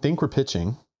 I think we're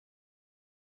pitching.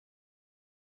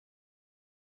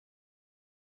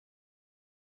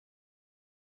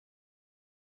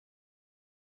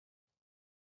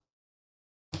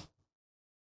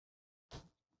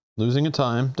 Losing a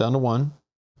time, down to 1.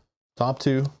 Top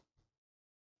 2.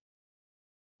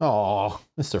 Oh,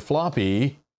 Mr.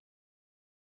 Floppy.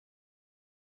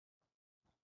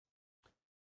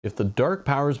 If the dark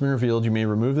power has been revealed, you may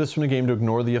remove this from the game to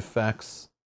ignore the effects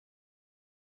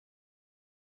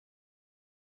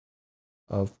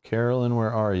of Carolyn,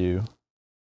 where are you?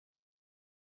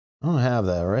 I don't have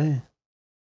that, right?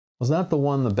 Was that the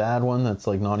one, the bad one, that's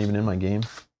like not even in my game?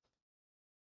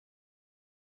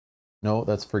 No,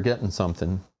 that's forgetting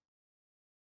something.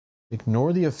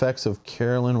 Ignore the effects of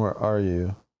Carolyn, where are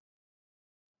you?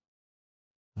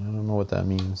 I don't know what that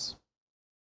means.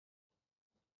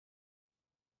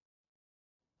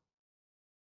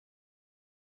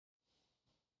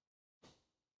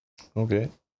 Okay.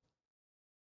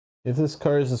 If this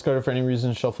card is discarded for any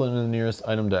reason, shuffle it into the nearest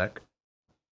item deck.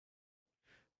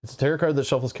 It's a tarot card that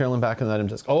shuffles Carolyn back in the item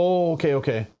deck. Oh, okay,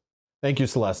 okay. Thank you,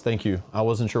 Celeste. Thank you. I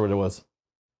wasn't sure what it was.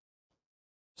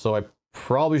 So I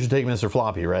probably should take Mr.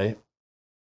 Floppy, right?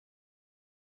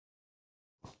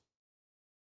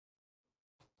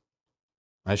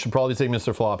 I should probably take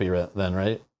Mr. Floppy then,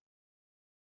 right?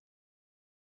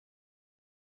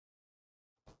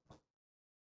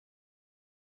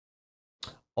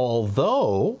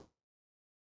 Although,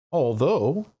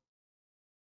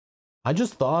 I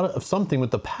just thought of something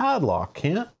with the padlock.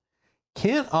 Can't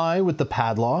I, with the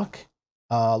padlock,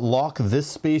 lock this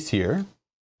space here?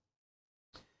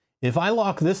 If I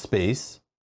lock this space,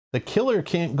 the killer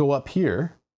can't go up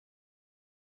here,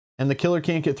 and the killer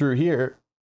can't get through here.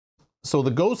 So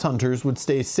the ghost hunters would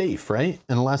stay safe, right?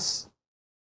 Unless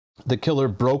the killer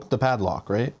broke the padlock,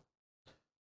 right?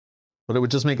 But it would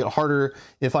just make it harder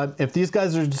if these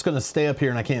guys are just going to stay up here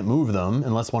and I can't move them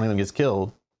unless one of them gets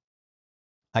killed.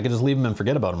 I could just leave them and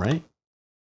forget about them, right?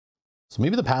 So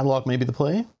maybe the padlock may be the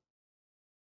play.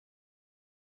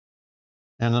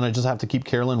 And then I just have to keep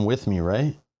Carolyn with me,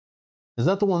 right? Is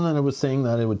that the one that I was saying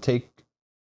that it would take?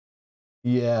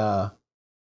 Yeah.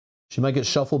 She might get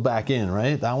shuffled back in,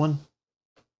 right? That one?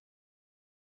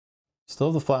 Still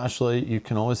have the flashlight. You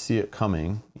can always see it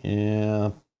coming.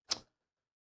 Yeah.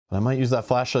 But I might use that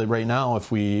flashlight right now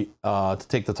if we, to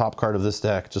take the top card of this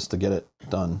deck just to get it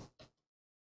done.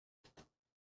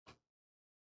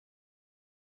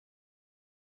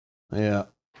 Yeah.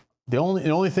 The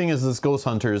only thing is this Ghost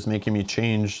Hunter is making me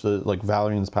change the, like,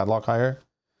 Valerian's padlock higher.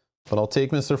 But I'll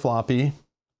take Mr. Floppy.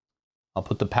 I'll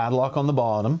put the padlock on the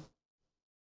bottom.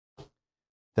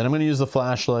 Then I'm going to use the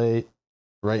flashlight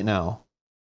right now.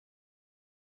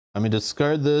 I'm going to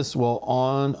discard this while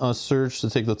on a search to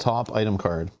take the top item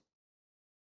card.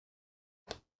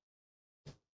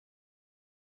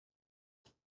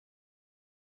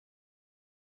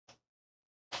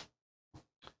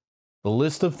 The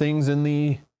list of things in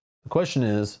the question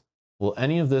is, will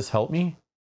any of this help me?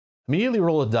 Immediately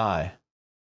roll a die.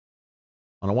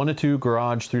 On a 1 to 2,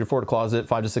 garage, 3 to 4 to closet,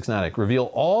 5 to 6 in attic. Reveal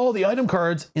all the item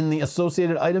cards in the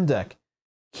associated item deck,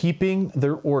 keeping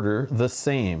their order the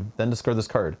same. Then discard this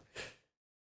card.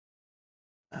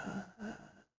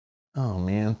 Oh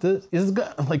man, this is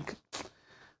like,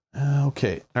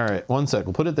 Okay, all right, 1 sec.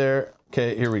 We'll put it there.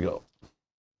 Okay, here we go.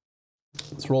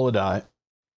 Let's roll a die.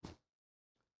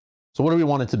 So what do we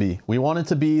want it to be? We want it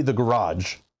to be the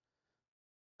garage.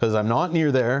 Because I'm not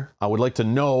near there. I would like to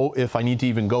know if I need to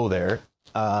even go there.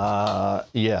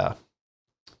 Yeah.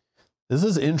 This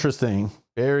is interesting.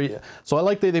 Very. So I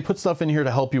like they put stuff in here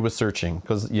to help you with searching.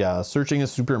 Because, yeah, searching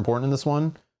is super important in this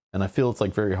one. And I feel it's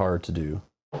like very hard to do.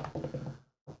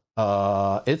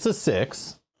 It's a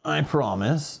 6. I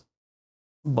promise.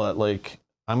 But, like,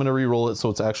 I'm going to re-roll it so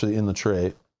it's actually in the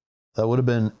tray. That would have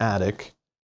been attic.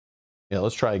 Yeah,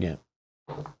 let's try again.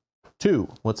 2.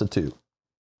 What's a 2?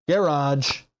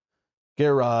 Garage.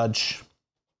 Garage.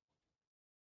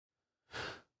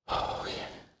 Okay.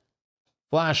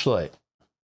 Flashlight.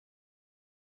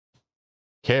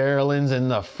 Carolyn's in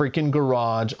the freaking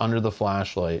garage under the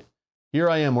flashlight. Here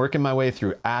I am working my way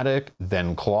through attic,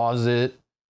 then closet,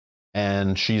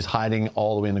 and she's hiding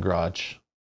all the way in the garage.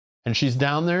 And she's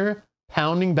down there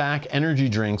pounding back energy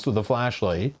drinks with a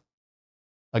flashlight.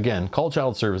 Again, call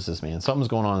child services, man. Something's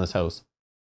going on in this house.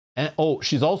 And oh,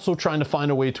 she's also trying to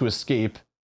find a way to escape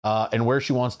and where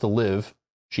she wants to live.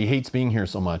 She hates being here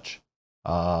so much.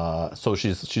 So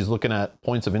she's looking at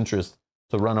points of interest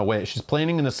to run away. She's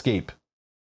planning an escape.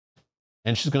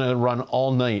 And she's going to run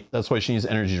all night. That's why she needs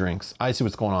energy drinks. I see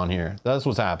what's going on here. That's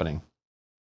what's happening.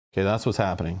 Okay, that's what's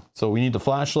happening. So we need the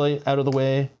flashlight out of the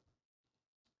way.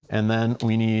 And then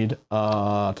we need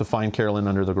to find Carolyn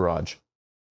under the garage.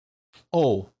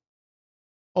 Oh,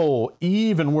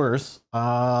 even worse.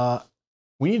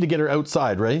 We need to get her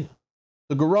outside, right?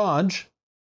 The garage,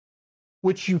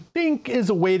 which you think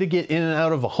is a way to get in and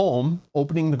out of a home,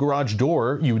 opening the garage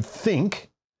door, you would think.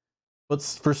 But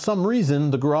for some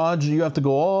reason, the garage, you have to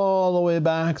go all the way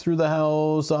back through the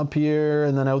house, up here,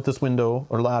 and then out this window,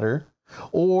 or ladder.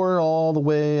 Or all the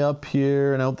way up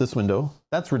here and out this window.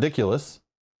 That's ridiculous.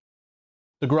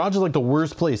 The garage is like the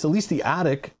worst place. At least the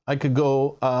attic, I could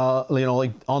go, you know,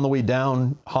 like on the way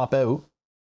down, hop out.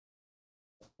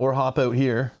 Or hop out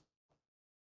here.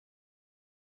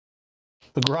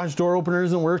 The garage door opener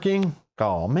isn't working.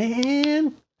 Oh,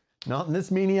 man. Not in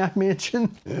this maniac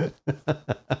mansion.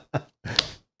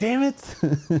 Damn it.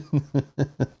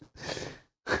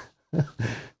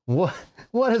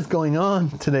 What is going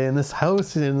on today in this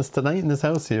house, tonight in this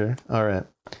house here? All right.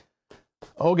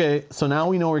 Okay, so now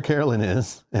we know where Carolyn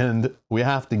is, and we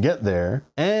have to get there,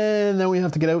 and then we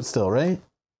have to get out still, right?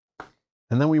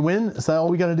 And then we win? Is that all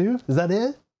we got to do? Is that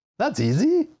it? That's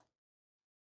easy.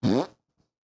 Do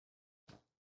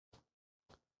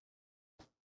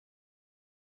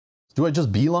I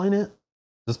just beeline it?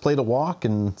 Just play to walk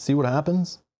and see what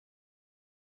happens?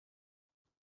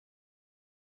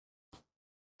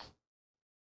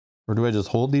 Or do I just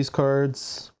hold these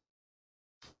cards?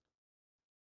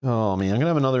 Oh man, I'm gonna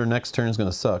have another next turn is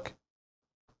gonna suck.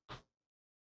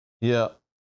 Yeah.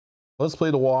 Let's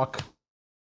play to walk.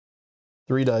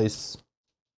 3 dice.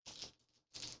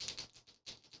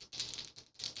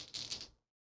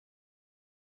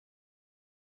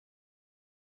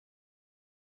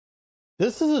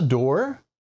 This is a door?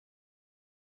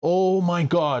 Oh my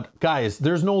god. Guys,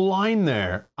 there's no line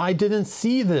there. I didn't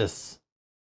see this.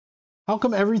 How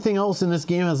come everything else in this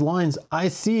game has lines? I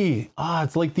see. Ah,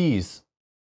 it's like these.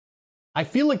 I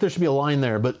feel like there should be a line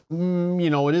there, but you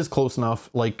know, it is close enough.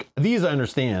 Like these I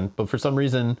understand, but for some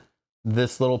reason,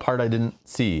 this little part I didn't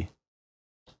see.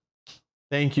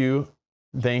 Thank you.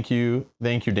 Thank you.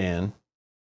 Thank you, Dan.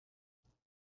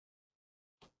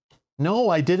 No,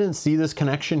 I didn't see this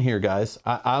connection here, guys.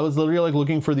 I was literally like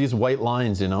looking for these white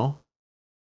lines, you know?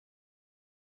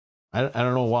 I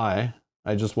don't know why.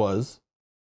 I just was.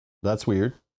 That's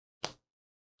weird.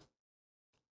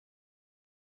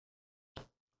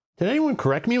 Did anyone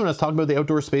correct me when I was talking about the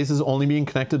outdoor spaces only being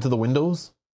connected to the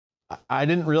windows? I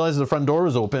didn't realize the front door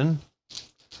was open.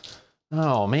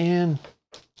 Oh, man.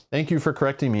 Thank you for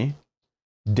correcting me.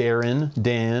 Darren,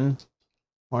 Dan,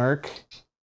 Mark.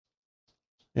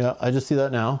 Yeah, I just see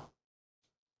that now.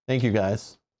 Thank you,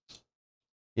 guys.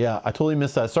 Yeah, I totally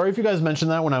missed that. Sorry if you guys mentioned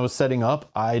that when I was setting up.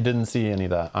 I didn't see any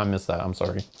of that. I missed that. I'm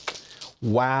sorry.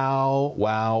 Wow,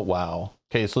 wow, wow.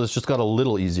 Okay, so this just got a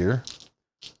little easier.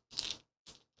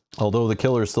 Although the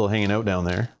killer is still hanging out down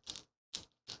there.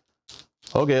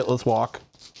 Okay, let's walk.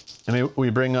 And maybe we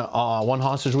bring one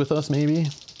hostage with us, maybe?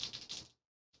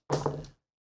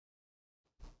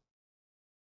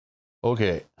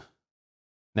 Okay.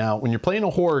 Now, when you're playing a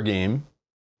horror game,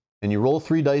 and you roll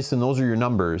 3 dice and those are your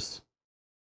numbers,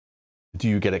 do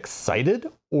you get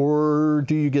excited or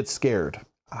do you get scared?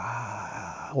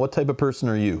 What type of person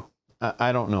are you?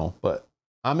 I don't know, but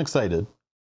I'm excited.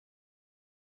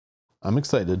 I'm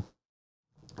excited.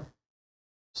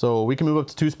 So we can move up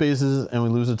to 2 spaces and we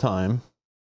lose a time.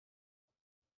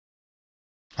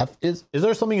 Is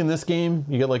there something in this game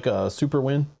you get like a super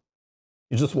win?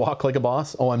 You just walk like a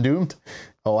boss? Oh, I'm doomed?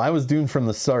 Oh, I was doomed from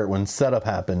the start. When setup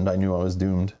happened, I knew I was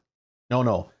doomed.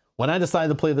 No. When I decided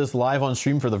to play this live on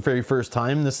stream for the very first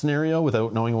time in this scenario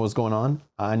without knowing what was going on,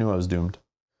 I knew I was doomed.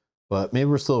 But maybe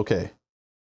we're still okay.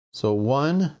 So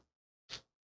 1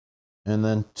 and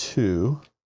then 2.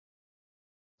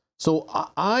 So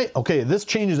okay, this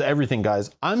changes everything,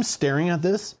 guys. I'm staring at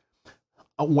this.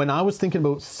 When I was thinking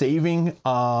about saving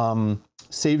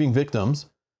victims,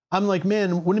 I'm like,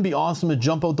 man, wouldn't it be awesome to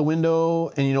jump out the window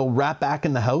and, you know, wrap back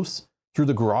in the house through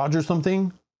the garage or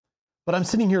something? But I'm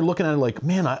sitting here looking at it like,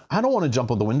 man, I don't want to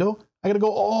jump out the window. I got to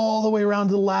go all the way around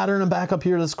to the ladder and back up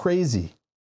here. That's crazy.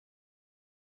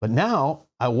 But now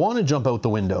I want to jump out the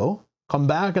window, come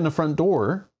back in the front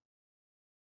door,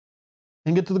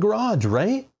 and get to the garage,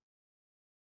 right?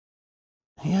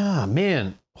 Yeah,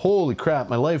 man. Holy crap,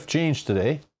 my life changed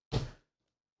today.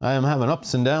 I am having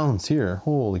ups and downs here.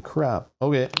 Holy crap.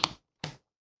 Okay.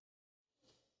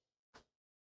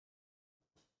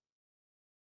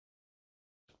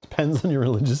 Depends on your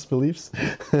religious beliefs.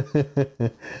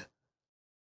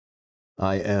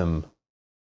 I am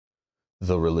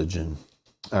the religion.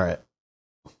 All right.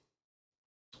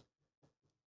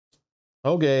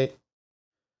 Okay.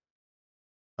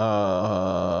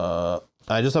 I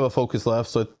just have a focus left,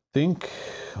 so I think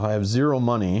I have 0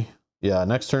 money. Yeah,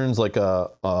 next turn's like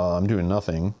I'm doing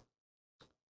nothing.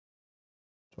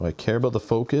 Do I care about the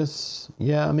focus?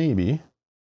 Yeah, maybe.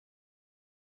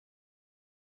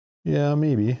 Yeah,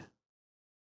 maybe.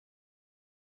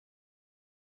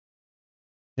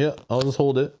 Yeah, I'll just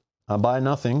hold it. I buy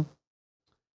nothing.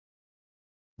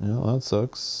 Yeah, that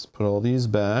sucks. Put all these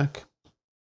back.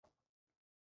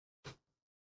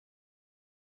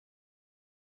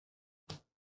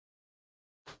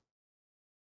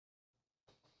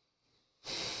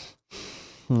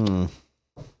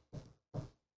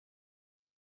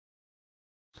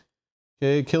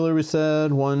 Okay, killer we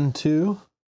said 1, 2.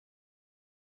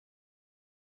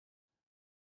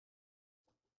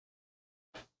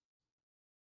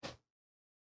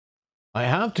 I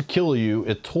have to kill you.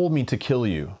 It told me to kill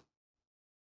you.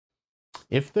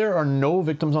 If there are no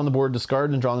victims on the board,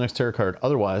 discard and draw the next tarot card.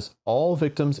 Otherwise, all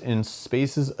victims in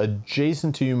spaces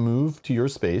adjacent to you move to your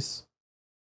space.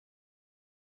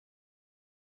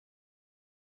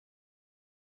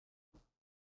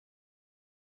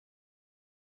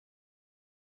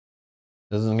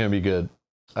 This isn't going to be good.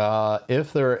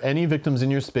 If there are any victims in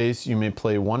your space, you may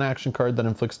play 1 action card that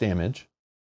inflicts damage.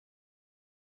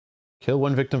 Kill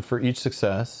 1 victim for each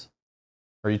success.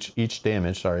 Or each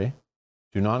damage, sorry.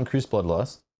 Do not increase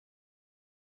bloodlust.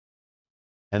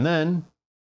 And then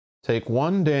take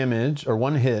 1 damage or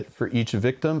 1 hit for each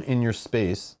victim in your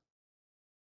space.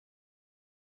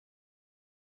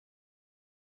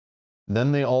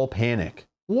 Then they all panic.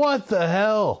 What the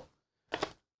hell?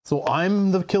 So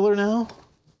I'm the killer now?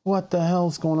 What the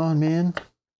hell's going on, man?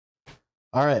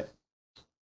 All right.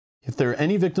 If there are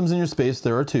any victims in your space,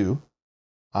 there are 2.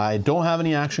 I don't have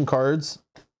any action cards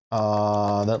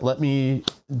that let me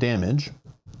damage.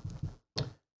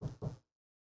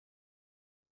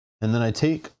 And then I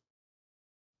take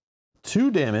 2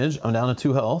 damage. I'm down to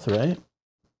 2 health, right?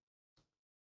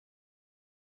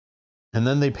 And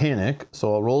then they panic.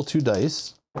 So I'll roll 2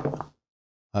 dice.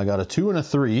 I got a 2 and a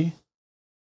 3.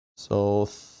 So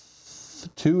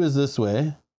 2 is this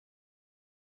way.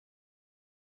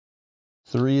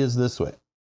 3 is this way.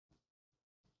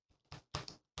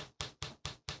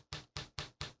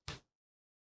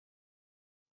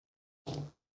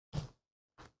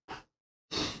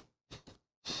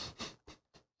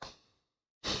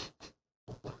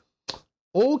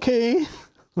 Okay.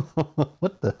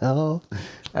 What the hell?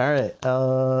 All right.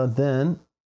 Then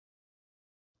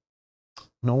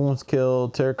no one's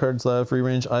killed. Tarot cards left.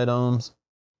 Rearrange items.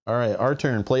 All right. Our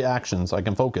turn. Play actions. I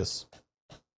can focus.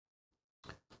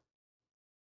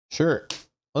 Sure.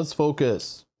 Let's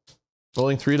focus.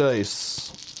 Rolling 3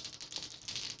 dice.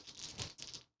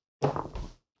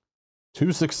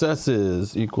 2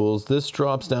 successes equals this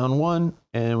drops down 1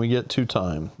 and we get 2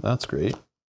 time. That's great.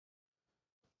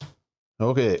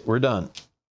 Okay, we're done.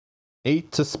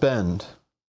 8 to spend.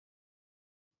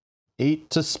 8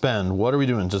 to spend. What are we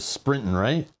doing? Just sprinting,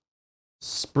 right?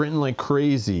 Sprinting like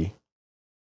crazy.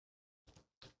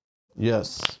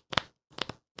 Yes.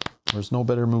 There's no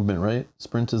better movement, right?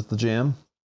 Sprint is the jam.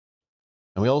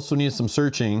 And we also need some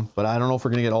searching, but I don't know if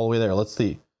we're going to get all the way there. Let's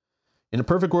see. In a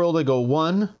perfect world, I go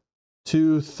 1,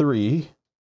 2, 3,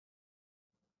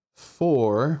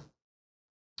 4,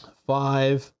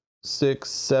 5, 6,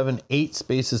 7, 8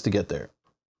 spaces to get there.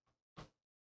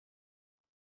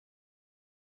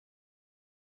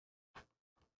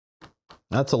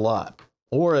 That's a lot.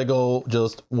 Or I go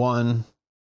just 1,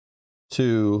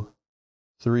 2,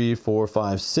 3, 4,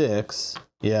 5, 6.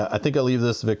 Yeah, I think I leave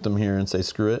this victim here and say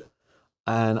screw it.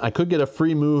 And I could get a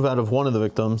free move out of one of the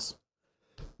victims,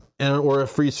 or a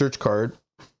free search card.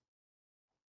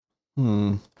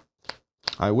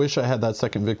 I wish I had that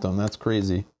second victim. That's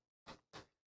crazy.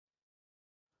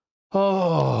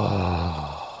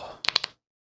 Oh,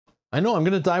 I know I'm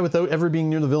gonna die without ever being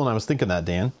near the villain. I was thinking that,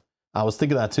 Dan. I was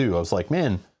thinking that too. I was like,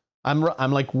 man, I'm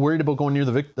like worried about going near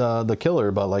the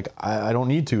killer, but like I don't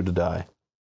need to die.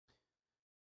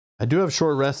 I do have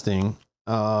short resting.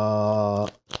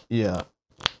 Yeah.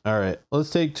 All right,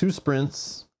 let's take 2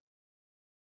 sprints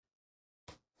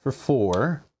for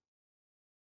 4.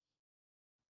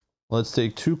 Let's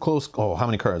take 2 close. Oh, how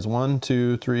many cards? 1,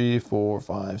 2, 3, 4,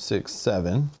 5, 6,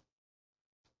 7,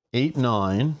 8,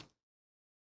 9.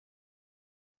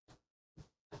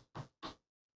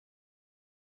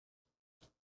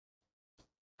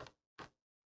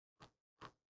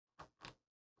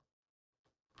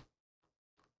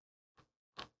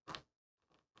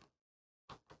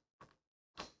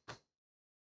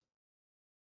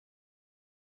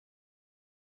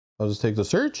 I'll just take the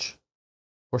search,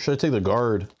 or should I take the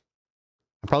guard?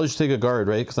 I probably should take a guard,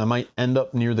 right? Because I might end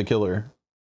up near the killer.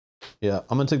 Yeah,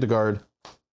 I'm gonna take the guard.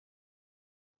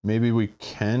 Maybe we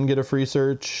can get a free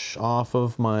search off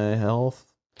of my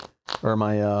health or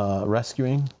my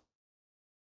rescuing.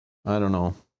 I don't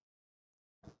know.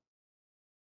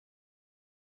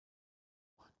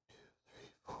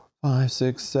 5,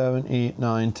 6, 7, 8,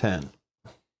 9, 10.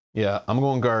 Yeah, I'm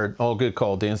going guard. Oh, good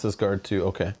call. Dance this guard too.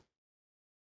 Okay.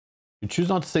 You choose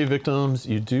not to save victims.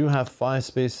 You do have 5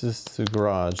 spaces to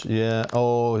garage. Yeah.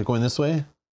 Oh, you're going this way?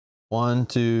 1,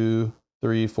 2,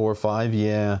 3, 4, 5.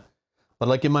 Yeah. But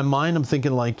like in my mind, I'm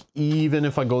thinking like, even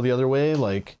if I go the other way,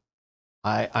 like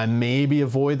I maybe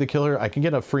avoid the killer. I can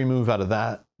get a free move out of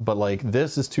that. But like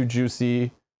this is too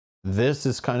juicy. This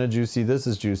is kind of juicy. This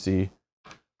is juicy.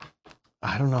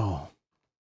 I don't know.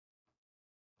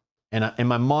 And in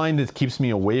my mind, it keeps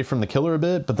me away from the killer a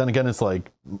bit. But then again, it's like,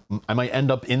 I might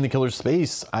end up in the killer's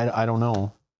space. I don't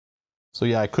know. So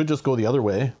yeah, I could just go the other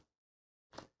way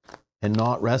and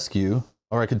not rescue.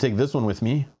 Or I could take this one with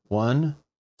me. 1,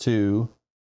 2,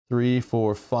 3,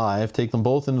 4, 5. Take them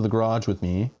both into the garage with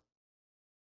me.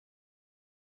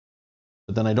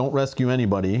 But then I don't rescue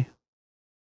anybody.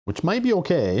 Which might be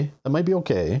okay. That might be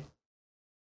okay.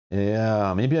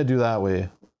 Yeah, maybe I do that way.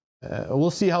 We'll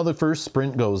see how the first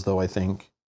sprint goes, though, I think.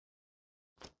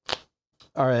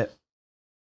 All right.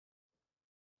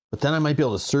 But then I might be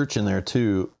able to search in there,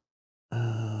 too.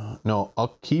 No,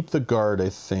 I'll keep the guard, I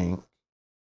think.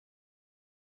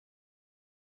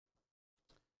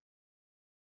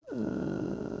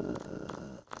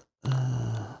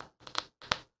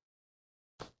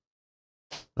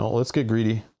 No, let's get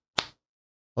greedy.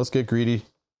 Let's get greedy.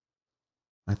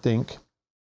 I think.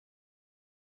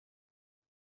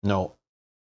 No.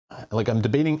 Like, I'm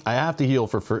debating. I have to heal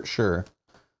for sure.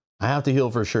 I have to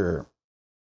heal for sure.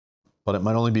 But it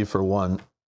might only be for 1.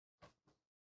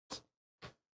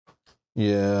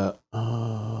 Yeah.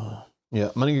 Yeah,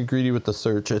 I'm gonna get greedy with the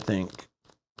search, I think.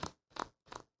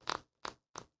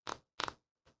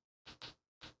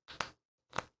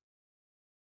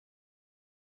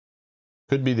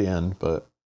 Could be the end, but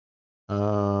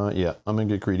yeah, I'm gonna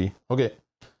get greedy. Okay.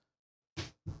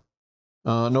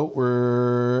 No,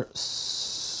 we're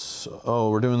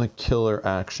doing the killer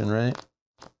action, right?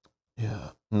 Yeah.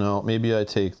 No, maybe I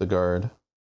take the guard.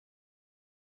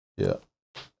 Yeah.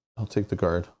 I'll take the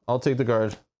guard. I'll take the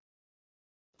guard.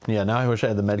 Yeah, now I wish I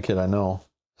had the med kit, I know.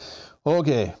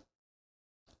 Okay.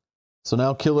 So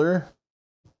now killer.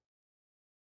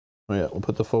 Oh yeah, we'll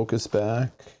put the focus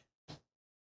back.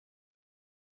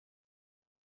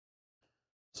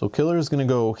 So killer is going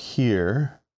to go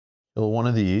here. Kill one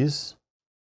of these.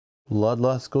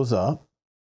 Bloodlust goes up.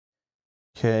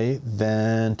 Okay,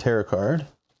 then tarot card.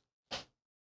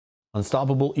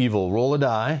 Unstoppable evil. Roll a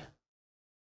die.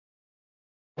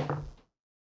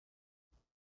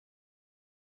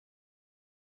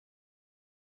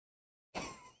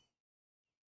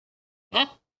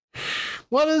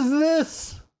 What is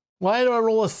this? Why do I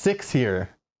roll a 6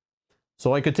 here?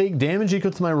 So I could take damage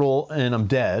equal to my roll and I'm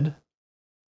dead.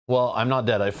 Well, I'm not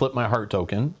dead. I flipped my heart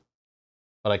token.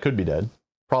 But I could be dead.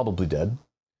 Probably dead.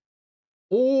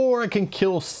 Or I can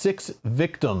kill 6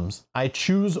 victims. I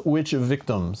choose which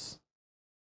victims.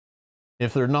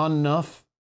 If they're not enough,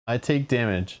 I take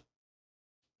damage.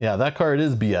 Yeah, that card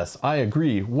is BS. I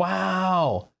agree.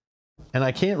 Wow. And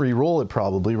I can't re-roll it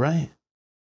probably, right?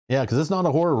 Yeah, because it's not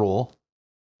a horror roll.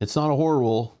 It's not a horror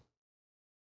roll.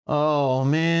 Oh,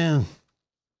 man.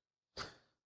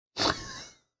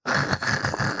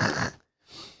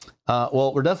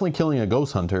 Well, we're definitely killing a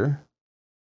ghost hunter.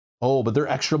 Oh, but they're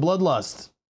extra bloodlust.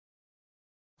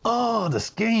 Oh, this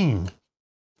game.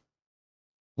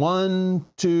 1,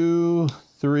 2,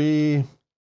 3,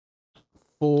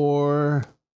 4.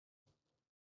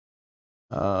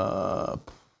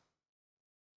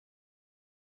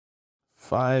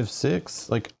 5, 6.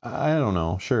 Like, I don't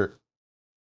know. Sure.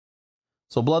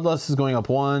 So bloodlust is going up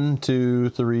 1, 2,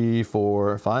 3,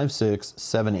 4, 5, 6,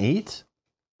 7, 8.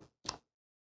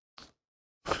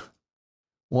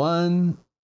 1,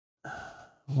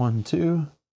 1, 2,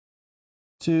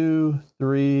 2,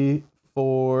 3,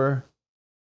 4,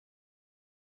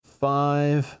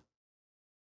 5,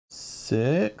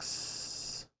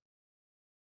 6.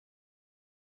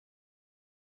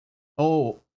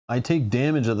 Oh, I take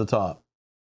damage at the top.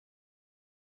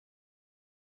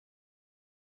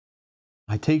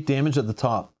 I take damage at the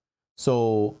top.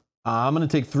 So I'm going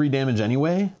to take 3 damage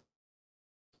anyway.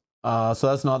 So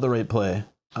that's not the right play.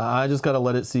 I just got to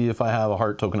let it see if I have a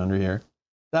heart token under here.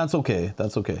 That's okay.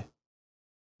 That's okay.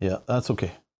 Yeah, that's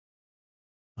okay.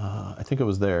 I think it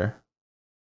was there.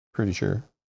 Pretty sure.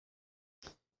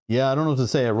 Yeah, I don't know what to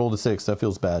say. I rolled a 6. That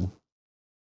feels bad.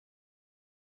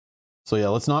 So yeah,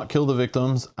 let's not kill the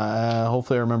victims.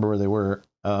 Hopefully I remember where they were.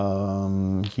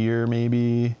 Here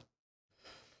maybe.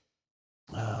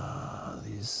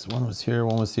 One was here,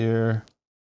 one was here.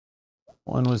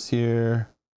 One was here.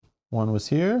 One was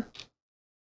here.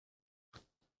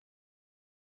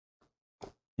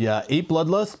 Yeah, 8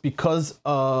 bloodlust because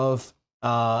of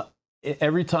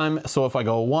every time. So if I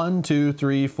go 1, 2,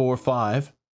 3, 4,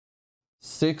 5,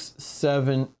 6,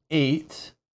 7,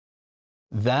 8,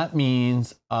 that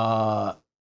means I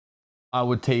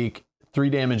would take 3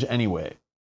 damage anyway.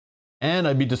 And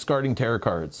I'd be discarding tarot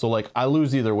cards. So like I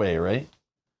lose either way, right?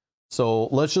 So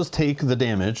let's just take the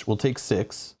damage. We'll take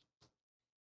 6.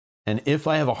 And if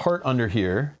I have a heart under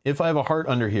here, we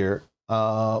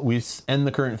end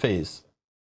the current phase.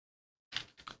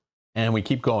 And we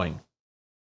keep going.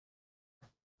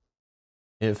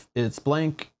 If it's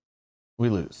blank, we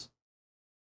lose.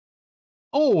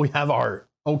 Oh, we have a heart.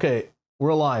 Okay, we're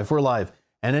alive, we're alive.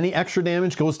 And any extra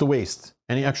damage goes to waste.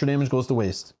 Any extra damage goes to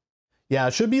waste. Yeah,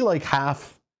 it should be like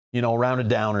half, you know, rounded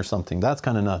down or something. That's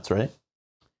kind of nuts, right?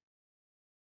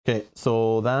 Okay,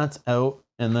 so that's out.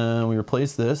 And then we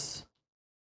replace this.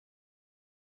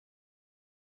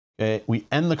 Okay, we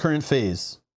end the current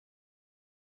phase,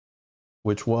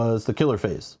 which was the killer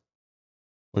phase,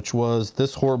 which was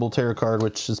this horrible tarot card,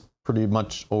 which is pretty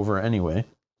much over anyway.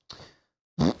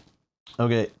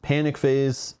 Okay, panic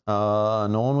phase. No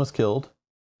one was killed.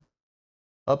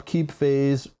 Upkeep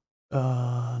phase.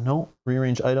 No.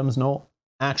 Rearrange items. No.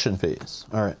 Action phase.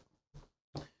 All right.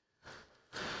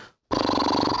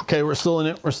 Okay, we're still in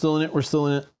it. We're still in it. We're still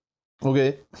in it.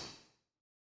 Okay.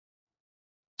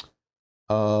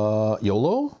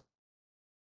 YOLO?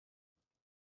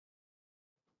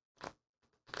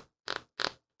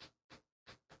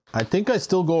 I think I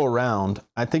still go around.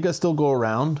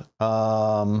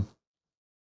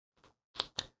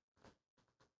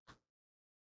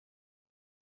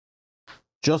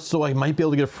 Just so I might be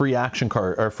able to get a free action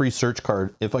card or a free search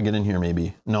card if I get in here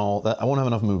maybe. No, I won't have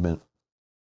enough movement.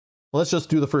 Let's just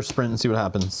do the first sprint and see what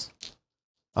happens.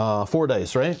 4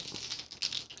 dice, right?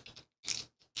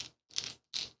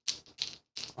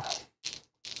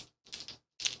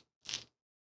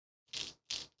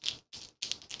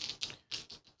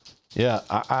 Yeah,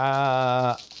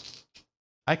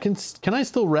 can I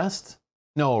still rest?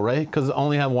 No, right? Because I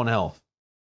only have 1 health.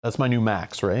 That's my new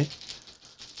max, right?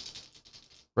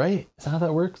 Right? Is that how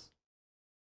that works?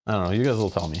 I don't know. You guys will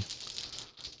tell me.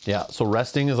 Yeah, so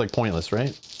resting is like pointless,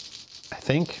 right? I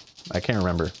think. I can't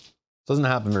remember. It doesn't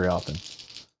happen very often.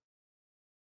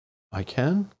 I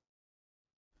can?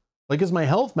 Like, is my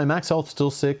max health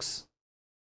still 6?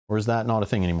 Or is that not a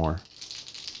thing anymore?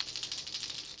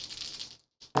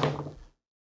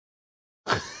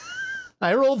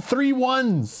 I rolled 3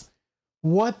 1s.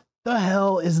 What the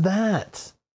hell is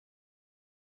that?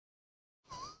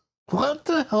 What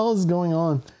the hell is going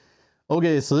on?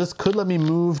 Okay, so this could let me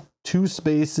move 2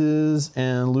 spaces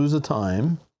and lose a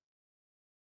time.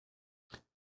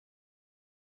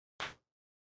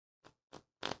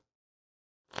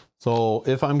 So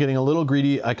if I'm getting a little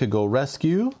greedy, I could go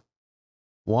rescue.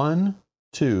 1,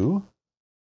 2.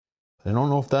 I don't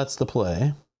know if that's the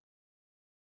play.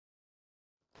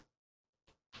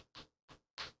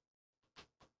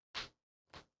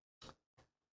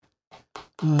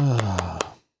 I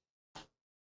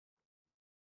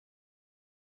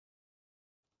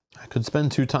could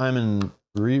spend 2 time and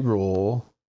re-roll.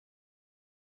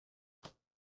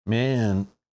 Man,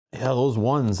 Yeah, those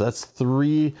ones, that's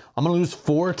 3. I'm gonna lose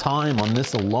 4 time on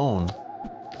this alone.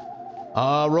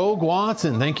 Rogue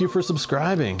Watson, thank you for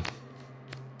subscribing.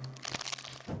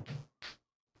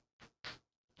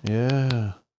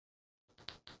 Yeah.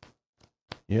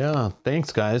 Yeah,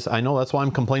 thanks guys. I know that's why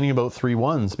I'm complaining about 3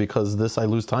 ones, because this I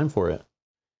lose time for it.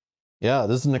 Yeah,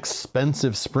 this is an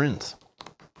expensive sprint.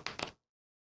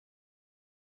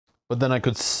 But then I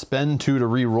could spend 2 to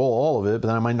re-roll all of it, but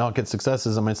then I might not get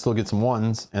successes, I might still get some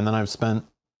 1s, and then I've spent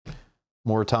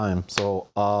more time. So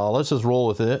let's just roll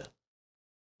with it.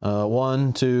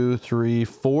 1, 2, 3,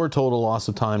 4 total loss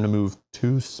of time to move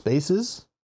 2 spaces.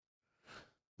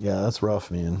 Yeah, that's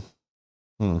rough, man.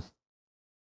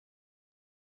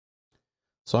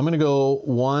 So I'm gonna go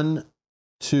 1,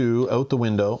 2 out the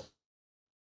window.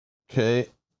 Okay.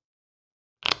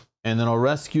 And then I'll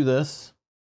rescue this.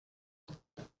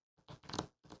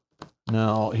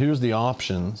 Now, here's the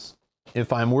options.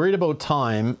 If I'm worried about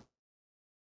time,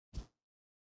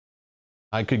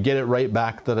 I could get it right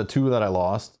back to the 2 that I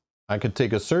lost. I could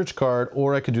take a search card,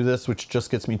 or I could do this, which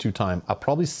just gets me 2 time. I'll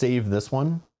probably save this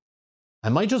one. I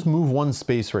might just move 1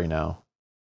 space right now.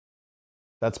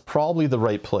 That's probably the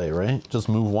right play, right? Just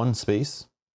move 1 space.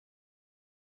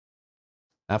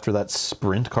 After that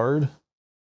sprint card.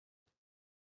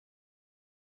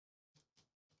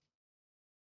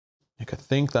 I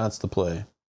think that's the play.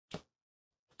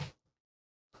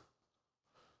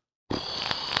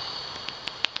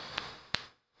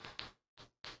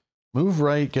 Move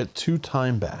right, get 2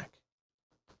 time back.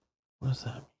 What does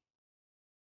that mean?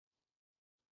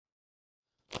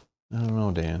 I don't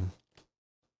know, Dan.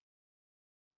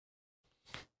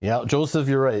 Yeah, Joseph,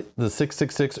 you're right. The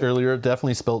 666 earlier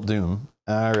definitely spelt doom.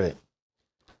 All right.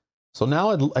 So now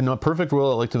in a perfect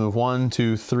world, I'd like to move 1,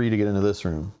 2, 3 to get into this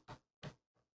room.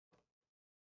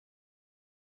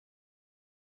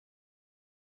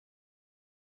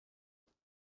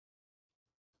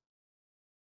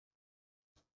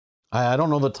 I don't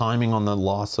know the timing on the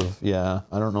loss of, yeah,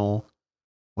 I don't know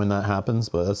when that happens,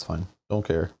 but that's fine. Don't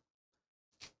care.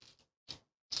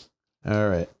 All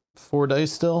right. 4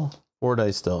 dice still? 4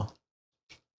 dice still.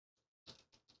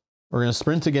 We're going to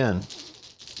sprint again.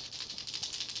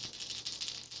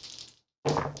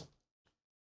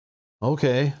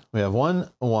 Okay. We have 1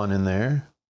 1 in there.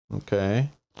 Okay.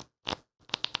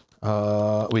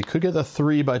 We could get the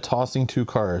 3 by tossing 2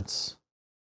 cards.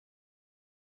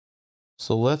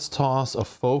 So let's toss a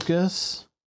focus.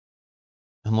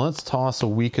 And let's toss a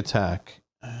weak attack.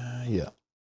 Yeah.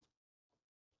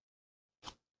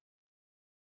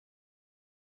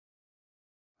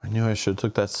 I knew I should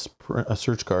have took that a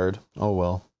search card. Oh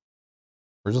well.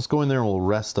 We're just going there and we'll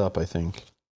rest up, I think.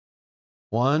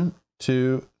 1,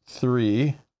 2,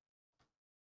 3.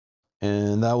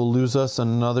 And that will lose us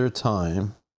another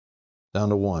time. Down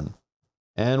to 1.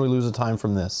 And we lose a time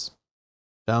from this.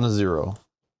 Down to 0.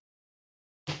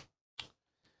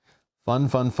 Fun,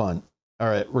 fun, fun. All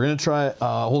right, we're going to try...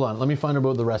 hold on, let me find out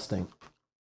about the resting.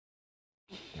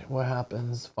 What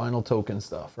happens? Final token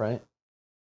stuff, right?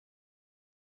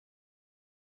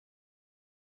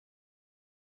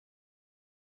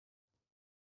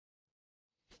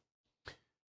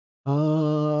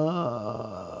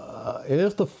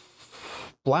 If the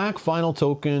black final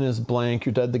token is blank,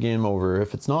 you're dead, the game over.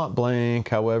 If it's not blank,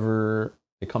 however,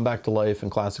 they come back to life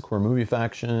in classic horror movie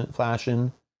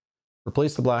fashion.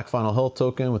 Replace the black final health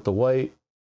token with the white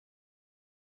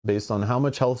based on how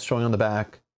much health is showing on the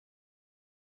back.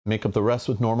 Make up the rest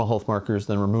with normal health markers,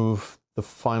 then remove the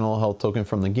final health token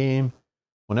from the game.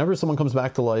 Whenever someone comes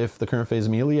back to life, the current phase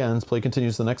immediately ends. Play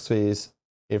continues to the next phase.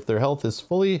 If their health is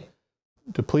fully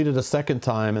depleted a second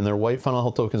time and their white final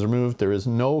health token is removed, there is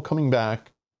no coming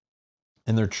back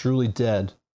and they're truly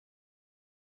dead.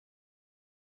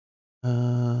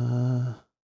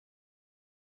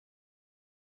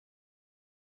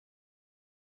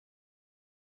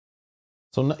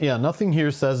 So yeah, nothing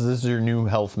here says this is your new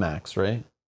health max, right?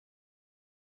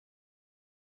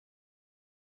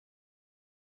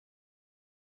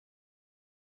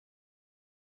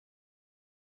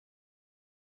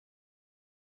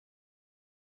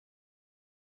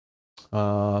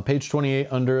 Page 28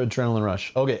 under Adrenaline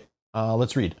Rush. Okay,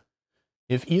 let's read.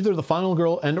 If either the final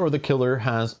girl and or the killer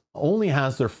only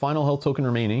has their final health token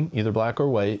remaining, either black or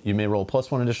white, you may roll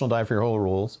 +1 additional die for your whole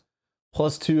rolls,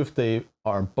 +2 if they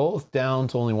are both down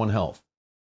to only 1 health.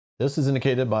 This is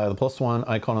indicated by the +1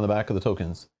 icon on the back of the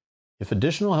tokens. If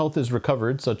additional health is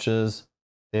recovered, such as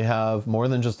they have more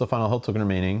than just the final health token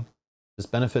remaining, this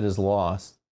benefit is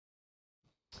lost.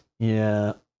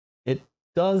 Yeah, it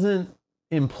doesn't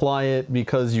imply it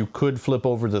because you could flip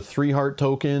over the 3 heart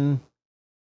token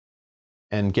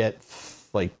and get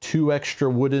like 2 extra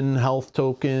wooden health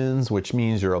tokens, which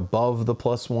means you're above the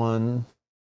 +1.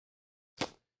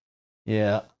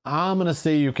 Yeah, I'm gonna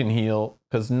say you can heal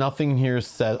because nothing here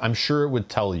says. I'm sure it would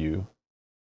tell you.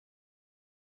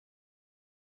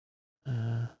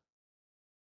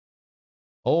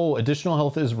 Oh, additional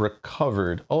health is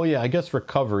recovered. Oh yeah, I guess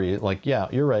recovery. Like, yeah,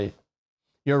 you're right.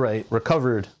 You're right.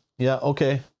 Recovered. Yeah,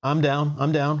 okay. I'm down.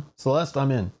 I'm down. Celeste, I'm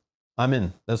in. I'm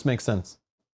in. This makes sense.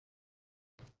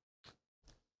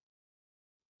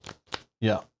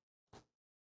 Yeah.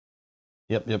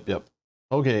 Yep.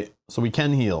 Okay, so we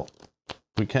can heal.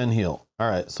 We can heal. All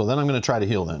right, so then I'm going to try to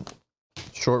heal then.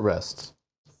 Short rest.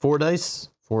 4 dice.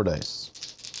 4 dice.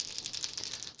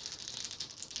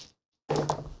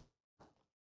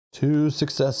 2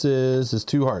 successes is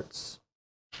 2 hearts.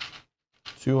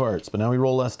 2 hearts, but now we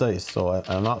roll less dice, so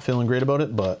I'm not feeling great about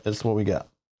it, but it's what we got.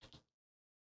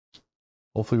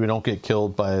 Hopefully we don't get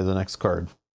killed by the next card.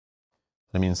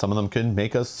 I mean, some of them could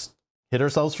make us hit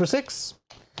ourselves for 6.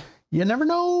 You never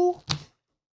know.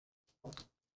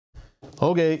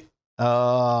 Okay,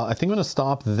 I think I'm gonna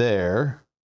stop there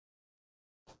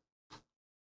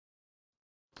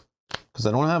because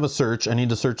I don't have a search. I need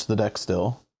to search the deck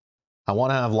still. I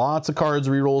want to have lots of cards,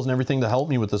 rerolls, and everything to help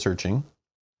me with the searching.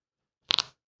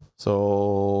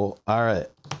 So, all right,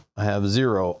 I have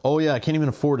 0. Oh yeah, I can't even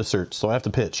afford to search, so I have to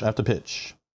pitch. I have to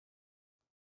pitch.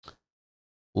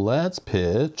 Let's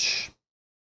pitch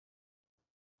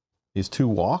these 2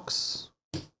 walks.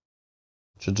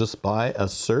 Should just buy a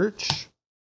search.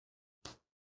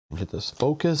 Get this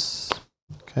focus.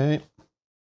 Okay.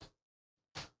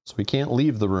 So we can't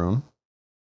leave the room.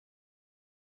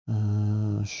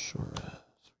 Sure.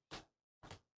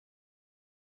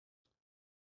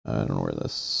 I don't know where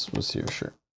this was here.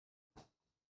 Sure.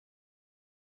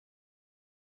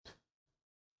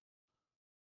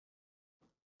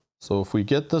 So if we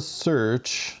get the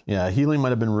search, yeah, healing might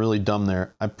have been really dumb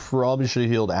there. I probably should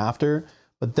have healed after,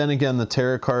 but then again, the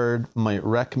tarot card might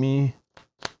wreck me.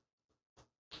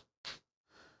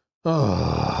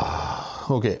 Oh,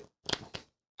 okay.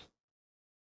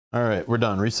 All right, we're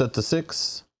done. Reset to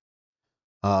 6.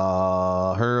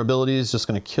 Her ability is just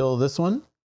going to kill this one.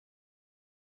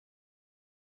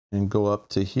 And go up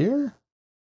to here.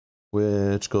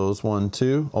 Which goes 1,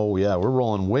 2. Oh yeah, we're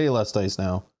rolling way less dice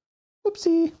now.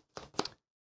 Whoopsie.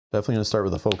 Definitely going to start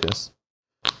with a focus.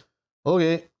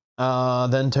 Okay.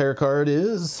 Then tarot card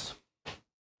is...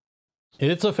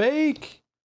 It's a fake!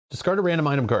 Discard a random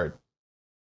item card.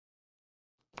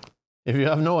 If you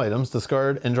have no items,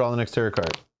 discard and draw the next tarot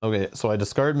card. Okay, so I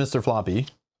discard Mr. Floppy.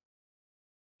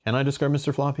 Can I discard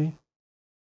Mr. Floppy?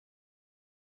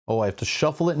 Oh, I have to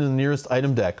shuffle it in the nearest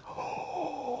item deck.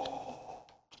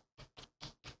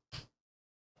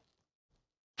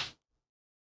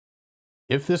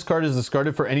 If this card is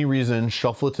discarded for any reason,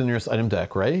 shuffle it to the nearest item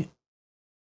deck, right?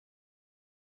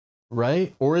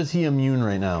 Right? Or is he immune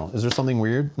right now? Is there something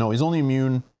weird? No, he's only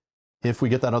immune if we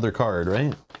get that other card,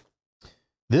 right?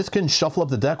 This can shuffle up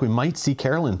the deck. We might see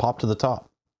Carolyn pop to the top,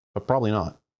 but probably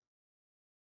not.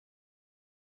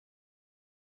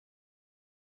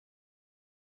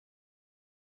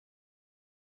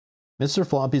 Mr.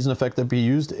 Floppy is an effect that can be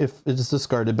used if it is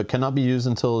discarded, but cannot be used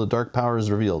until the dark power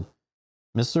is revealed.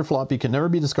 Mr. Floppy can never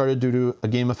be discarded due to a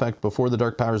game effect before the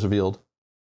dark power is revealed,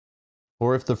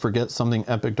 or if the forget something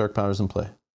epic dark power is in play.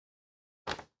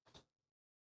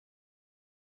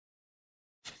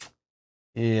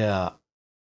 Yeah.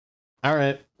 All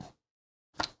right.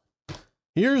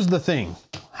 Here's the thing.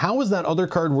 How is that other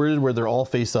card worded where they're all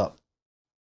face up?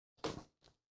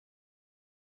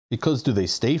 Because do they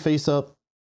stay face up?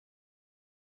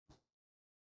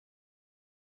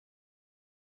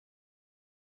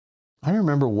 I don't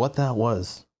remember what that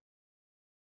was.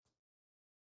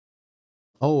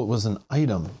 Oh, it was an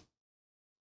item.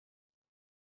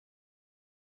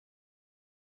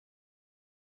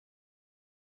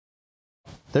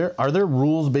 Are there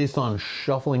rules based on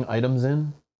shuffling items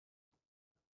in?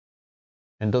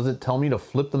 And does it tell me to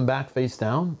flip them back face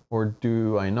down, or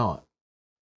do I not?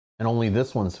 And only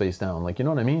this one's face down, like, you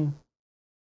know what I mean?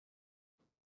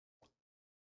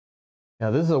 Yeah,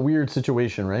 this is a weird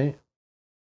situation, right?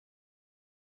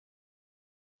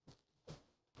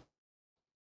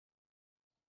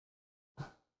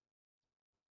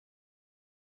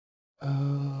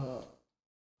 I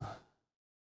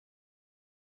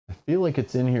feel like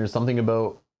it's in here, something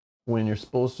about when you're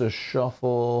supposed to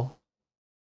shuffle.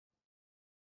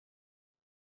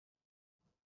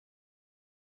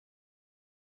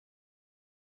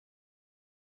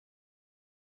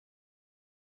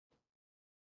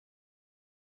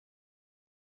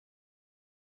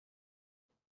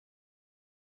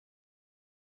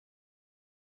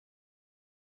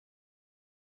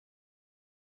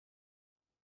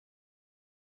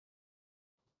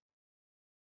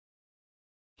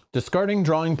 Discarding,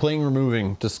 drawing, playing,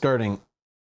 removing. Discarding.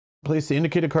 Place the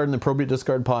indicated card in the appropriate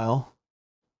discard pile.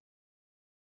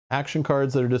 Action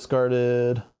cards that are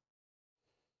discarded.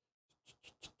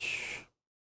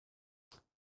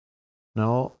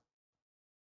 No.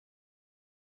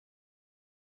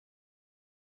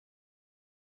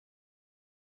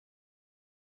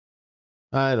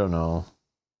 I don't know.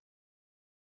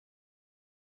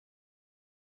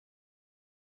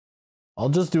 I'll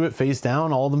just do it face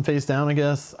down, all of them face down, I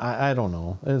guess. I don't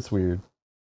know. It's weird.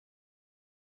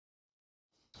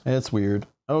 It's weird.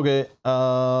 Okay,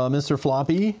 Mr.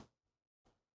 Floppy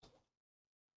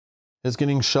is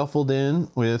getting shuffled in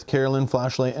with Carolyn,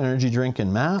 Flashlight, Energy Drink,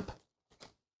 and Map.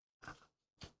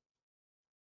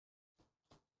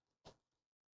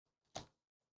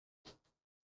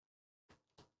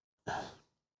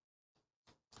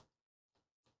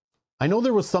 I know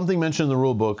there was something mentioned in the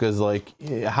rule book as like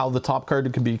how the top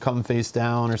card could become face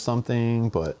down or something,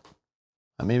 but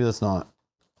maybe that's not.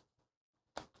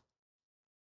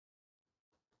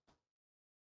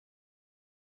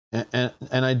 And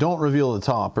I don't reveal the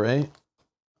top, right?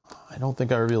 I don't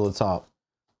think I reveal the top.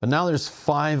 But now there's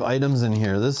 5 items in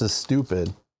here. This is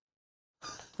stupid.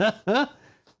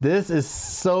 This is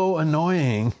so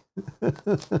annoying.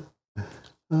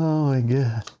 Oh my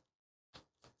god.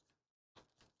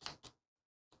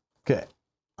 Okay,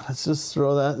 let's just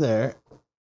throw that there.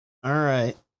 All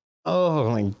right. Oh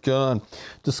my god.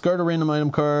 Discard a random item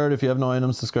card. If you have no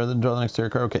items, discard them, draw the next tarot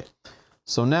card. Okay.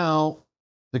 So now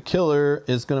the killer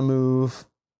is going to move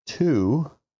 2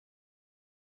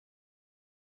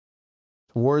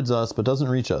 towards us, but doesn't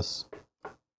reach us.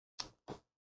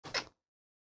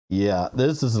 Yeah,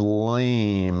 this is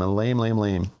lame. Lame, lame,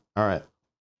 lame. All right.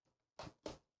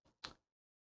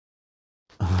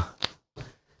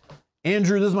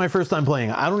 Andrew, this is my first time playing.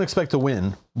 I don't expect to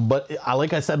win, but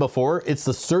like I said before, it's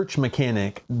the search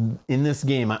mechanic in this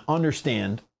game. I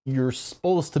understand you're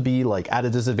supposed to be like at a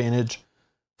disadvantage,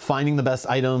 finding the best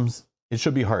items. It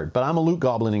should be hard, but I'm a loot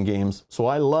goblin in games, so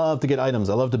I love to get items.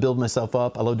 I love to build myself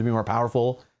up. I love to be more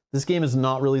powerful. This game is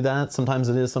not really that. Sometimes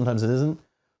it is, sometimes it isn't.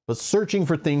 But searching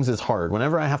for things is hard.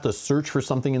 Whenever I have to search for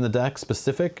something in the deck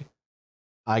specific,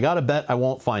 I gotta bet I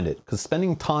won't find it, because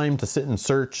spending time to sit and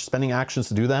search, spending actions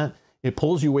to do that, it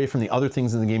pulls you away from the other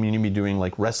things in the game you need to be doing,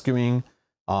 like rescuing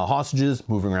hostages,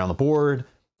 moving around the board,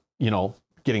 you know,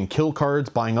 getting kill cards,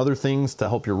 buying other things to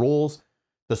help your rolls.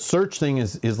 The search thing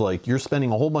is like you're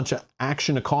spending a whole bunch of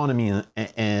action economy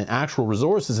and actual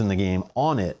resources in the game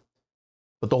on it.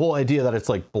 But the whole idea that it's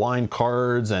like blind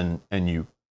cards and you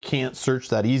can't search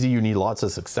that easy, you need lots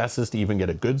of successes to even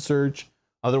get a good search.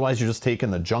 Otherwise, you're just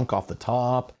taking the junk off the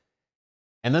top.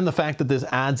 And then the fact that this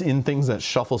adds in things that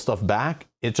shuffle stuff back,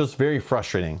 it's just very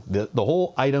frustrating. The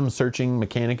whole item searching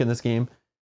mechanic in this game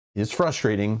is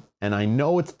frustrating, and I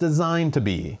know it's designed to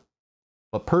be.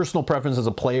 But personal preference as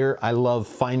a player, I love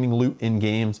finding loot in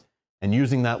games and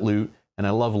using that loot, and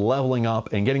I love leveling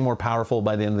up and getting more powerful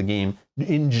by the end of the game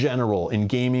in general, in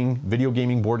gaming, video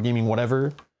gaming, board gaming,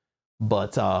 whatever.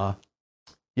 But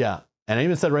yeah, and I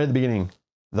even said right at the beginning,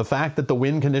 the fact that the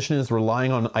win condition is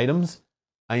relying on items,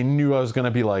 I knew I was going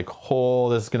to be like, oh,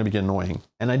 this is going to be annoying.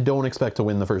 And I don't expect to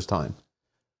win the first time.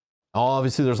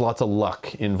 Obviously, there's lots of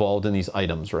luck involved in these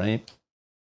items, right?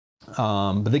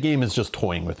 But the game is just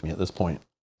toying with me at this point.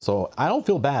 So I don't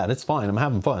feel bad. It's fine. I'm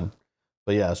having fun.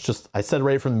 But yeah, it's just, I said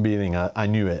right from the beginning, I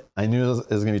knew it. I knew it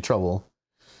was going to be trouble.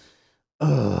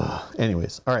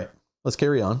 Anyways, all right, let's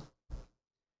carry on.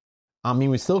 I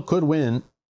mean, we still could win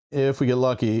if we get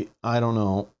lucky. I don't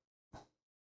know.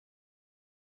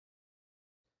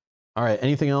 All right,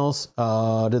 anything else?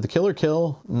 Did the killer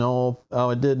kill? No.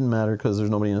 Oh, it didn't matter because there's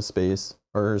nobody in his space,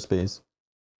 or her space.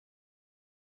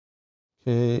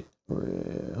 Okay.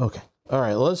 Okay. All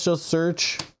right, let's just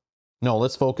search. No,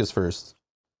 let's focus first.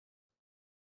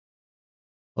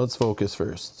 Let's focus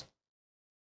first.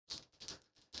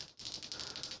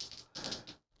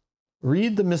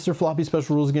 Read the Mr. Floppy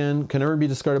special rules again. Can never be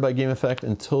discarded by game effect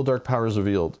until dark power is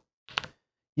revealed.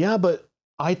 Yeah, but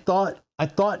I thought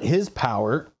his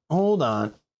power... Hold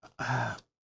on. I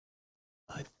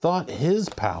thought his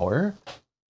power...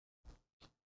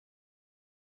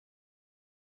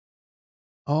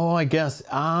 Oh, I guess.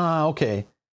 Ah, okay.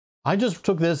 I just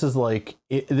took this as like,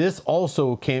 this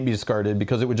also can't be discarded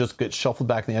because it would just get shuffled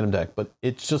back in the item deck, but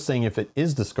it's just saying if it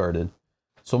is discarded.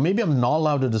 So maybe I'm not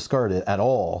allowed to discard it at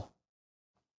all.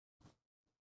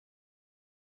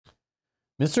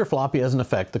 Mr. Floppy has an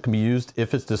effect that can be used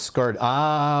if it's discarded.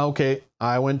 Ah, okay.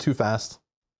 I went too fast.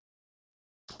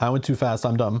 I'm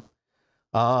dumb.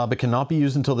 But cannot be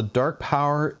used until the dark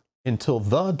power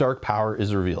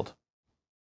is revealed.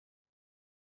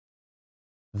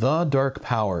 The Dark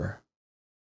Power.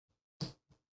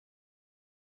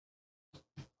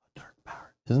 Dark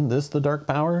Power. Isn't this the Dark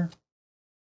Power?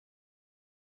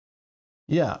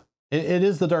 Yeah, it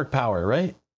is the Dark Power,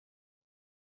 right?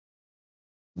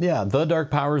 Yeah, the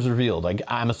Dark Power is revealed.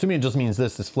 I'm assuming it just means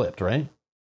this is flipped, right?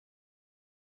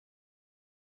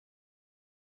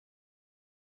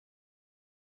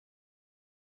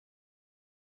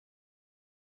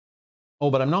 Oh,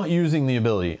 but I'm not using the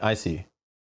ability. I see.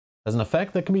 As an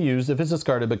effect that can be used if it's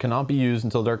discarded, but cannot be used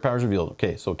until Dark Power is revealed.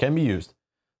 Okay, so it can be used.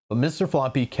 But Mr.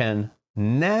 Floppy can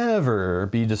never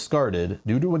be discarded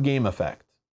due to a game effect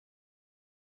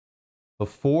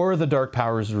before the Dark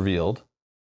Power is revealed.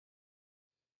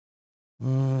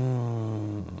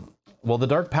 Well, the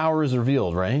Dark Power is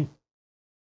revealed, right?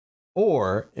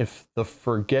 Or if the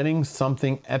Forgetting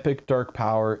Something Epic Dark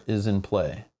Power is in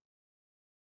play.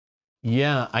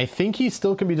 Yeah, I think he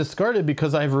still can be discarded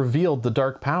because I've revealed the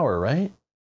Dark Power, right?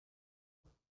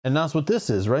 And that's what this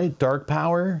is, right? Dark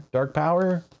Power,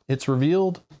 it's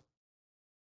revealed.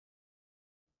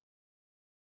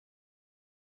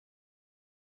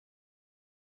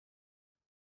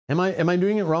 Am I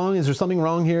doing it wrong? Is there something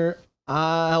wrong here?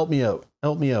 Help me out.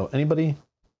 Help me out. Anybody?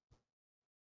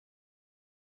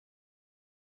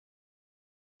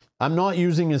 I'm not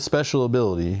using his special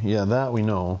ability. Yeah, that we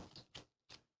know.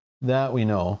 That we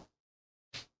know.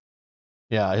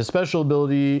 Yeah, his special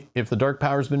ability, if the Dark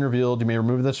Power's been revealed, you may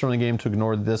remove this from the game to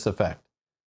ignore this effect.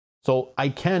 So I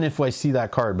can if I see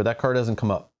that card, but that card hasn't come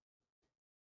up.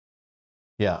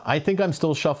 Yeah, I think I'm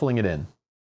still shuffling it in.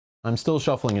 I'm still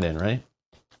shuffling it in, right?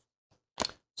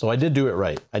 So I did do it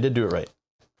right. I did do it right.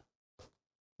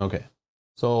 Okay.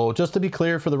 So just to be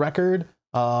clear for the record,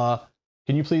 can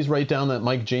you please write down that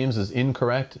Mike James is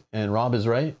incorrect and Rob is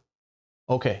right?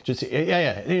 Okay, just,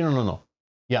 yeah, no.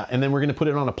 Yeah, and then we're going to put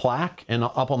it on a plaque and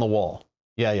up on the wall.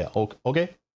 Yeah, okay.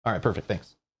 All right, perfect,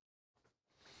 thanks.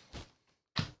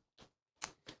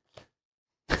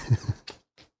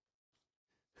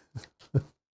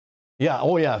 Yeah,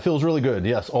 oh yeah, it feels really good.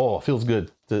 Yes, oh, it feels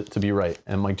good to be right.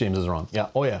 And Mike James is wrong. Yeah,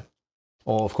 oh yeah.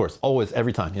 Oh, of course, always,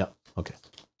 every time, yeah, okay.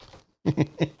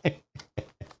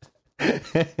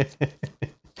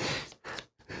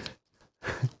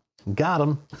 Got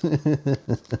him.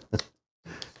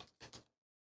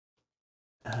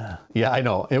 Yeah, I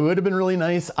know. It would have been really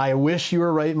nice. I wish you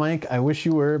were right, Mike. I wish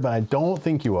you were, but I don't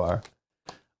think you are.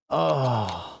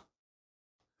 Oh.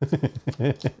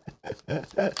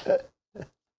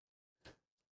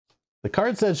 The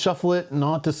card said shuffle it,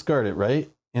 not discard it, right?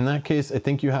 In that case, I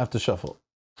think you have to shuffle.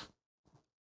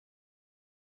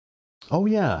 Oh,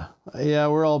 yeah. Yeah,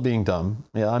 we're all being dumb.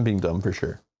 Yeah, I'm being dumb for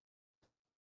sure.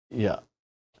 Yeah.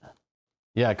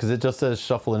 Yeah, because it just says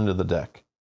shuffle into the deck.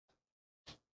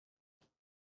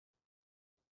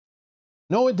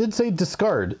 No, it did say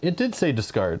discard. It did say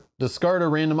discard. Discard a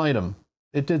random item.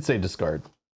 It did say discard.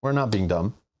 We're not being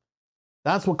dumb.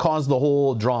 That's what caused the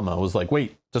whole drama. It was like,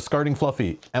 wait, discarding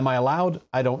Fluffy. Am I allowed?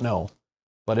 I don't know.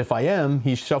 But if I am,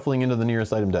 he's shuffling into the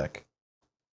nearest item deck.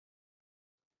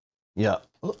 Yeah,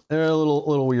 there's a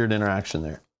little weird interaction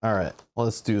there. All right,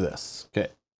 let's do this. Okay.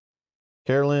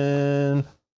 Carolyn,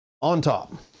 on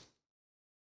top.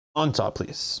 On top,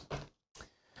 please.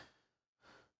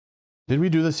 Did we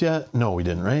do this yet? No, we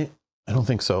didn't, right? I don't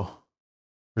think so.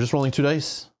 We're just rolling 2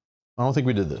 dice? I don't think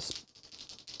we did this.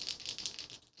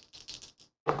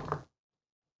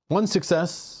 1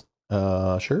 success.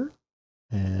 Sure.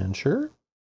 And sure.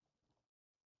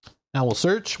 Now we'll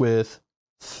search with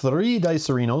 3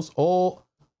 Dice-Arinos. Oh,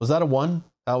 was that a 1?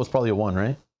 That was probably a 1,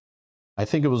 right? I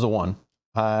think it was a 1.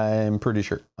 I'm pretty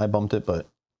sure. I bumped it, but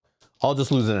I'll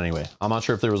just lose it anyway. I'm not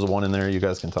sure if there was a 1 in there. You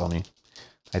guys can tell me.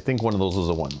 I think one of those was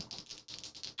a 1.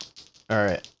 All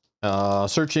right.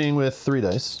 Searching with 3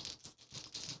 dice.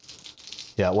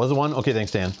 Yeah, it was a 1? Okay,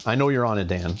 thanks, Dan. I know you're on it,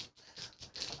 Dan.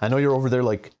 I know you're over there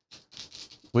like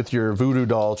with your voodoo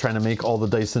doll trying to make all the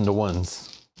dice into 1s.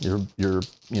 You're,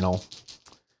 you know.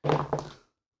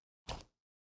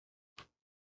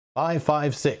 5,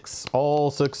 5, 6.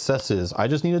 All successes. I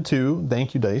just needed 2.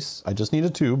 Thank you, dice. I just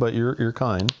needed 2, but you're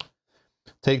kind.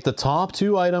 Take the top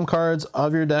 2 item cards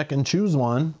of your deck and choose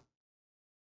one.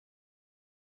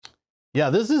 Yeah,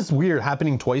 this is weird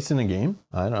happening twice in a game.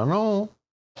 I don't know.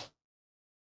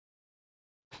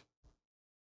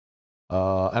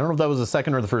 I don't know if that was the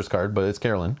second or the first card, but it's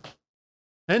Carolyn.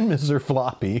 And Mr.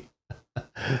 Floppy.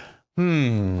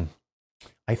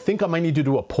 I think I might need to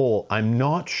do a poll. I'm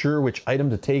not sure which item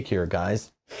to take here,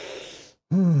 guys.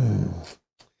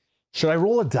 Should I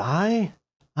roll a die?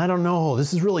 I don't know.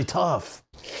 This is really tough.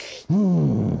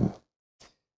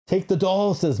 Take the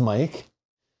doll, says Mike.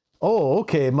 Oh,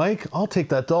 okay, Mike. I'll take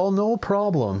that doll. No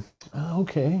problem.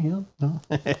 Okay, yeah. No.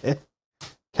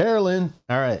 Carolyn.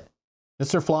 All right.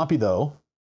 Mr. Floppy, though.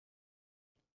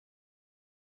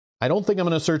 I don't think I'm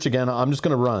going to search again. I'm just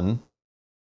going to run.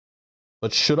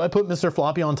 But should I put Mr.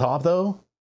 Floppy on top, though?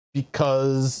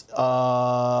 Because,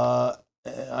 I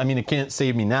mean, it can't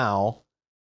save me now.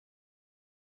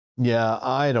 Yeah,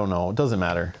 I don't know. It doesn't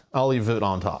matter. I'll leave it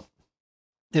on top.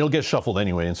 It'll get shuffled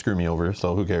anyway and screw me over,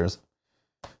 so who cares?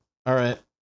 All right.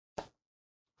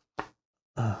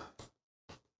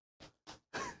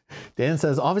 Dan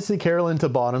says, obviously Carolyn to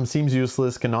bottom seems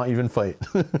useless, cannot even fight.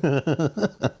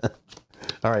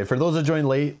 All right, for those that joined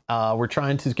late, we're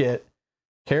trying to get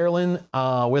Carolyn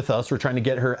with us. We're trying to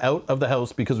get her out of the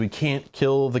house because we can't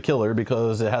kill the killer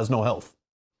because it has no health.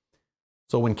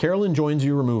 So when Carolyn joins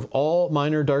you, remove all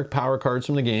minor dark power cards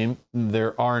from the game.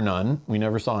 There are none. We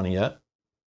never saw any yet.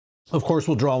 Of course,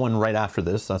 we'll draw one right after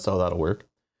this. That's how that'll work.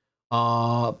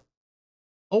 Oh,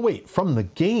 wait, from the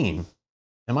game.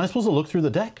 Am I supposed to look through the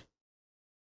deck?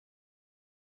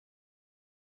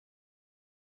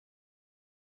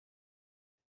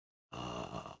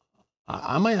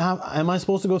 Am I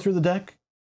supposed to go through the deck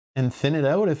and thin it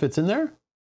out if it's in there?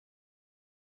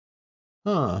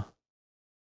 Huh.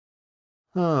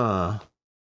 Huh.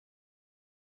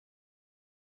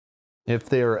 If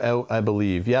they are out, I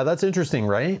believe. Yeah, that's interesting,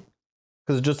 right?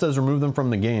 Because it just says remove them from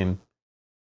the game.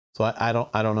 So I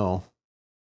don't know.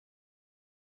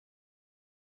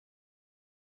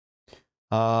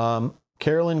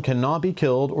 Carolyn cannot be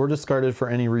killed or discarded for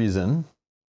any reason.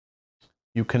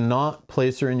 You cannot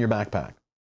place her in your backpack.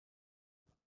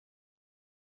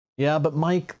 Yeah, but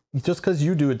Mike, just because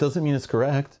you do it doesn't mean it's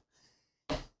correct.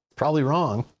 Probably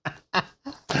wrong.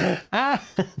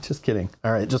 Just kidding.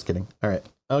 All right, just kidding. All right.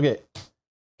 Okay.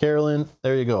 Carolyn,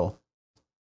 there you go.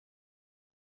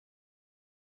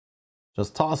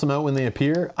 Just toss them out when they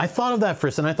appear. I thought of that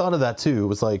first, and I thought of that too. It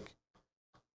was like,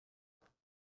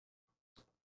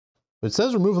 it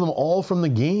says remove them all from the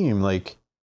game. Like,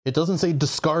 it doesn't say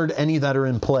discard any that are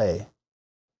in play.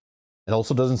 It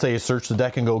also doesn't say search the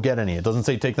deck and go get any. It doesn't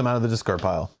say take them out of the discard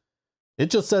pile. It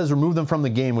just says remove them from the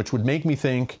game, which would make me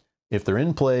think if they're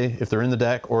in play, if they're in the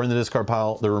deck or in the discard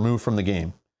pile, they're removed from the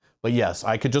game. But yes,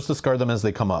 I could just discard them as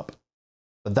they come up.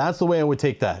 But that's the way I would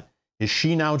take that. Is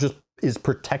she now just is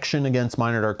protection against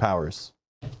minor dark powers?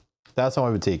 That's how I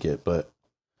would take it, but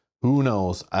who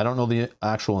knows? I don't know the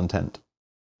actual intent.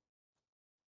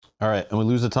 All right, and we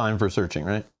lose the time for searching,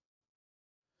 right?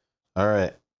 All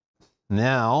right,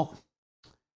 now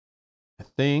I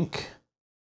think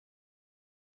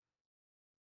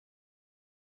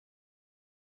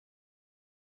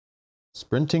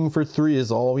sprinting for 3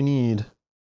 is all we need.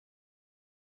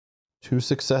 2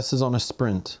 successes on a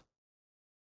sprint.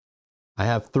 I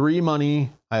have 3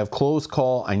 money. I have close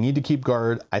call. I need to keep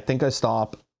guard. I think I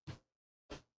stop.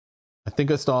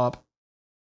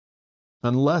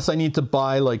 Unless I need to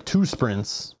buy like 2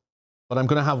 sprints, but I'm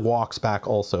going to have walks back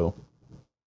also.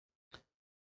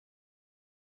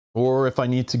 Or if I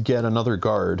need to get another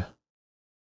guard.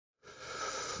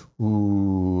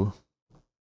 Ooh.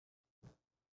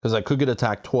 Because I could get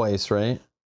attacked twice, right?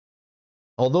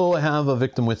 Although I have a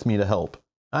victim with me to help.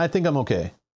 I think I'm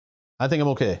okay.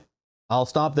 I'll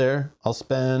stop there. I'll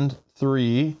spend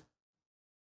 3.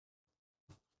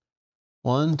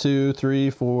 1, 2, 3,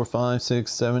 4, 5,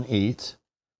 6, 7, 8.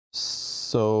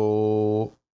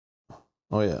 So,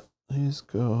 oh yeah, please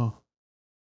go.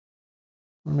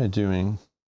 What am I doing?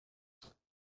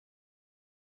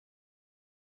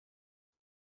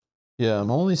 Yeah,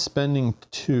 I'm only spending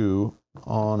 2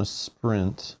 on a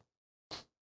sprint.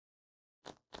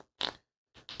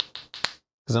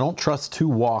 Because I don't trust 2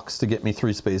 walks to get me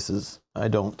 3 spaces. I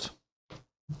don't.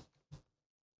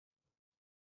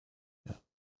 Yeah.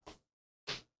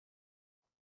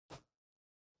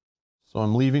 So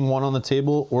I'm leaving 1 on the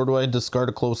table, or do I discard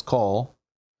a close call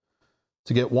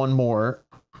to get 1 more?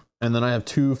 And then I have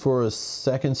 2 for a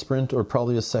second sprint or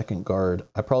probably a second guard.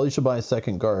 I probably should buy a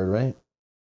second guard, right?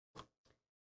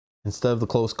 Instead of the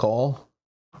close call.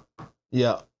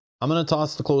 Yeah, I'm going to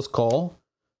toss the close call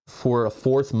for a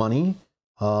 4th money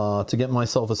to get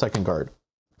myself a second guard.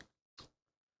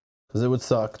 Because it would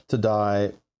suck to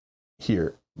die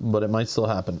here, but it might still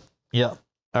happen. Yeah.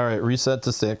 All right, reset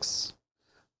to 6.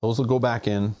 Those will go back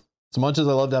in. As much as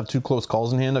I love to have 2 close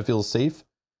calls in hand, I feel safe.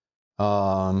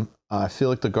 I feel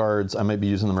like the guards, I might be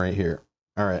using them right here.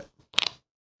 All right.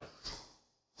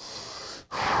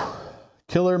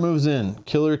 Killer moves in.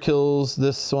 Killer kills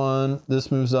this one.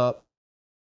 This moves up.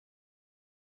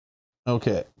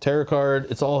 Okay, tarot card.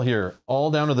 It's all here.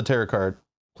 All down to the tarot card.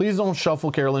 Please don't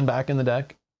shuffle Carolyn back in the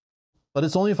deck. But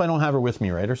it's only if I don't have her with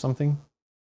me, right? Or something.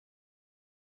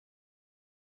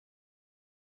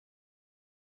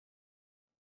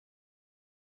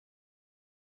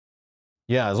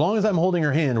 Yeah, as long as I'm holding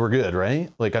her hand, we're good,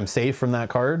 right? Like I'm safe from that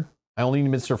card. I only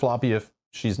need Mr. Floppy if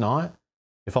she's not.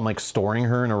 If I'm like storing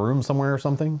her in a room somewhere or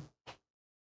something.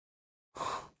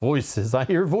 Voices, I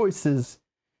hear voices.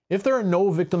 If there are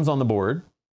no victims on the board,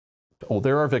 oh,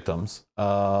 there are victims.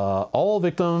 All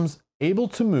victims able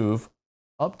to move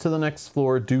up to the next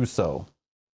floor do so.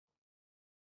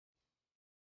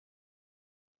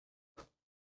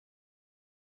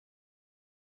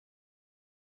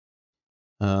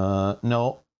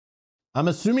 No. I'm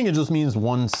assuming it just means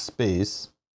one space.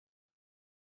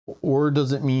 Or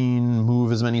does it mean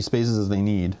move as many spaces as they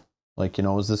need? Like, you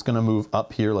know, is this going to move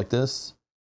up here like this?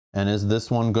 And is this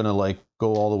one going to like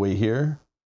go all the way here?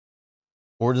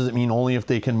 Or does it mean only if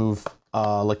they can move,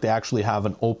 like they actually have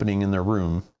an opening in their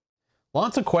room?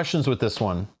 Lots of questions with this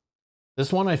one.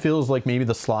 This one I feel is like maybe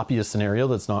the sloppiest scenario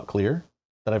that's not clear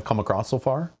that I've come across so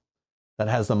far. That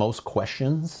has the most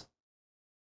questions.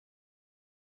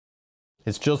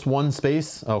 It's just one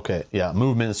space? Okay, yeah,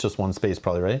 movement is just one space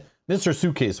probably, right? Mr.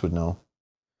 Suitcase would know.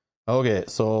 Okay,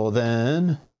 so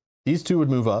then these two would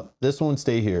move up. This one would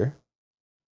stay here.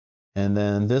 And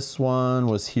then this one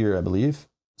was here, I believe.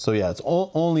 So yeah, it's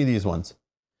only these ones.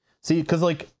 See, because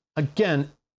like,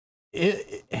 again,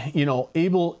 you know,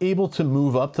 able to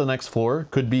move up to the next floor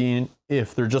could be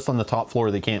if they're just on the top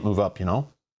floor, they can't move up, you know?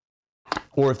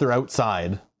 Or if they're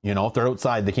outside, you know, if they're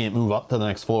outside, they can't move up to the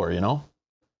next floor, you know?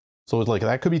 So it's like,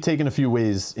 that could be taken a few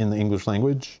ways in the English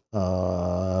language.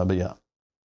 But yeah.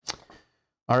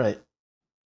 All right.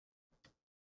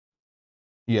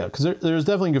 Yeah, because there's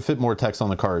definitely could fit more text on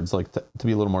the cards, like to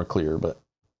be a little more clear, but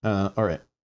all right.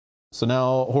 So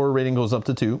now horror rating goes up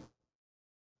to 2.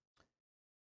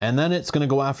 And then it's going to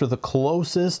go after the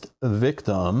closest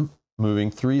victim, moving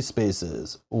 3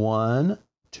 spaces. 1,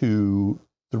 2,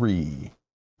 3.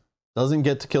 Doesn't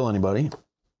get to kill anybody.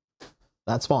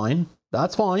 That's fine.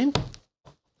 That's fine.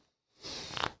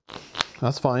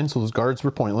 That's fine. So those guards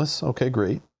were pointless. Okay,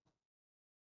 great.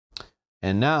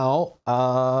 And now,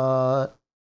 a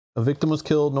victim was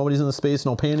killed. Nobody's in the space.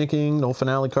 No panicking. No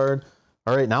finale card.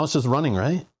 All right, now it's just running,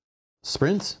 right?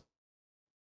 Sprint.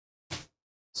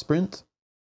 Sprint.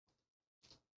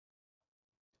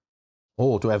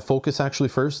 Oh, do I have focus actually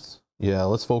first? Yeah,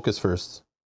 let's focus first.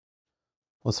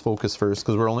 Let's focus first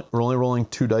because we're only rolling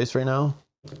 2 dice right now.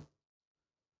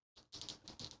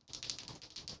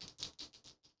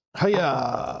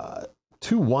 Hiya!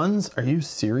 2 1s? Are you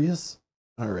serious?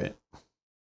 All right.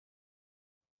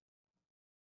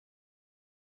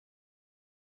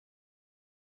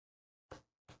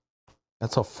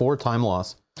 That's a 4 time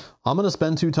loss. I'm going to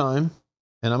spend 2 time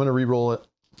and I'm going to re-roll it.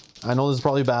 I know this is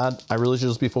probably bad. I really should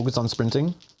just be focused on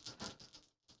sprinting.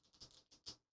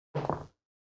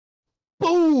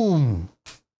 Boom!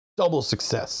 Double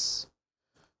success.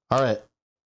 All right.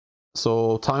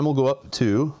 So time will go up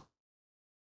 2.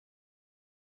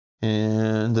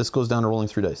 And this goes down to rolling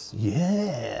 3 dice.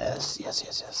 Yes, yes,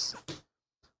 yes, yes.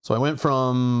 So I went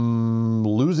from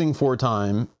losing 4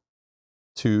 time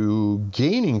to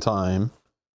gaining time,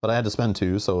 but I had to spend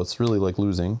 2, so it's really like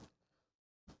losing.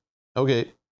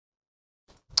 Okay.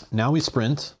 Now we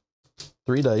sprint.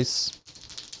 3 dice.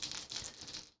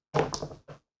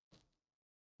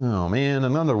 Oh man,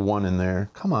 another 1 in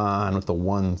there. Come on with the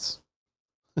 1s.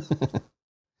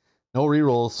 No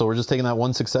reroll, so we're just taking that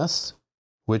 1 success,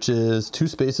 which is 2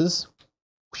 spaces.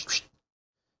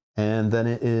 And then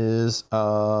it is,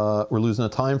 we're losing a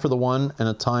time for the 1 and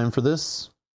a time for this,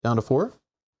 down to 4.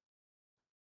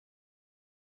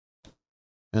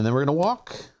 And then we're going to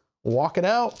walk it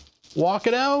out, walk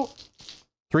it out.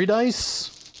 3 dice.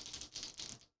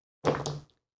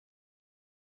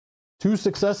 2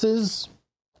 successes,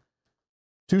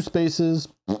 2 spaces,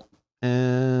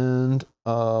 and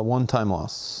 1 time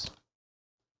loss.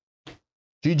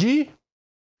 GG.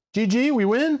 GG, we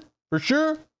win for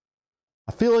sure.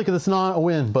 I feel like it's not a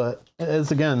win, but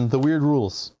it's again the weird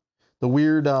rules, the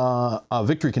weird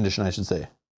victory condition, I should say.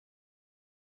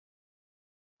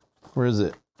 Where is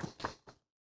it?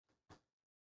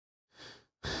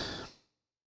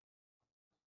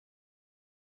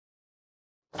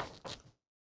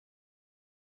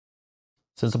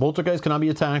 Since the poltergeist cannot be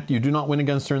attacked, you do not win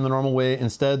against her in the normal way.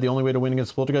 Instead, the only way to win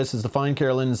against the poltergeist is to find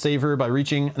Carolyn and save her by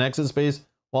reaching an exit space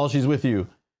while she's with you.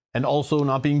 And also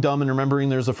not being dumb and remembering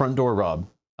there's a front door, Rob.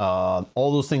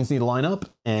 All those things need to line up,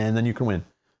 and then you can win.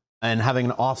 And having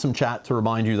an awesome chat to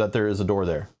remind you that there is a door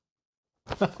there.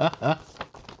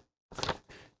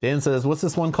 Dan says, what's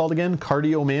this one called again?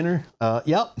 Cardio Manor?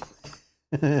 Yep.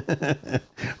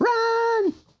 Run!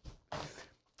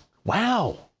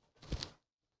 Wow.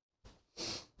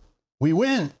 We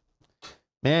win.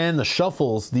 Man, the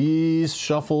shuffles, these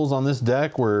shuffles on this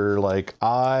deck were like,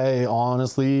 I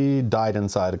honestly died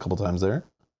inside a couple times there.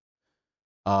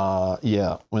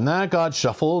 Yeah, when that got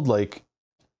shuffled, like,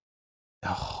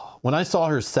 when I saw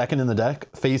her second in the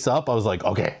deck face up, I was like,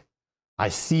 okay, I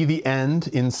see the end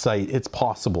in sight. It's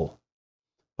possible.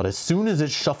 But as soon as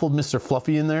it shuffled Mr.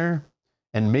 Fluffy in there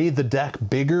and made the deck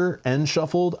bigger and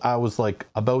shuffled, I was like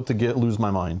about to lose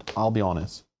my mind. I'll be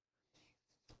honest.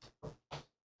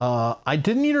 I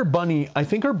didn't need her bunny. I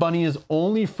think her bunny is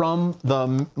only from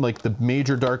the the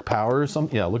major dark power or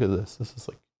something. Yeah, look at this. This is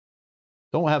like,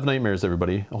 don't have nightmares,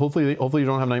 everybody. Hopefully you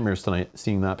don't have nightmares tonight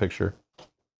seeing that picture.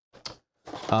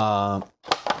 But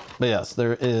yes,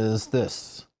 there is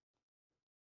this.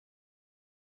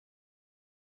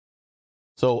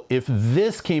 So if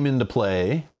this came into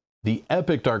play, the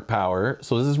epic dark power,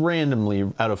 so this is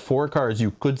randomly out of 4 cards,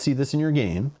 you could see this in your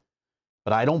game.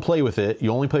 But I don't play with it.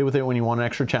 You only play with it when you want an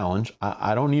extra challenge.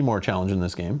 I don't need more challenge in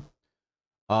this game.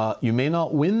 You may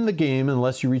not win the game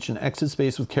unless you reach an exit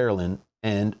space with Carolyn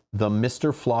and the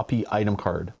Mr. Floppy item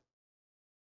card.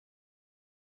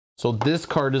 So this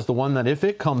card is the one that if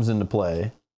it comes into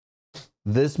play,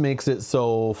 this makes it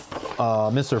so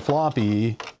Mr.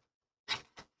 Floppy...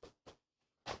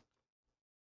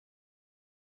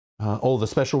 oh, the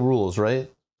special rules, right?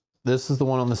 This is the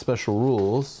one on the special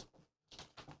rules.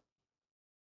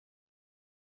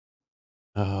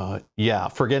 Yeah,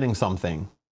 forgetting something.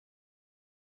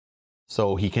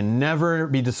 So he can never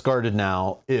be discarded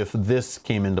now if this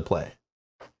came into play.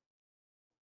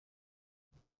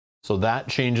 So that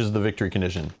changes the victory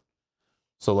condition.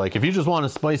 So like if you just want to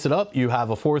spice it up, you have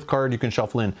a 4th card you can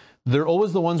shuffle in. They're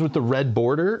always the ones with the red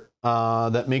border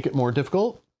that make it more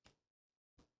difficult.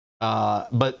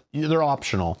 But they're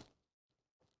optional.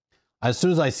 As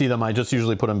soon as I see them, I just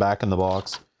usually put them back in the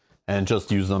box and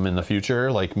just use them in the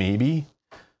future, like maybe.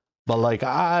 But like,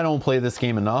 I don't play this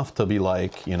game enough to be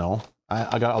like, you know,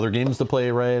 I got other games to play,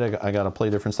 right? I got to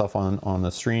play different stuff on the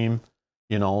stream,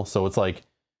 you know, so it's like,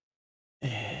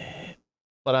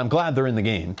 but I'm glad they're in the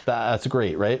game. That's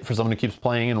great, right? For someone who keeps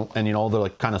playing and you know, they're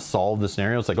like kind of solve the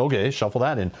scenario. It's like, okay, shuffle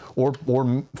that in or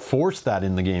force that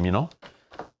in the game, you know,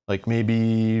 like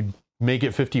maybe make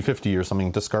it 50-50 or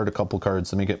something, discard a couple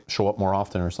cards to make it show up more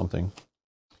often or something.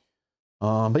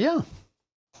 But yeah,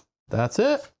 that's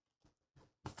it.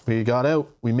 We got out.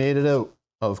 We made it out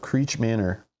of Creech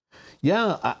Manor.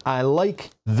 Yeah, I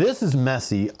like, this is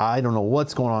messy. I don't know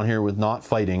what's going on here with not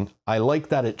fighting. I like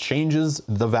that it changes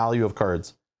the value of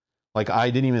cards. Like I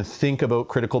didn't even think about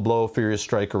Critical Blow, Furious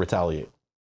Strike, or Retaliate.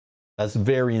 That's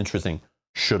very interesting.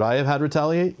 Should I have had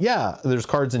Retaliate? Yeah, there's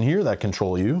cards in here that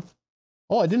control you.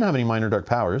 Oh, I didn't have any minor dark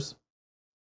powers.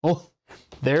 Oh,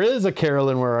 there is a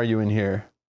Carolyn. Where are you in here?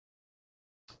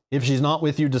 If she's not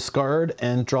with you, discard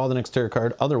and draw the next tarot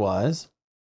card. Otherwise,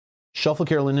 shuffle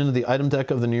Carolyn into the item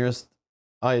deck of the nearest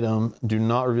item. Do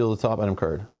not reveal the top item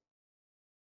card.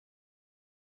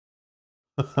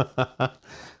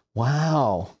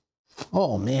 Wow.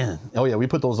 Oh, man. Oh, yeah, we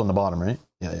put those on the bottom, right?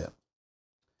 Yeah, yeah.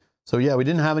 So, yeah, we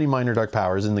didn't have any minor dark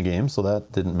powers in the game, so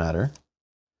that didn't matter.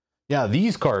 Yeah,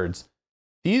 these cards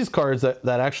that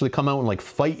actually come out and, like,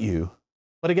 fight you.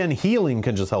 But, again, healing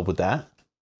can just help with that.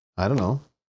 I don't know.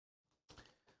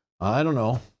 I don't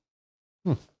know.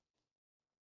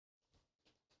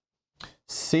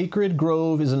 Sacred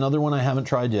Grove is another one I haven't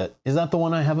tried yet. Is that the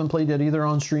one I haven't played yet either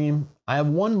on stream? I have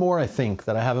one more, I think,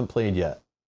 that I haven't played yet.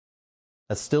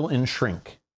 That's still in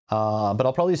shrink. But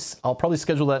I'll probably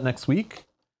schedule that next week.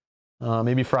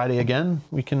 Maybe Friday again.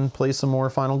 We can play some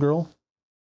more Final Girl.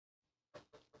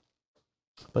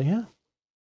 But yeah.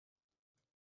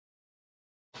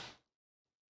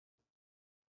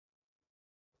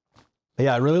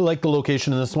 Yeah, I really like the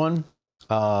location in this one.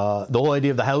 The whole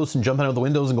idea of the house and jumping out the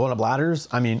windows and going up ladders.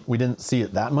 I mean, we didn't see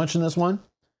it that much in this one,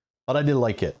 but I did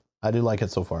like it. I did like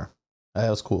it so far. That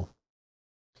was cool.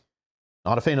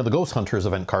 Not a fan of the Ghost Hunters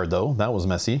event card though. That was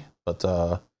messy,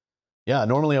 but yeah,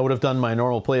 normally I would have done my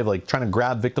normal play of like trying to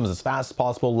grab victims as fast as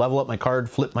possible, level up my card,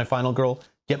 flip my Final Girl,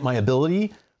 get my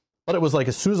ability. But it was like,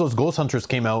 as soon as those Ghost Hunters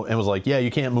came out, and it was like, yeah,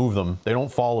 you can't move them. They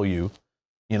don't follow you.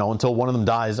 You know, until one of them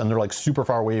dies and they're like super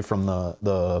far away from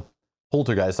the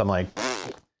poltergeist. I'm like,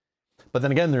 but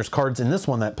then again, there's cards in this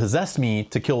one that possess me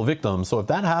to kill victims. So if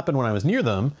that happened when I was near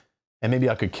them, and maybe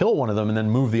I could kill one of them and then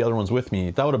move the other ones with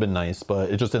me, that would have been nice, but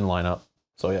it just didn't line up.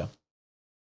 So yeah.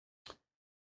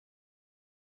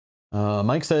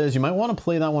 Mike says, you might want to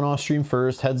play that one off stream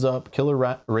first. Heads up, Killer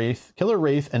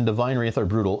Wraith and Divine Wraith are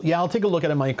brutal. Yeah, I'll take a look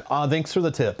at it, Mike. Thanks for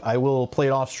the tip. I will play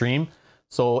it off stream.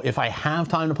 So if I have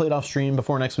time to play it off stream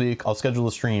before next week, I'll schedule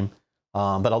a stream.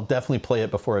 But I'll definitely play it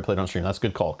before I play it on stream. That's a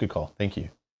good call. Good call. Thank you.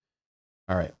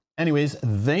 All right. Anyways,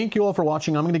 thank you all for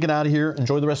watching. I'm going to get out of here.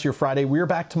 Enjoy the rest of your Friday. We're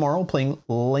back tomorrow playing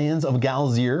Lands of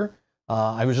Galzier.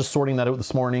 I was just sorting that out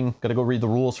this morning. Got to go read the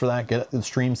rules for that, get the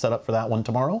stream set up for that one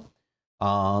tomorrow.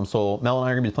 So Mel and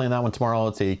I are going to be playing that one tomorrow.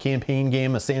 It's a campaign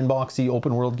game, a sandboxy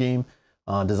open world game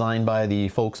designed by the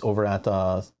folks over at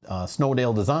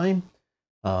Snowdale Design.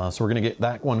 So we're going to get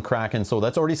that one cracking. So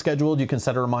that's already scheduled. You can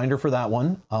set a reminder for that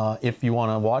one. If you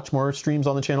want to watch more streams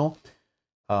on the channel,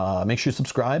 make sure you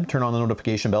subscribe, turn on the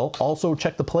notification bell. Also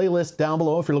check the playlist down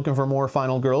below if you're looking for more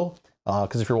Final Girl.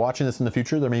 Because if you're watching this in the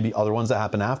future, there may be other ones that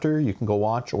happen after. You can go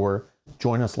watch or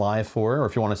join us live for, or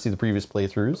if you want to see the previous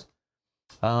playthroughs.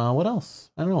 What else?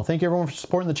 I don't know. Thank you everyone for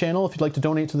supporting the channel. If you'd like to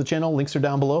donate to the channel, links are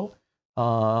down below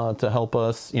to help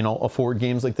us, you know, afford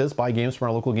games like this, buy games from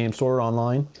our local game store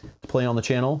online, to play on the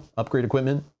channel, upgrade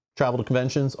equipment, travel to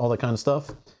conventions, all that kind of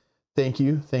stuff. Thank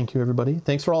you. Thank you, everybody.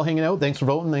 Thanks for all hanging out. Thanks for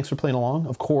voting. Thanks for playing along,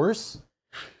 of course.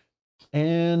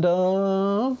 And,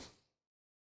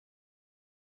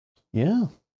 yeah.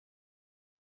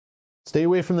 Stay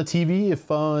away from the TV if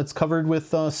it's covered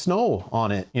with snow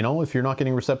on it. You know, if you're not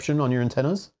getting reception on your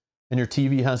antennas and your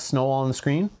TV has snow on the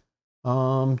screen,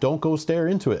 don't go stare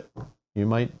into it. You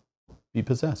might be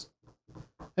possessed.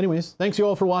 Anyways, thanks you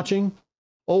all for watching.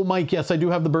 Oh, Mike, yes, I do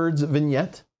have the birds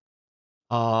vignette.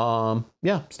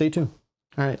 Yeah, stay tuned.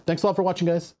 All right, thanks a lot for watching,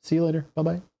 guys. See you later.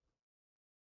 Bye-bye.